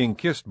 The king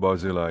kissed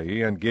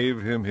Barzillai and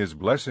gave him his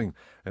blessing,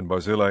 and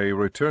Barzillai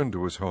returned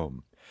to his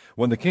home.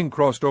 When the king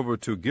crossed over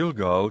to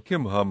Gilgal,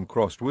 Kimham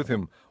crossed with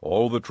him.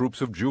 All the troops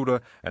of Judah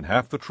and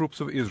half the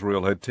troops of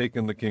Israel had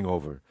taken the king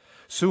over.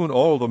 Soon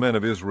all the men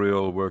of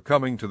Israel were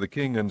coming to the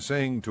king and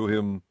saying to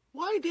him,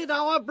 Why did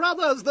our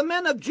brothers, the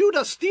men of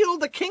Judah, steal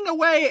the king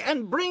away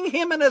and bring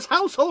him and his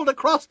household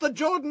across the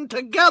Jordan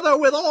together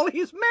with all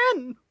his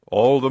men?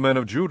 All the men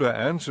of Judah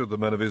answered the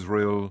men of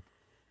Israel,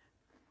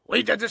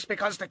 We did this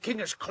because the king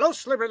is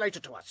closely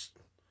related to us.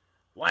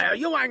 Why are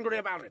you angry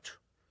about it?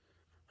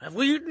 Have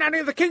we eaten any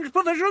of the king's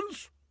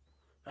provisions?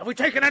 Have we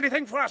taken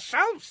anything for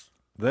ourselves?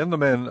 Then the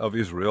men of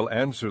Israel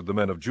answered the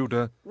men of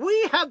Judah,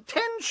 We have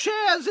 10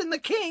 shares in the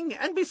king,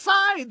 and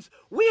besides,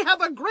 we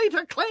have a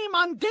greater claim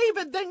on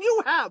David than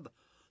you have.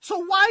 So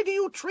why do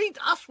you treat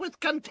us with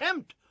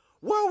contempt?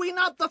 Were we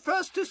not the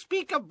first to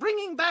speak of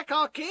bringing back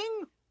our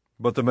king?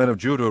 But the men of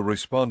Judah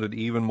responded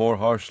even more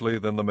harshly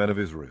than the men of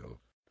Israel.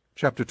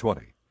 Chapter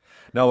 20.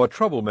 Now a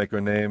troublemaker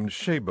named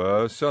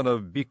Sheba, son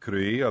of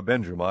Bichri, a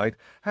Benjamite,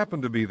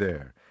 happened to be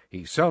there.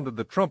 He sounded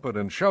the trumpet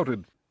and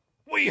shouted,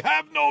 We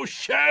have no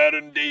share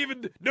in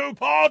David, no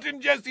part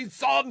in Jesse's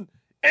son.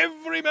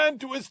 Every man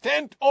to his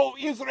tent, O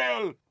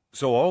Israel.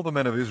 So all the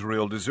men of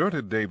Israel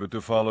deserted David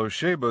to follow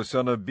Sheba,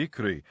 son of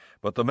Bichri,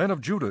 but the men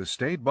of Judah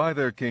stayed by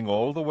their king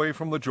all the way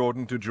from the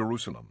Jordan to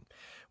Jerusalem.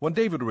 When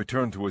David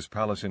returned to his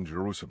palace in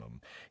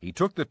Jerusalem, he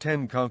took the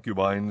 10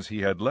 concubines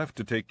he had left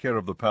to take care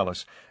of the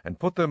palace, and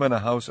put them in a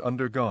house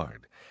under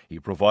guard. He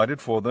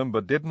provided for them,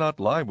 but did not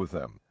lie with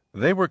them.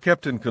 They were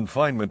kept in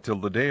confinement till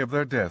the day of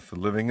their death,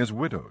 living as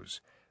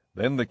widows.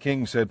 Then the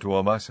king said to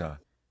Amasa,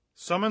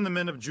 Summon the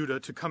men of Judah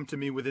to come to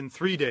me within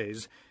 3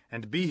 days,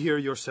 and be here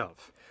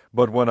yourself.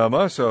 But when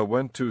Amasa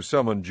went to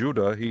summon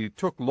Judah, he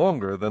took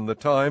longer than the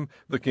time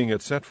the king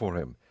had set for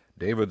him.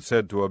 David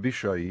said to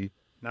Abishai,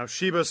 Now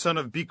Sheba son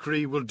of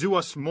Bichri will do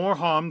us more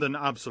harm than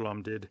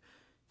Absalom did.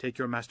 Take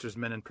your master's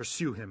men and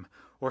pursue him,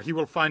 or he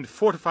will find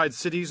fortified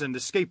cities and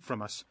escape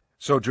from us.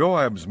 So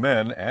Joab's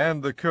men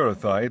and the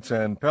Kerethites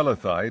and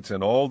Pelethites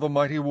and all the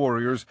mighty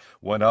warriors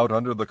went out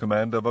under the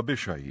command of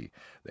Abishai.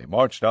 They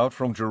marched out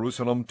from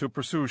Jerusalem to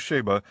pursue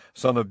Sheba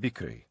son of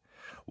Bichri.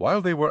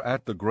 While they were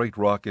at the great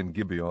rock in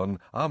Gibeon,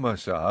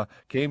 Amasa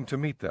came to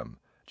meet them.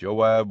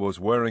 Joab was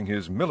wearing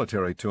his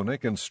military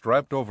tunic, and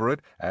strapped over it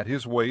at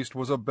his waist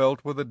was a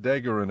belt with a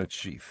dagger in its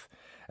sheath.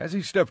 As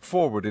he stepped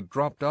forward, it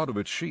dropped out of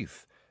its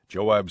sheath.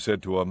 Joab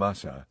said to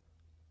Amasa,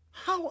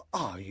 How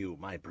are you,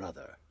 my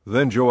brother?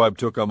 Then Joab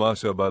took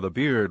Amasa by the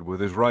beard with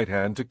his right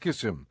hand to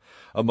kiss him.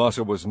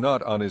 Amasa was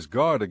not on his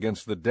guard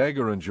against the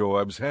dagger in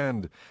Joab's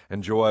hand,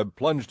 and Joab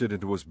plunged it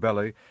into his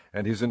belly,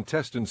 and his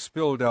intestines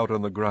spilled out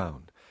on the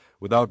ground.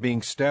 Without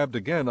being stabbed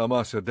again,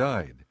 Amasa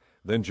died.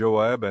 Then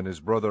Joab and his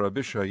brother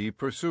Abishai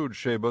pursued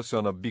Sheba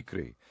son of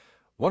Bichri.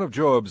 One of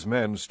Joab's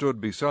men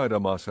stood beside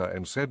Amasa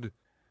and said,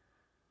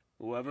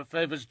 Whoever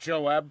favors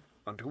Joab,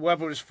 and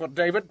whoever is for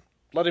David,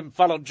 let him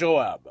follow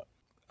Joab.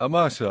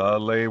 Amasa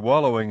lay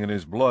wallowing in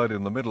his blood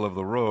in the middle of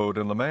the road,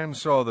 and the man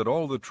saw that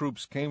all the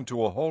troops came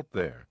to a halt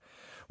there.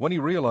 When he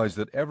realized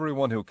that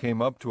everyone who came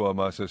up to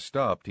Amasa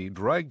stopped, he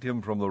dragged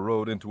him from the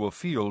road into a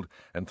field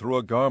and threw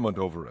a garment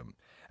over him.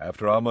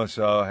 After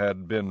Amasa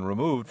had been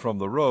removed from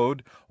the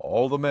road,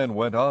 all the men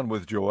went on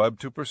with Joab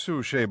to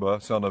pursue Sheba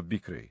son of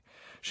Bichri.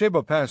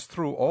 Sheba passed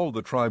through all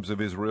the tribes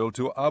of Israel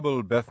to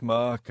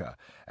Abel-Beth-Maacah,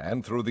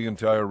 and through the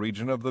entire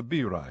region of the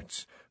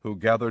Berites, who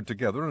gathered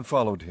together and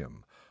followed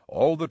him.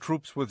 All the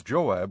troops with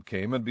Joab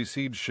came and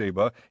besieged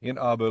Sheba in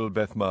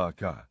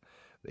Abel-Beth-Maacah.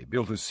 They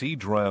built a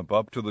siege ramp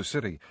up to the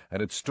city,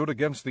 and it stood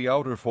against the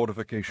outer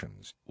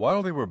fortifications.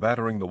 While they were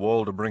battering the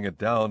wall to bring it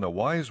down, a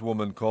wise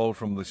woman called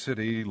from the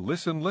city,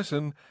 Listen,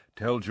 listen,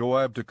 tell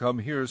Joab to come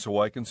here so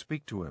I can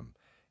speak to him.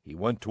 He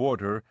went toward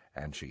her,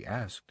 and she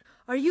asked,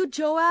 Are you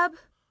Joab?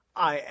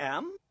 I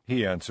am.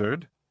 He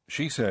answered.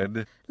 She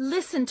said,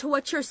 Listen to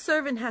what your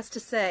servant has to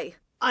say.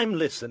 I'm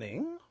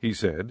listening. He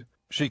said.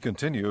 She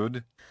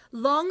continued,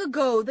 Long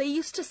ago they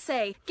used to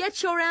say,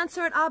 Get your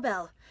answer at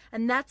Abel,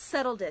 and that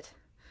settled it.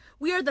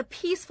 We are the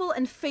peaceful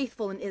and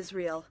faithful in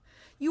Israel.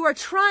 You are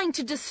trying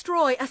to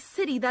destroy a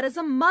city that is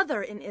a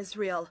mother in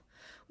Israel.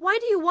 Why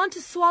do you want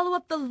to swallow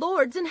up the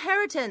Lord's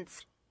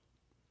inheritance?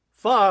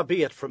 Far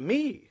be it from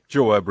me,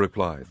 Joab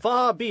replied.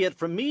 Far be it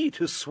from me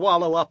to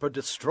swallow up or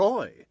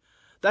destroy.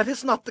 That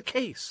is not the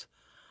case.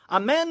 A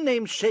man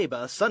named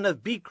Sheba, son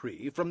of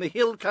Bichri, from the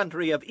hill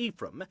country of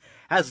Ephraim,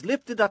 has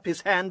lifted up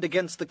his hand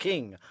against the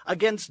king,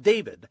 against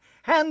David.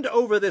 Hand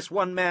over this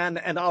one man,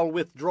 and I'll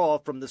withdraw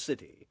from the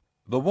city.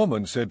 The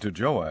woman said to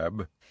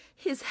Joab,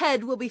 His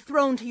head will be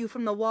thrown to you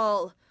from the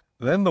wall.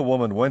 Then the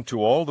woman went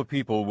to all the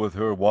people with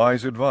her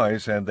wise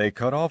advice, and they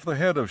cut off the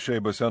head of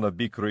Sheba son of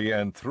Bichri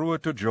and threw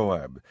it to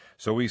Joab.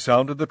 So he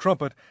sounded the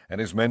trumpet, and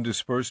his men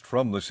dispersed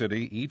from the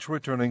city, each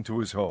returning to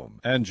his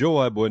home. And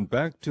Joab went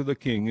back to the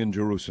king in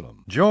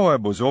Jerusalem.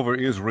 Joab was over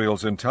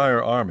Israel's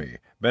entire army.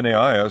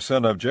 Benaiah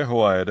son of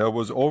Jehoiada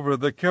was over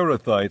the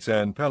Kerethites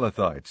and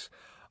Pelethites.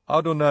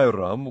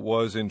 Adoniram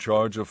was in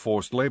charge of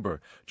forced labor.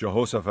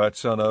 Jehoshaphat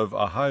son of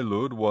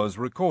Ahilud was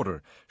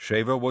recorder.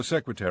 Sheva was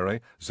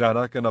secretary.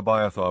 Zadok and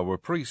Abiathar were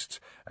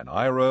priests. And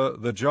Ira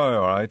the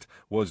Jairite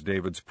was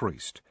David's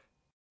priest.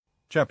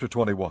 Chapter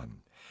 21.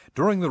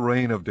 During the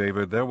reign of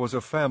David there was a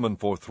famine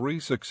for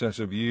 3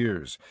 successive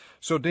years.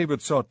 So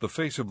David sought the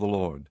face of the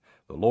Lord.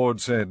 The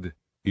Lord said,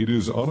 It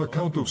is on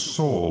account of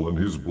Saul and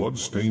his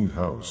blood-stained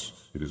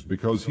house. It is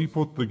because he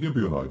put the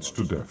Gibeonites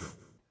to death.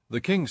 The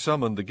king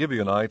summoned the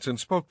Gibeonites and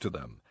spoke to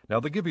them. Now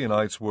the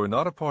Gibeonites were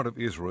not a part of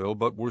Israel,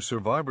 but were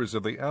survivors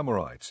of the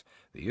Amorites.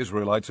 The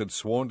Israelites had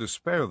sworn to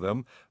spare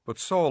them, but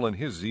Saul in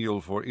his zeal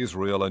for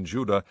Israel and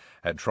Judah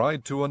had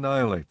tried to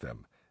annihilate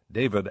them.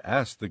 David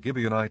asked the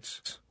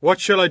Gibeonites, What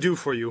shall I do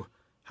for you?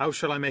 How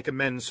shall I make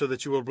amends so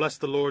that you will bless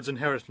the Lord's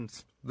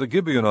inheritance? The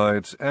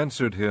Gibeonites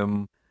answered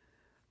him,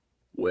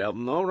 We have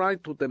no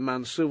right to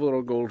demand silver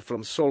or gold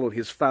from Saul or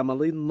his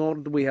family, nor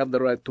do we have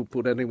the right to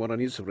put anyone in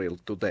Israel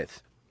to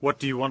death. What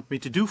do you want me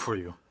to do for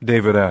you?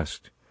 David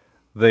asked.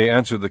 They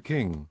answered the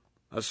king,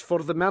 As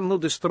for the man who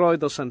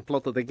destroyed us and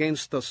plotted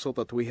against us so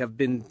that we have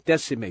been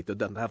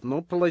decimated and have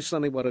no place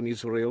anywhere in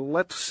Israel,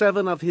 let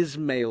 7 of his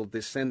male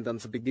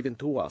descendants be given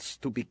to us,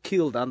 to be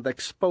killed and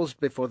exposed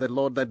before the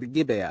Lord at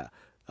Gibeah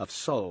of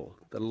Saul,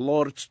 the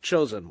Lord's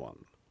chosen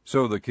one.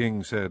 So the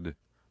king said,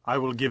 I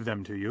will give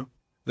them to you.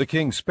 The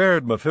king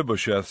spared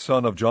Mephibosheth,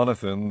 son of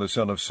Jonathan, the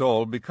son of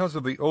Saul, because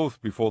of the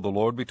oath before the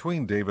Lord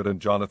between David and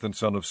Jonathan,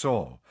 son of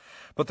Saul.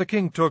 But the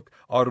king took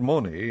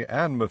Armoni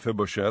and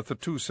Mephibosheth, the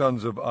 2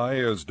 sons of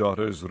Aiah's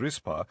daughters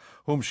Rizpah,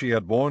 whom she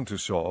had borne to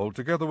Saul,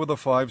 together with the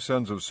 5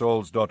 sons of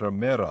Saul's daughter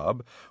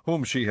Merab,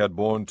 whom she had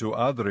borne to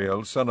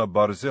Adriel, son of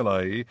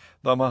Barzillai,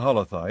 the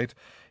Mahalathite.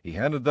 He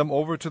handed them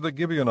over to the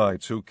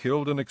Gibeonites, who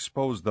killed and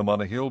exposed them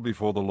on a hill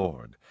before the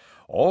Lord.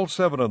 All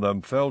 7 of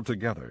them fell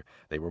together.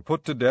 They were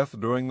put to death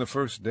during the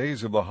first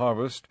days of the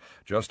harvest,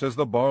 just as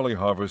the barley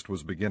harvest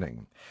was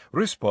beginning.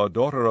 Rizpah,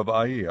 daughter of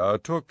Aiah,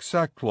 took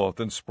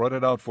sackcloth and spread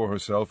it out for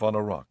herself on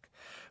a rock.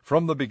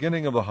 From the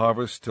beginning of the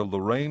harvest till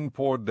the rain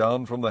poured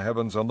down from the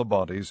heavens on the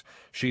bodies,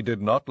 she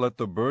did not let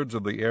the birds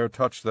of the air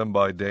touch them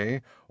by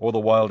day, or the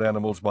wild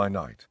animals by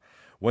night.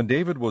 When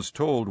David was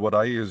told what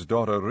Aiah's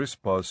daughter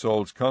Rizpah,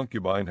 Saul's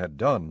concubine, had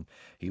done,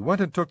 he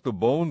went and took the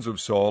bones of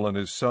Saul and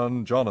his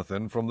son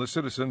Jonathan from the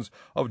citizens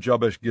of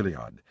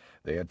Jabesh-Gilead.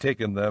 They had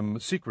taken them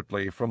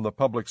secretly from the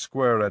public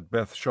square at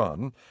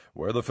Beth-shan,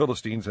 where the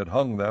Philistines had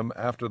hung them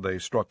after they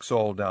struck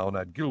Saul down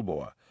at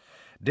Gilboa.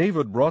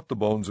 David brought the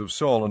bones of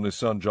Saul and his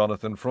son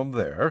Jonathan from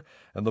there,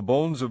 and the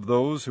bones of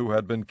those who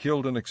had been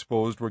killed and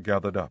exposed were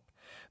gathered up.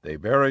 They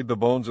buried the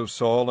bones of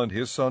Saul and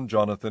his son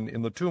Jonathan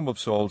in the tomb of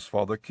Saul's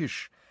father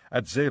Kish,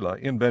 at Zelah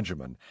in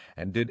Benjamin,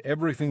 and did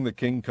everything the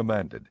king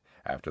commanded.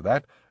 After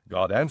that,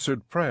 God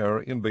answered prayer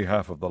in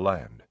behalf of the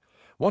land.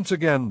 Once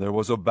again there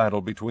was a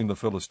battle between the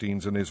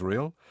Philistines and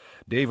Israel.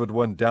 David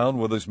went down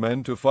with his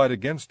men to fight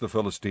against the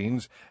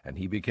Philistines, and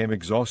he became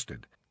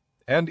exhausted.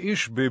 And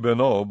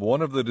Ishbi-benob,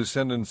 one of the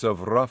descendants of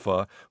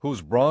Rapha,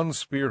 whose bronze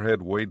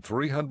spearhead weighed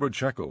 300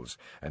 shekels,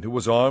 and who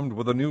was armed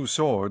with a new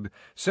sword,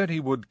 said he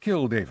would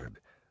kill David.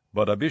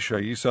 But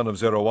Abishai, son of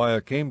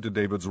Zeruiah, came to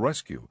David's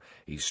rescue.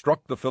 He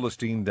struck the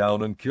Philistine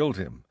down and killed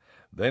him.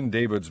 Then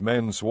David's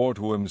men swore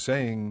to him,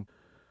 saying,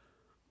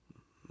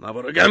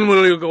 Never again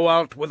will you go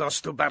out with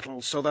us to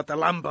battle, so that the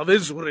lamp of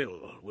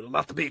Israel will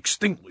not be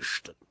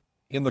extinguished.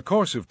 In the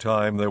course of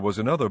time there was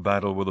another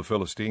battle with the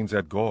Philistines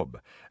at Gob.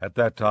 At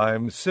that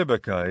time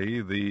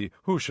Sibbecai the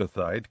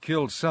Hushathite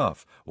killed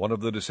Saph, one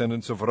of the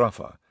descendants of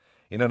Rapha.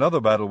 In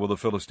another battle with the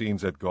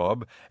Philistines at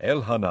Gob,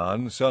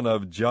 Elhanan, son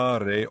of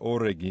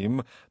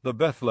Jare-Oregim, the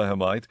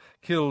Bethlehemite,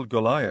 killed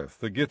Goliath,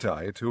 the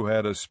Gittite, who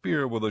had a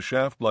spear with a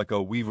shaft like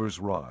a weaver's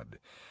rod.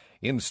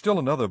 In still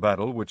another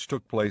battle, which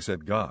took place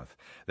at Gath,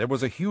 there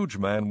was a huge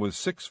man with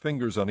 6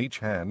 fingers on each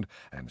hand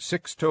and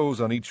 6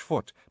 toes on each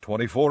foot,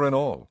 24 in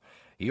all.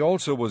 He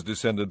also was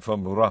descended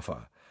from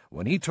Rapha.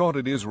 When he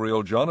taunted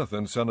Israel,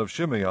 Jonathan, son of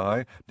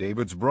Shimei,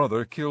 David's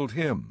brother, killed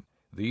him.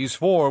 These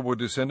 4 were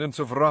descendants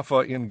of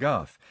Rapha in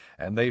Gath,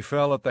 and they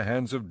fell at the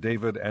hands of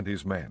David and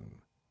his men.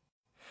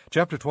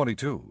 Chapter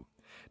 22.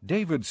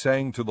 David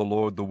sang to the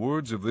Lord the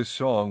words of this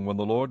song when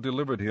the Lord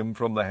delivered him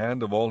from the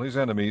hand of all his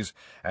enemies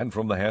and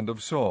from the hand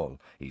of Saul.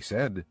 He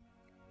said,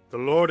 The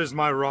Lord is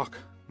my rock,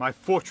 my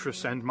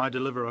fortress and my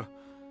deliverer.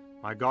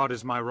 My God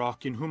is my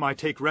rock, in whom I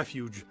take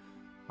refuge,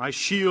 my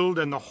shield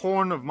and the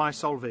horn of my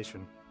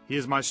salvation. He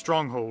is my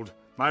stronghold,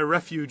 my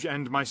refuge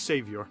and my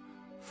Savior.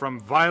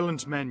 From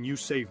violent men you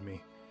save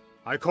me.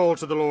 I call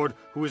to the Lord,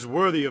 who is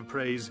worthy of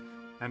praise,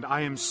 and I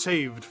am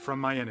saved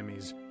from my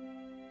enemies.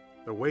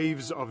 The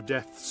waves of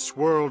death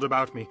swirled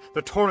about me.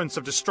 The torrents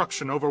of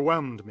destruction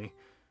overwhelmed me.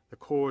 The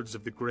cords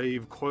of the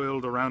grave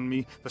coiled around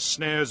me. The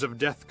snares of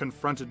death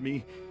confronted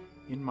me.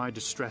 In my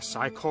distress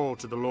I called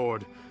to the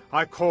Lord.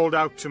 I called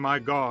out to my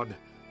God.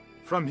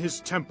 From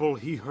his temple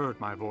he heard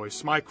my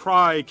voice. My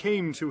cry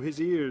came to his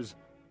ears.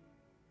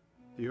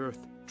 The earth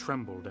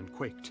trembled and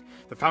quaked.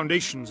 The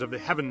foundations of the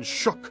heavens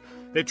shook.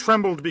 They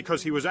trembled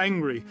because he was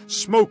angry.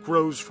 Smoke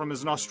rose from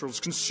his nostrils.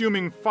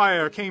 Consuming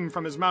fire came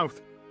from his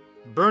mouth.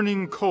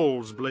 Burning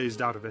coals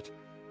blazed out of it.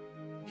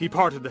 He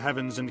parted the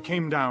heavens and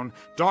came down.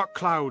 Dark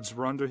clouds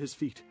were under his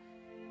feet.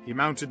 He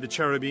mounted the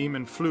cherubim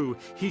and flew.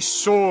 He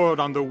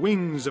soared on the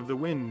wings of the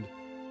wind.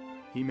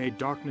 He made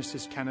darkness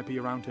his canopy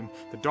around him,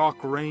 the dark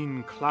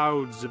rain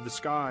clouds of the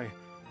sky.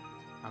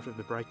 Out of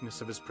the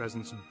brightness of his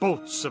presence,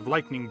 bolts of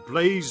lightning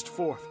blazed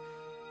forth.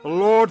 The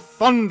Lord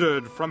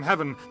thundered from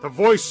heaven. The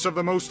voice of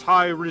the Most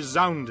High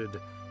resounded.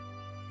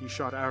 He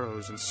shot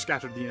arrows and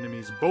scattered the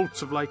enemies,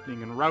 bolts of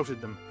lightning, and routed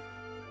them.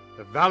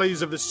 The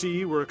valleys of the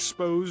sea were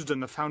exposed,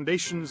 and the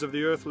foundations of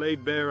the earth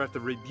laid bare at the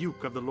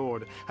rebuke of the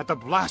Lord, at the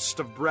blast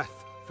of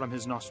breath from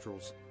his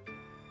nostrils.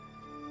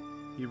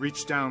 He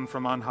reached down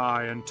from on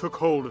high and took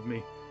hold of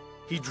me.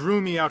 He drew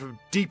me out of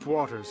deep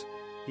waters.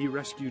 He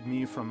rescued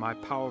me from my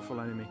powerful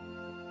enemy,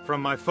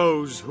 from my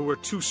foes who were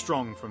too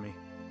strong for me.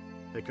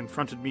 They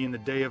confronted me in the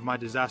day of my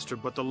disaster,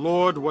 but the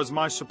Lord was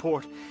my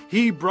support.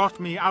 He brought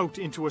me out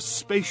into a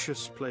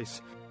spacious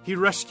place. He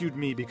rescued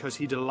me because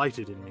he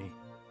delighted in me.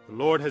 The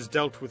Lord has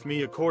dealt with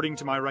me according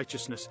to my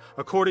righteousness.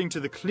 According to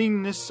the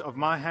cleanness of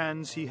my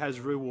hands he has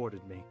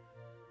rewarded me.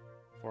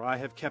 For I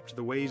have kept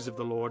the ways of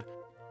the Lord.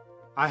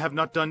 I have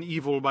not done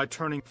evil by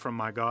turning from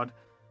my God.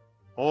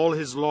 All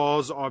his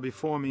laws are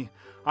before me.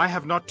 I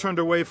have not turned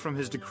away from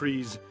his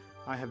decrees.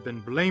 I have been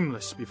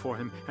blameless before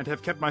him, and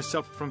have kept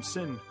myself from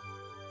sin.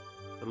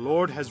 The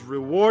Lord has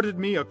rewarded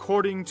me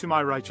according to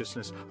my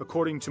righteousness,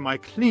 according to my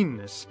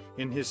cleanness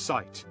in his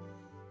sight.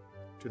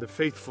 To the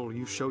faithful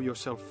you show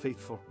yourself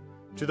faithful.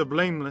 To the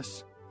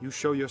blameless you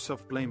show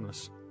yourself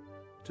blameless.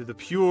 To the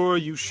pure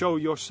you show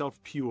yourself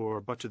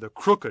pure, but to the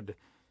crooked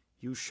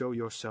you show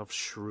yourself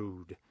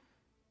shrewd.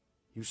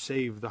 You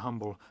save the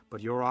humble,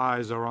 but your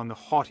eyes are on the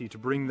haughty to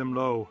bring them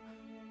low.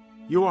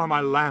 You are my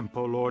lamp,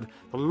 O Lord.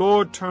 The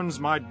Lord turns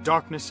my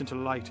darkness into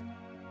light.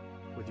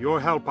 With your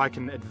help I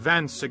can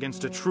advance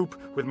against a troop.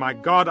 With my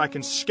God I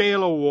can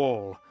scale a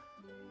wall.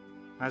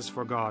 As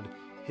for God,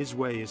 his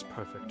way is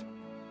perfect.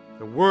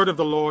 The word of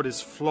the Lord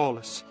is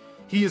flawless.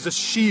 He is a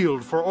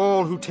shield for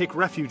all who take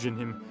refuge in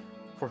him.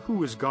 For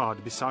who is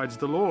God besides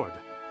the Lord?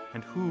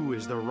 And who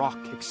is the rock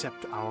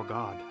except our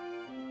God?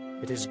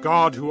 It is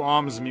God who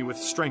arms me with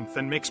strength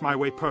and makes my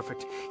way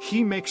perfect.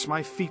 He makes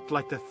my feet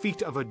like the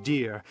feet of a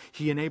deer.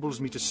 He enables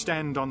me to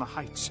stand on the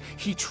heights.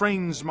 He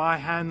trains my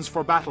hands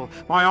for battle.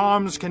 My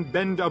arms can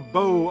bend a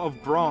bow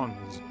of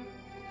bronze.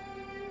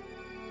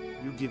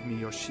 You give me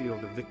your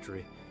shield of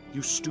victory.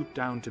 You stoop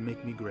down to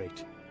make me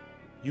great.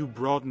 You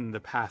broaden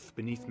the path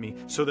beneath me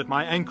so that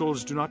my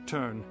ankles do not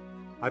turn.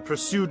 I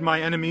pursued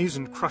my enemies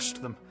and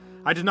crushed them.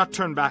 I did not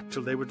turn back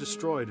till they were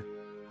destroyed.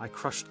 I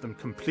crushed them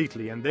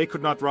completely, and they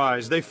could not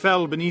rise. They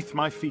fell beneath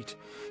my feet.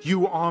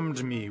 You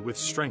armed me with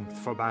strength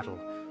for battle.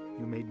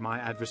 You made my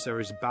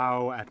adversaries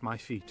bow at my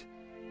feet.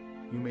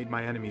 You made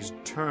my enemies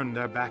turn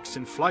their backs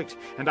in flight,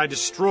 and I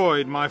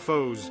destroyed my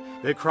foes.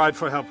 They cried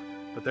for help,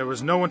 but there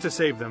was no one to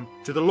save them.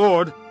 To the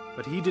Lord,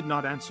 but he did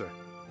not answer.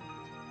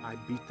 I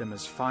beat them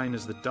as fine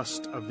as the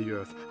dust of the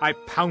earth. I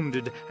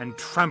pounded and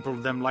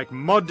trampled them like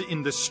mud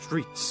in the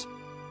streets.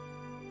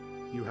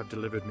 You have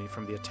delivered me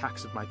from the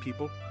attacks of my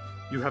people.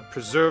 You have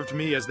preserved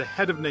me as the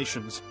head of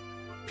nations.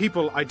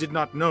 People I did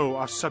not know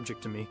are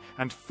subject to me,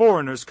 and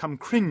foreigners come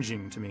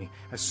cringing to me.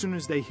 As soon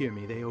as they hear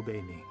me, they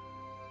obey me.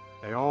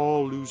 They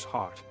all lose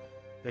heart.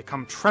 They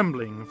come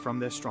trembling from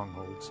their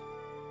strongholds.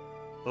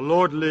 The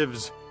Lord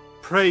lives.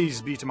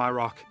 Praise be to my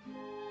rock.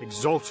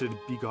 Exalted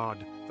be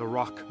God, the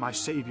rock, my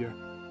Savior.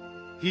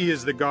 He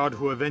is the God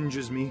who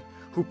avenges me,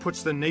 who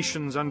puts the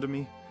nations under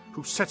me,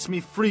 who sets me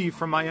free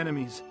from my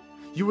enemies.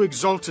 You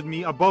exalted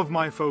me above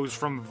my foes.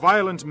 From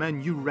violent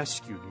men you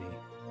rescued me.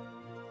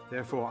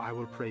 Therefore I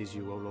will praise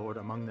you, O Lord,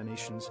 among the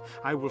nations.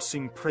 I will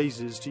sing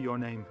praises to your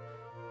name.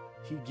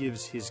 He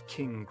gives his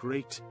king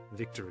great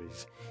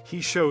victories. He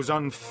shows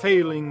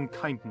unfailing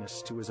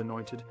kindness to his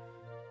anointed,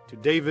 to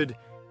David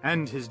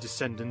and his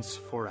descendants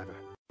forever.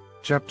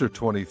 Chapter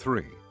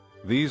 23.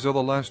 These are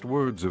the last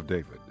words of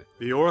David.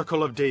 The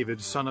oracle of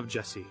David, son of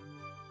Jesse.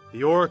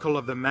 The oracle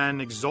of the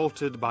man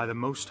exalted by the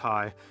Most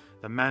High,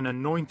 the man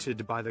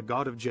anointed by the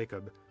God of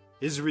Jacob,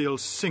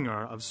 Israel's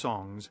singer of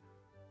songs.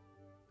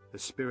 The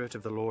Spirit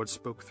of the Lord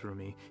spoke through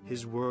me.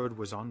 His word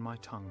was on my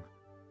tongue.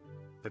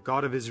 The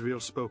God of Israel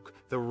spoke.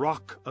 The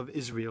rock of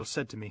Israel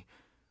said to me,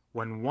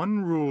 when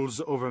one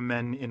rules over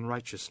men in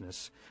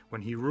righteousness,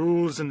 when he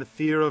rules in the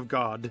fear of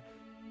God,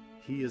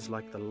 he is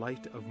like the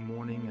light of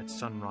morning at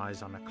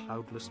sunrise on a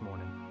cloudless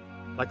morning,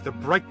 like the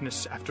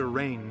brightness after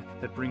rain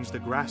that brings the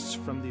grass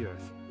from the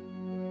earth.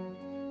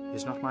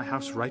 Is not my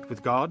house right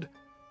with God?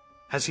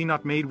 Has he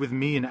not made with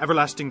me an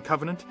everlasting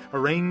covenant,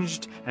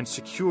 arranged and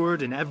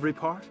secured in every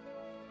part?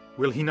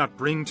 Will he not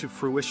bring to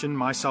fruition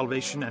my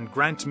salvation and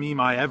grant me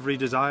my every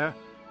desire?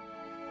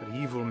 But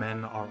evil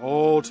men are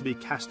all to be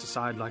cast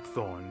aside like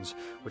thorns,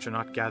 which are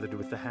not gathered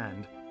with the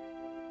hand.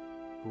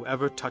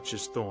 Whoever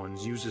touches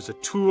thorns uses a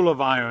tool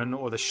of iron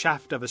or the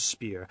shaft of a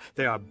spear.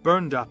 They are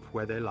burned up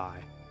where they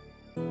lie.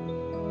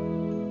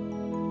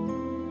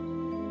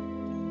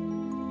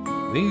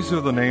 These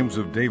are the names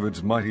of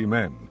David's mighty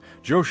men.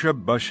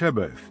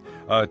 Josheb-Bashebeth,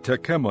 a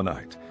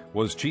Techemonite,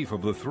 was chief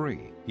of the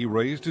three. He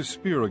raised his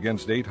spear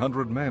against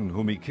 800 men,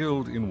 whom he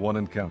killed in one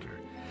encounter.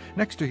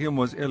 Next to him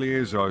was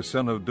Eleazar,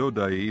 son of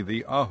Dodai,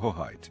 the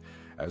Ahohite.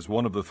 As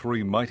one of the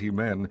three mighty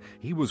men,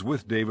 he was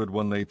with David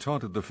when they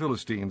taunted the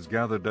Philistines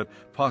gathered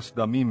at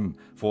Pas-damim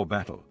for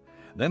battle.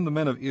 Then the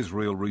men of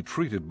Israel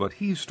retreated, but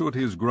he stood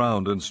his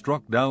ground and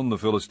struck down the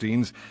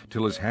Philistines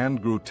till his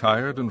hand grew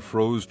tired and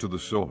froze to the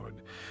sword.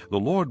 The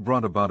Lord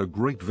brought about a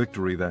great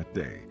victory that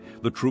day.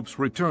 The troops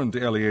returned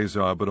to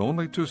Eleazar, but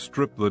only to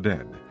strip the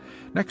dead.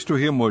 Next to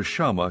him was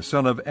Shammah,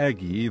 son of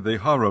Agi, the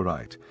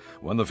Hararite.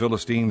 When the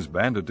Philistines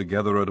banded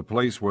together at a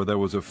place where there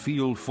was a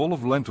field full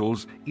of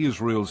lentils,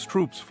 Israel's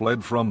troops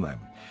fled from them.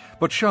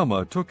 But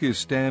Shammah took his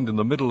stand in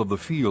the middle of the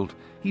field.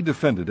 He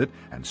defended it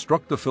and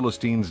struck the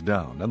Philistines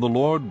down, and the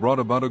Lord brought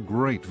about a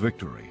great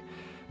victory.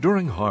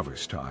 During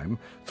harvest time,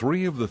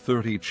 3 of the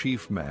 30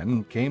 chief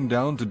men came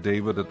down to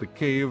David at the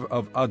cave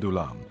of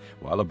Adullam,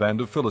 while a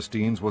band of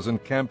Philistines was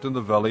encamped in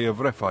the valley of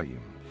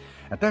Rephaim.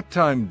 At that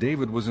time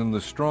David was in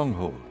the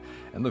stronghold,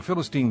 and the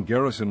Philistine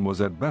garrison was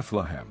at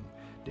Bethlehem.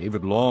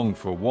 David longed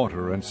for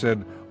water and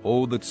said,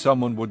 "Oh, that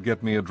someone would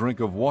get me a drink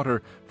of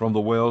water from the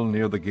well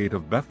near the gate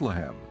of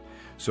Bethlehem."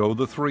 So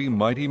the 3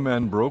 mighty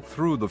men broke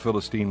through the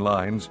Philistine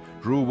lines,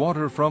 drew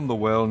water from the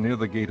well near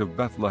the gate of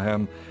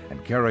Bethlehem,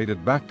 and carried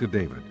it back to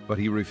David, but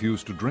he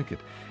refused to drink it.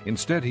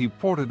 Instead he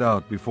poured it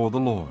out before the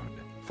Lord.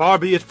 "Far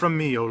be it from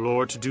me, O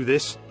Lord, to do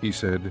this," he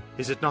said.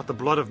 "Is it not the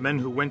blood of men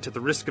who went to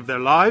the risk of their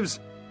lives?"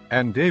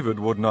 And David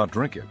would not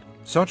drink it.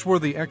 Such were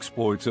the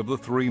exploits of the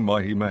three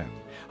mighty men.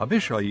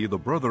 Abishai, the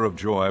brother of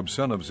Joab,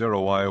 son of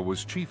Zeruiah,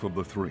 was chief of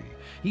the three.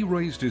 He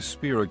raised his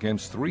spear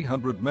against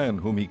 300 men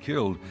whom he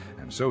killed,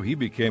 and so he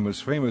became as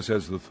famous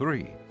as the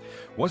three.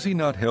 Was he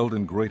not held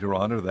in greater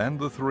honor than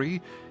the three?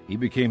 He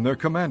became their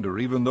commander,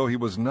 even though he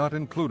was not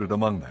included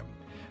among them.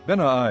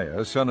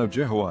 Benaiah, son of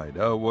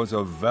Jehoiada, was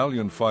a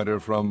valiant fighter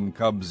from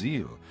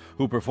Kabzeel,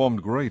 who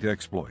performed great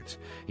exploits.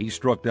 He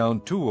struck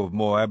down 2 of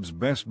Moab's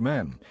best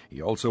men.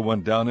 He also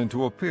went down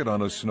into a pit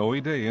on a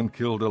snowy day and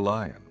killed a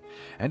lion.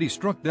 And he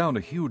struck down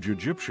a huge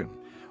Egyptian.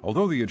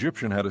 Although the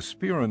Egyptian had a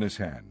spear in his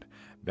hand,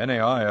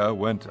 Benaiah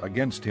went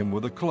against him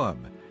with a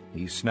club.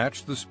 He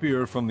snatched the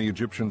spear from the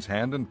Egyptian's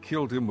hand and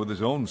killed him with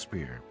his own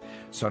spear.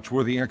 Such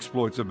were the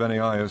exploits of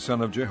Benaiah,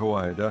 son of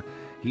Jehoiada.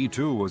 He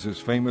too was as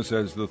famous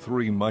as the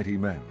three mighty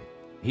men.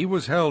 He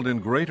was held in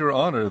greater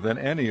honor than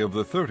any of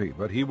the 30,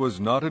 but he was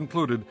not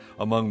included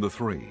among the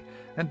three,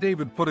 and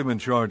David put him in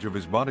charge of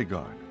his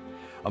bodyguard.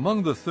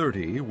 Among the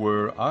 30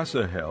 were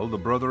Asahel, the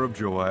brother of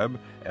Joab,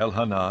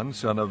 Elhanan,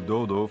 son of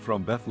Dodo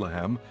from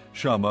Bethlehem,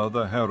 Shammah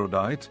the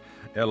Harodite,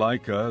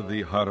 Elika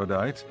the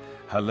Harodite,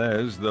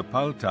 Halez the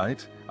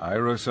Paltite,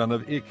 Ira son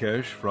of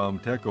Ikesh from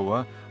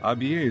Tekoa,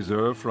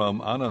 Abiezer from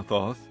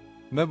Anathoth,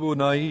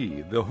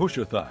 Mebunai the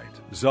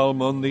Hushathite,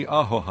 Zalmon the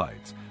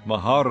Ahohite,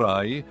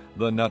 Maharai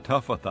the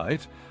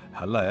Netophathite,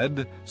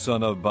 Haled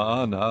son of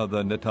Baana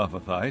the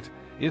Netophathite,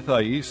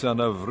 Ithai son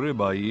of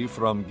Ribai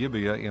from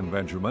Gibeah in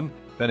Benjamin,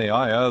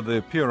 Benaiah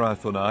the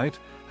Pirathonite,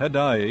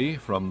 Hedai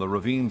from the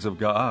ravines of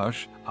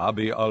Gaash,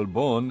 Abi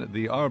Albon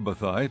the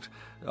Arbathite,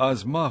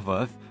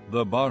 Azmavath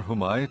the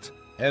Barhumite,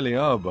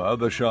 Eliabah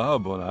the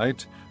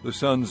Shahabonite, the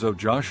sons of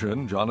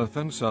Jashan,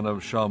 Jonathan son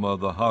of Shammah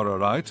the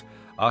Hararite,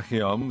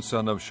 Ahiam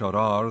son of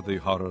Sharar the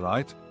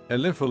Hararite,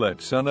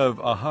 Eliphalet son of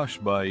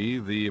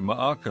Ahashbai the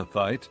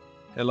Maakathite,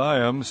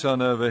 Eliam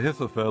son of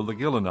Ahithophel the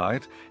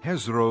Gilonite,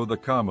 Hezro the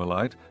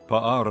Carmelite,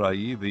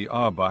 Paarai the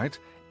Arbite,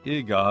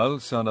 Igal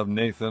son of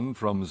Nathan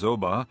from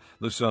Zobah,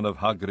 the son of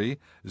Hagri,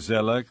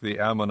 Zelek the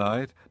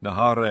Ammonite,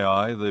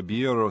 Naharai the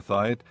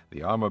Beerothite,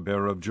 the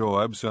armor-bearer of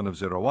Joab son of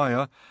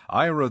Zeruiah,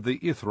 Ira the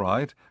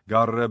Ithrite,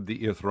 Gareb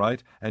the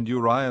Ithrite, and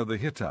Uriah the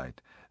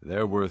Hittite.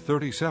 There were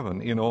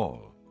 37 in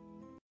all.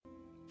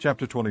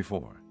 Chapter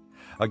 24.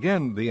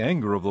 Again the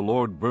anger of the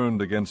Lord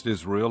burned against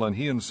Israel, and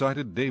he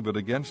incited David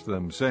against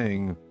them,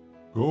 saying,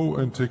 Go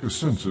and take a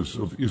census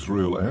of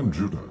Israel and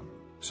Judah.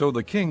 So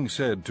the king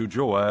said to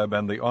Joab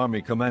and the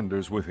army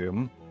commanders with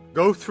him,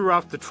 Go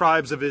throughout the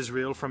tribes of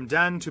Israel from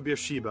Dan to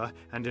Beersheba,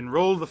 and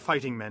enroll the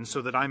fighting men,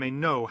 so that I may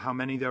know how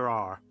many there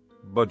are.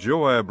 But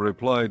Joab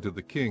replied to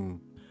the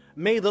king,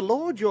 May the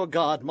Lord your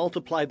God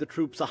multiply the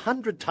troops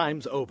 100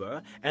 times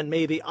over, and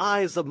may the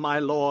eyes of my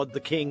lord the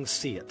king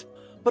see it.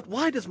 But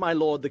why does my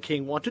lord the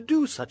king want to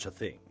do such a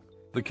thing?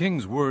 The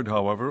king's word,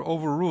 however,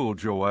 overruled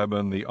Joab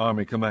and the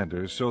army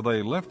commanders, so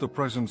they left the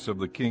presence of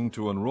the king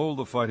to enroll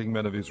the fighting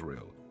men of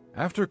Israel.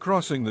 After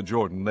crossing the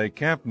Jordan, they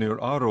camped near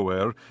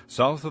Aroer,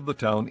 south of the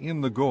town in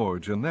the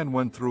gorge, and then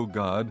went through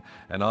Gad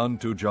and on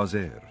to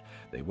Jazer.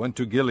 They went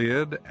to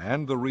Gilead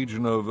and the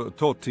region of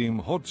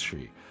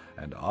Totim-Hodshi,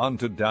 and on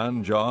to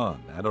Dan-Jaan,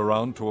 and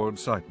around toward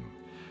Sidon.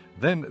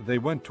 Then they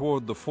went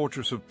toward the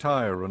fortress of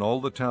Tyre and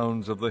all the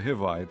towns of the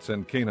Hivites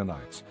and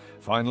Canaanites.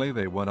 Finally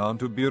they went on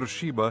to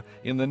Beersheba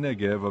in the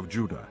Negev of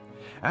Judah.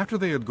 After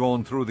they had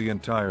gone through the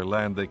entire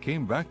land, they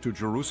came back to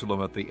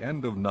Jerusalem at the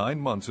end of 9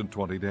 months and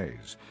 20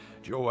 days.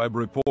 Joab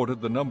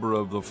reported the number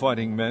of the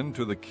fighting men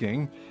to the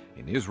king.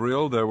 In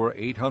Israel there were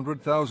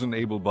 800,000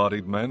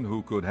 able-bodied men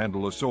who could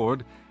handle a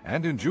sword,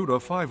 and in Judah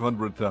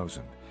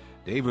 500,000.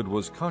 David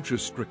was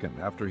conscience-stricken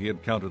after he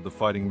had counted the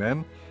fighting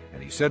men,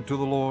 and he said to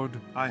the Lord,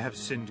 I have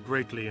sinned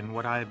greatly in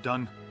what I have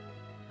done.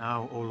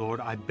 Now, O Lord,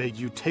 I beg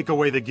you, take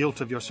away the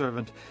guilt of your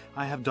servant.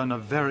 I have done a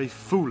very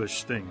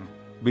foolish thing.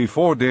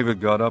 Before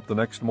David got up the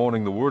next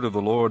morning, the word of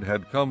the Lord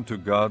had come to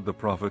Gad the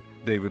prophet,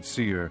 David's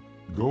seer.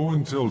 Go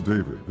and tell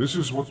David, this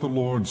is what the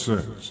Lord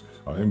says.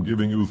 I am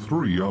giving you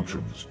 3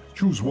 options.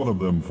 Choose one of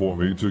them for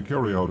me to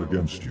carry out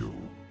against you.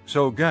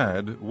 So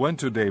Gad went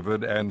to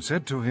David and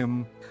said to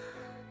him,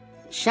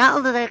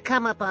 Shall there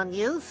come upon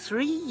you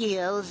 3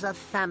 years of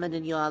famine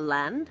in your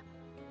land,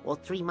 or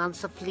 3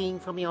 months of fleeing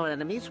from your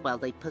enemies while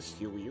they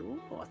pursue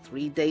you, or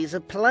 3 days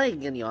of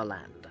plague in your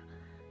land?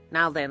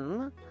 Now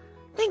then,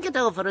 think it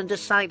over and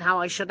decide how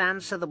I should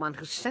answer the one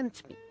who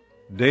sent me.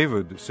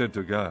 David said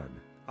to Gad,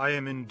 I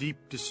am in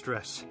deep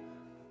distress.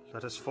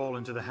 Let us fall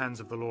into the hands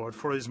of the Lord,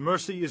 for his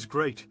mercy is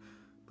great,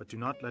 but do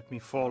not let me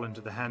fall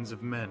into the hands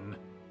of men.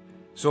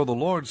 So the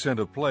Lord sent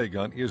a plague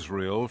on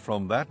Israel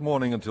from that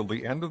morning until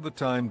the end of the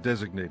time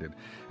designated,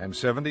 and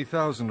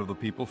 70,000 of the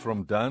people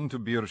from Dan to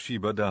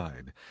Beersheba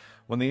died.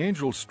 When the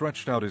angel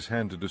stretched out his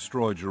hand to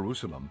destroy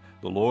Jerusalem,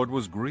 the Lord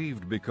was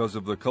grieved because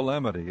of the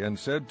calamity, and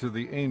said to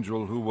the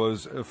angel who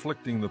was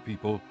afflicting the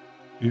people,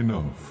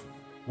 Enough.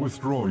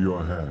 Withdraw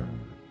your hand.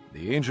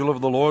 The angel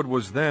of the Lord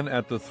was then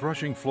at the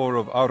threshing floor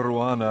of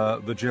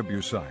Aruanah the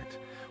Jebusite.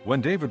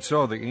 When David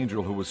saw the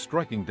angel who was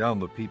striking down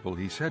the people,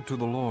 he said to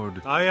the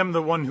Lord, I am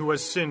the one who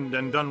has sinned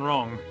and done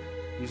wrong.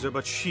 These are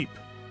but sheep.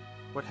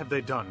 What have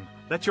they done?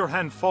 Let your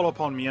hand fall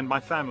upon me and my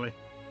family.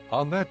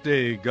 On that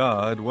day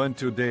God went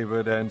to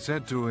David and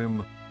said to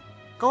him,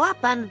 Go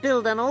up and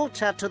build an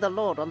altar to the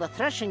Lord on the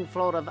threshing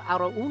floor of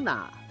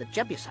Araunah, the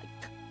Jebusite.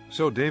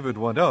 So David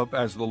went up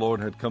as the Lord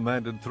had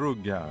commanded through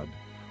Gad.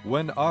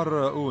 When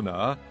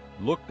Araunah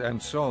looked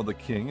and saw the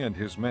king and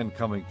his men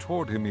coming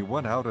toward him, he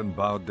went out and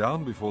bowed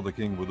down before the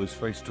king with his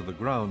face to the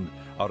ground.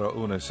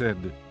 Araunah said,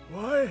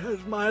 Why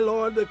has my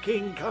lord the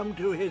king come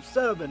to his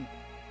servant?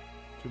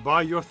 To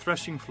buy your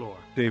threshing floor,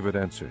 David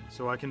answered.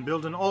 so I can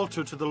build an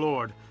altar to the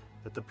Lord,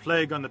 that the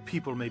plague on the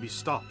people may be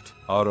stopped.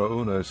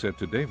 Araunah said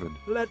to David,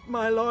 Let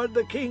my lord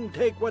the king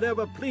take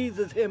whatever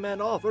pleases him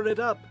and offer it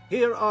up.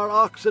 Here are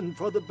oxen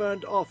for the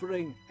burnt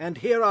offering, and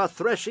here are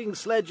threshing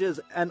sledges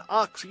and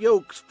ox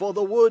yokes for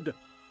the wood.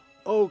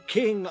 O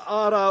king,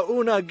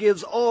 Araunah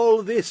gives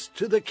all this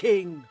to the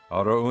king.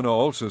 Araunah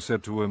also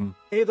said to him,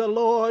 May the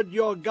Lord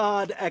your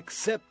God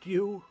accept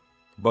you.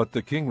 But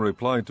the king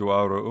replied to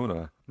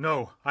Araunah,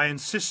 No, I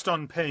insist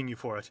on paying you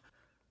for it.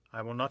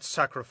 I will not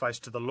sacrifice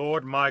to the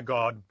Lord my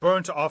God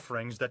burnt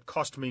offerings that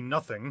cost me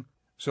nothing.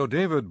 So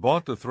David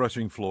bought the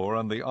threshing floor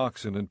and the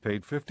oxen and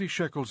paid 50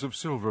 shekels of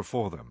silver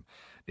for them.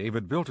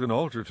 David built an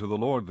altar to the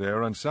Lord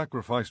there and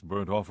sacrificed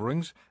burnt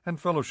offerings and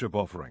fellowship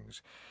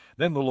offerings.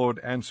 Then the Lord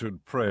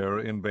answered prayer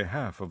in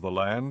behalf of the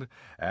land,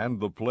 and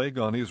the plague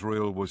on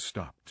Israel was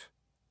stopped.